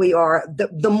separate we are,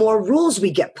 the more rules we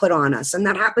get put on us. And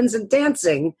that happens in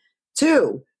dancing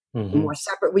too. The more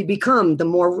separate we become, the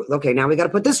more, okay, now we got to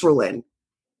put this rule in.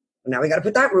 Now we got to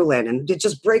put that rule in. And it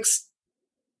just breaks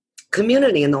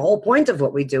community. And the whole point of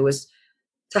what we do is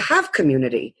to have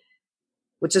community,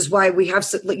 which is why we have,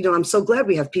 I'm so glad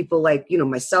we have people like,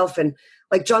 myself and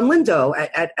like John Lindo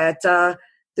at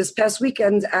this past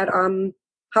weekend at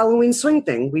Halloween Swing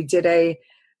Thing. We did a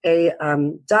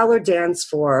dollar dance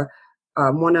for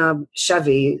one of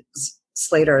Chevy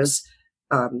Slater's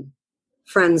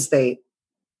friends.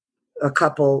 A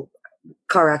couple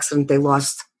car accident, they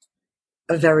lost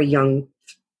a very young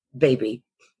baby.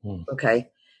 Okay.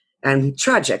 And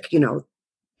tragic,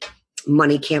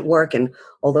 money can't work and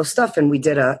all those stuff. And we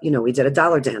did a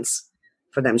dollar dance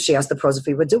for them. She asked the pros if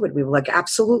we would do it. We were like,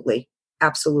 absolutely.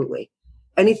 Absolutely.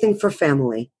 Anything for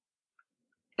family.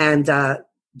 And,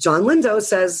 John Lindo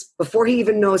says, before he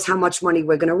even knows how much money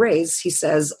we're going to raise, he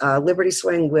says, Liberty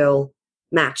Swing will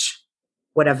match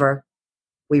whatever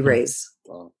we raise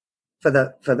for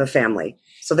the family.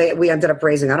 So we ended up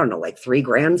raising, I don't know, like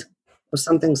 $3,000 or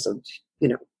something. So,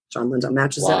 John Lindo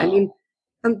matches that. I mean,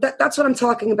 and that's what I'm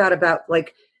talking about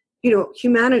like,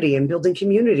 humanity and building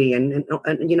community and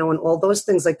all those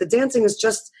things. Like the dancing is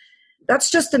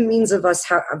that's just a means of us,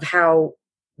 of how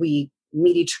we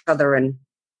meet each other and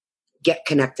get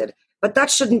connected. But that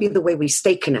shouldn't be the way we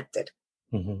stay connected.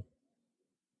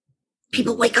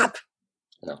 People wake up.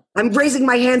 No. I'm raising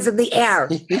my hands in the air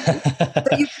so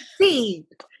you can see.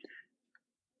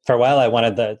 For a while, I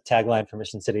wanted the tagline for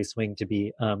Mission City Swing to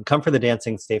be, come for the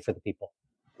dancing, stay for the people.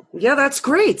 Yeah, that's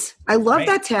great. I love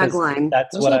that tagline.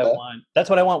 That's what I want.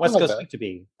 That's what I want West Coast Swing to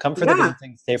be. Come for the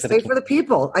dancing, stay for the people. Stay for the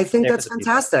people. I think that's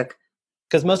fantastic.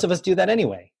 Because most of us do that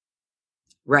anyway.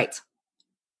 Right.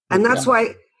 And that's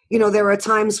why, there are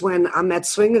times when I'm at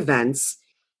swing events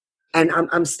and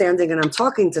I'm standing and I'm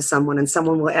talking to someone and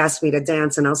someone will ask me to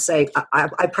dance and I'll say,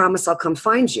 I promise I'll come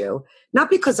find you. Not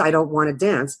because I don't want to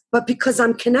dance, but because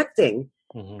I'm connecting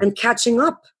and catching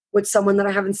up with someone that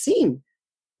I haven't seen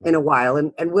in a while.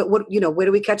 And what where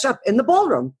do we catch up? In the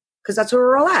ballroom, because that's where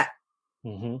we're all at.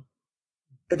 I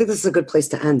think this is a good place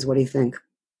to end. What do you think?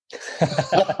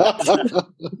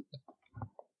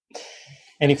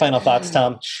 Any final thoughts,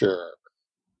 Tom? Sure.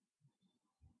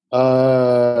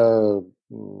 No,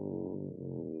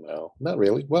 not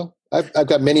really. Well, I've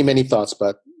got many, many thoughts,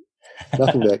 but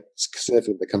nothing that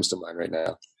specific that comes to mind right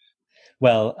now.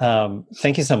 Well,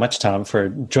 thank you so much, Tom, for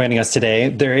joining us today.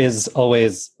 There is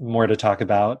always more to talk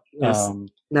about. Yes,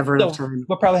 never enough time.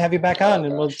 We'll probably have you back on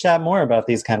and we'll chat more about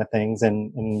these kind of things.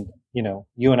 And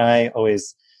you and I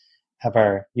always have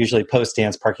our usually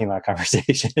post-dance parking lot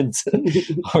conversations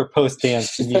or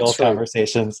post-dance meal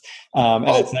conversations. And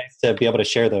it's nice to be able to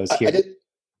share those here.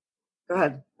 Go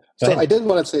ahead. So I did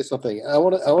want to say something. I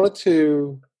wanted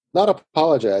to not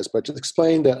apologize, but just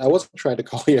explain that I wasn't trying to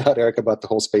call you out, Eric, about the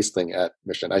whole space thing at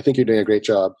Mission. I think you're doing a great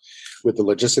job with the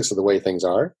logistics of the way things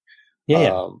are.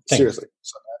 Yeah. Seriously.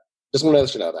 So just want to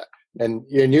let you know that. And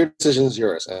your decision is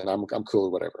yours, and I'm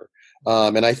cool with whatever.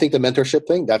 And I think the mentorship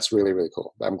thing, that's really, really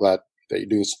cool. I'm glad that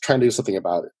you're trying to do something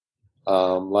about it.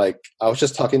 Like I was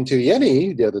just talking to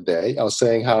Yenny the other day. I was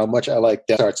saying how much I like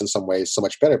Death Arts in some ways so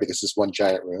much better because it's one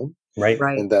giant room, right?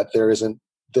 And that there isn't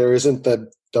the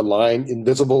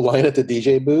invisible line at the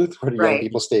DJ booth where the young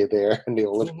people stay there and the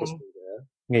older people stay there.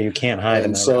 Yeah, you can't hide.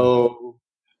 And so,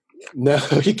 no,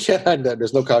 you can't hide that.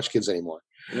 There's no couch kids anymore.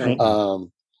 Right.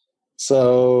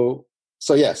 So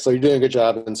you're doing a good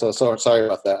job, and so sorry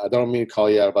about that. I don't mean to call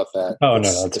you out about that. Oh,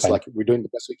 no, it's fine. Like we're doing the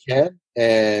best we can,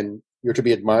 and you're to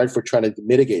be admired for trying to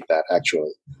mitigate that,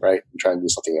 actually, right? And trying to do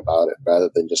something about it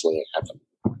rather than just letting it happen.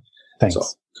 Thanks. So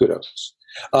kudos.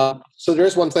 So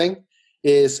there's one thing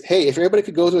is, hey, if everybody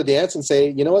could go to a dance and say,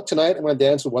 you know what, tonight I'm going to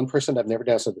dance with one person I've never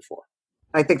danced with before.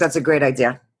 I think that's a great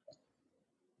idea.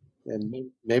 And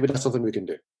maybe that's something we can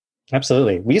do.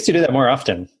 Absolutely. We used to do that more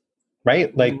often.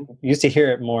 Right? Like, we used to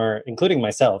hear it more, including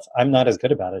myself. I'm not as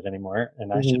good about it anymore,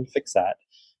 and I should fix that.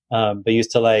 But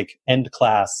used to like end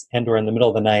class and or in the middle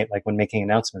of the night, like when making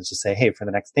announcements, just say, hey, for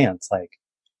the next dance, like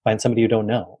find somebody you don't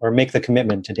know, or make the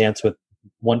commitment to dance with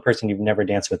one person you've never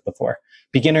danced with before.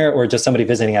 Beginner or just somebody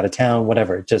visiting out of town,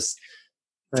 whatever. Just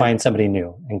find somebody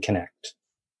new and connect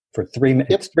for 3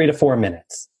 minutes, Yep. 3 to 4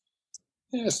 minutes.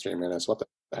 Yeah, it's 3 minutes. What the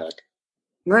heck?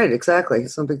 Right, exactly.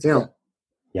 It's no big deal.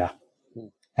 Yeah.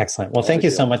 Excellent. Well, thank you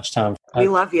so much, Tom. We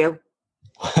love you.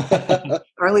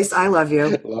 Or at least I love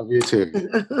you. Love you too.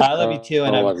 I love you too,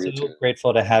 and I'm so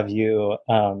grateful to have you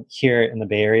here in the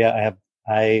Bay Area.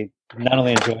 I not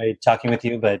only enjoy talking with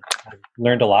you, but I've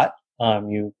learned a lot.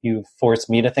 You forced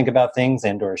me to think about things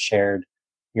and or shared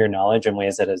your knowledge in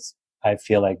ways that has, I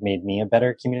feel like, made me a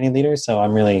better community leader. So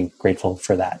I'm really grateful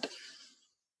for that.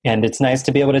 And it's nice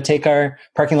to be able to take our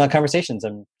parking lot conversations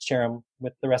and share them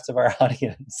with the rest of our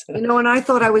audience. And I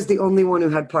thought I was the only one who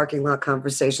had parking lot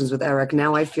conversations with Eric.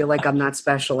 Now I feel like I'm not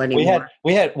special anymore.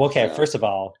 First of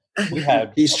all, we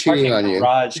had He's cheating on you.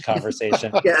 Garage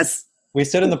conversation. Yes. We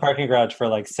stood in the parking garage for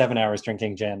like 7 hours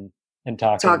drinking gin and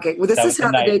talking. Well, this is how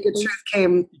the Naked Truth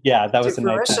came. Yeah, that was to the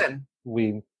night that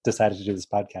we decided to do this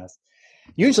podcast.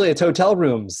 Usually it's hotel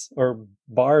rooms or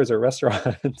bars or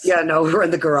restaurants. Yeah, no, we're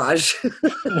in the garage.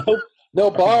 Nope. No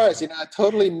bars. I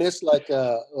totally missed like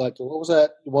what was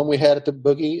that one we had at the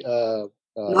Boogie?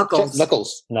 Knuckles.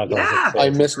 Knuckles. Yeah. I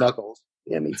miss Knuckles.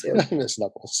 Yeah, me too. I miss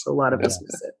Knuckles. A lot of us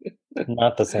miss it.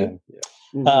 Not the same.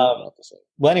 Not the same.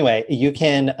 Well, anyway, you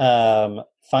can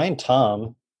find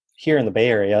Tom here in the Bay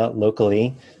Area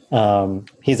locally.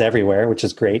 He's everywhere, which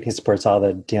is great. He supports all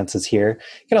the dances here.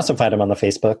 You can also find him on the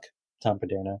Facebook, Tom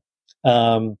Paderna.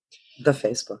 The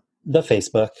Facebook,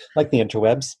 like the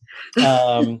interwebs.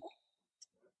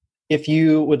 If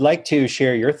you would like to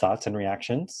share your thoughts and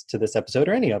reactions to this episode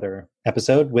or any other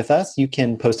episode with us, you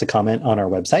can post a comment on our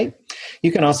website.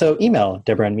 You can also email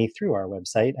Deborah and me through our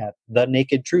website at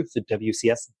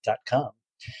thenakedtruth@wcs.com.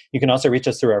 You can also reach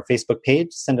us through our Facebook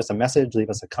page, send us a message, leave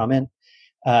us a comment.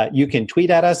 You can tweet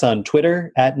at us on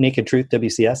Twitter at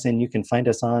NakedTruthWCS, and you can find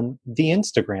us on the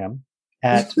Instagram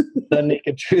at the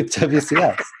Naked Truth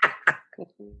WCS.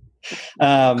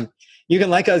 You can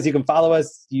like us, you can follow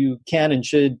us, you can and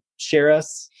should share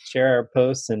our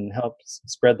posts and help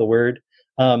spread the word.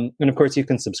 And of course, you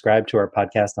can subscribe to our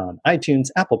podcast on iTunes,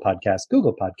 Apple Podcasts,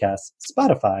 Google Podcasts,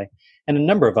 Spotify, and a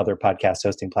number of other podcast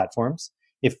hosting platforms.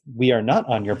 If we are not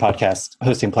on your podcast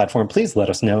hosting platform, please let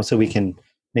us know so we can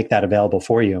make that available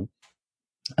for you.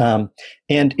 And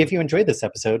if you enjoyed this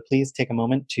episode, please take a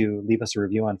moment to leave us a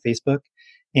review on Facebook.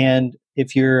 And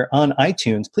if you're on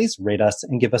iTunes, please rate us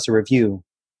and give us a review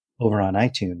over on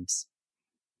iTunes.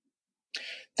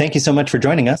 Thank you so much for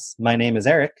joining us. My name is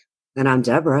Eric. And I'm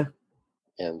Deborah.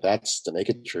 And that's the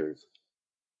Naked Truth.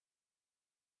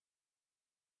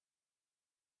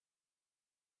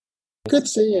 Good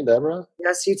seeing you, Deborah.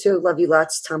 Yes, you too. Love you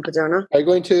lots, Tom Paderna. Are you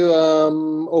going to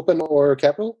Open or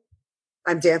Capital?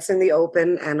 I'm dancing the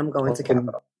Open, and I'm going to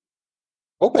Capital.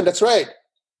 Open, that's right.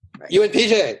 You and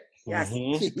PJ. Yes.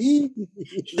 Mm-hmm.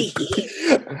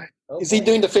 Is he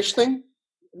doing the fish thing?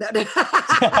 The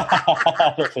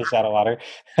fish out of water.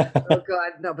 Oh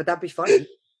God, no! But that'd be funny.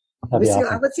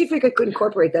 Awesome. Let's see if we could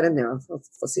incorporate that in there.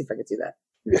 Let's see if I could do that.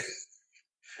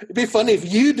 It'd be funny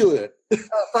if you do it. Oh,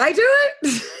 if I do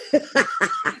it?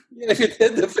 Yeah, if you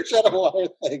did the fish out of water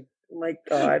thing. Oh my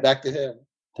God! Back to him.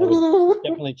 That would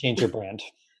definitely change your brand.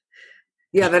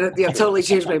 Yeah, totally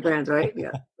changed my brand, right?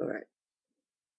 Yeah. All right.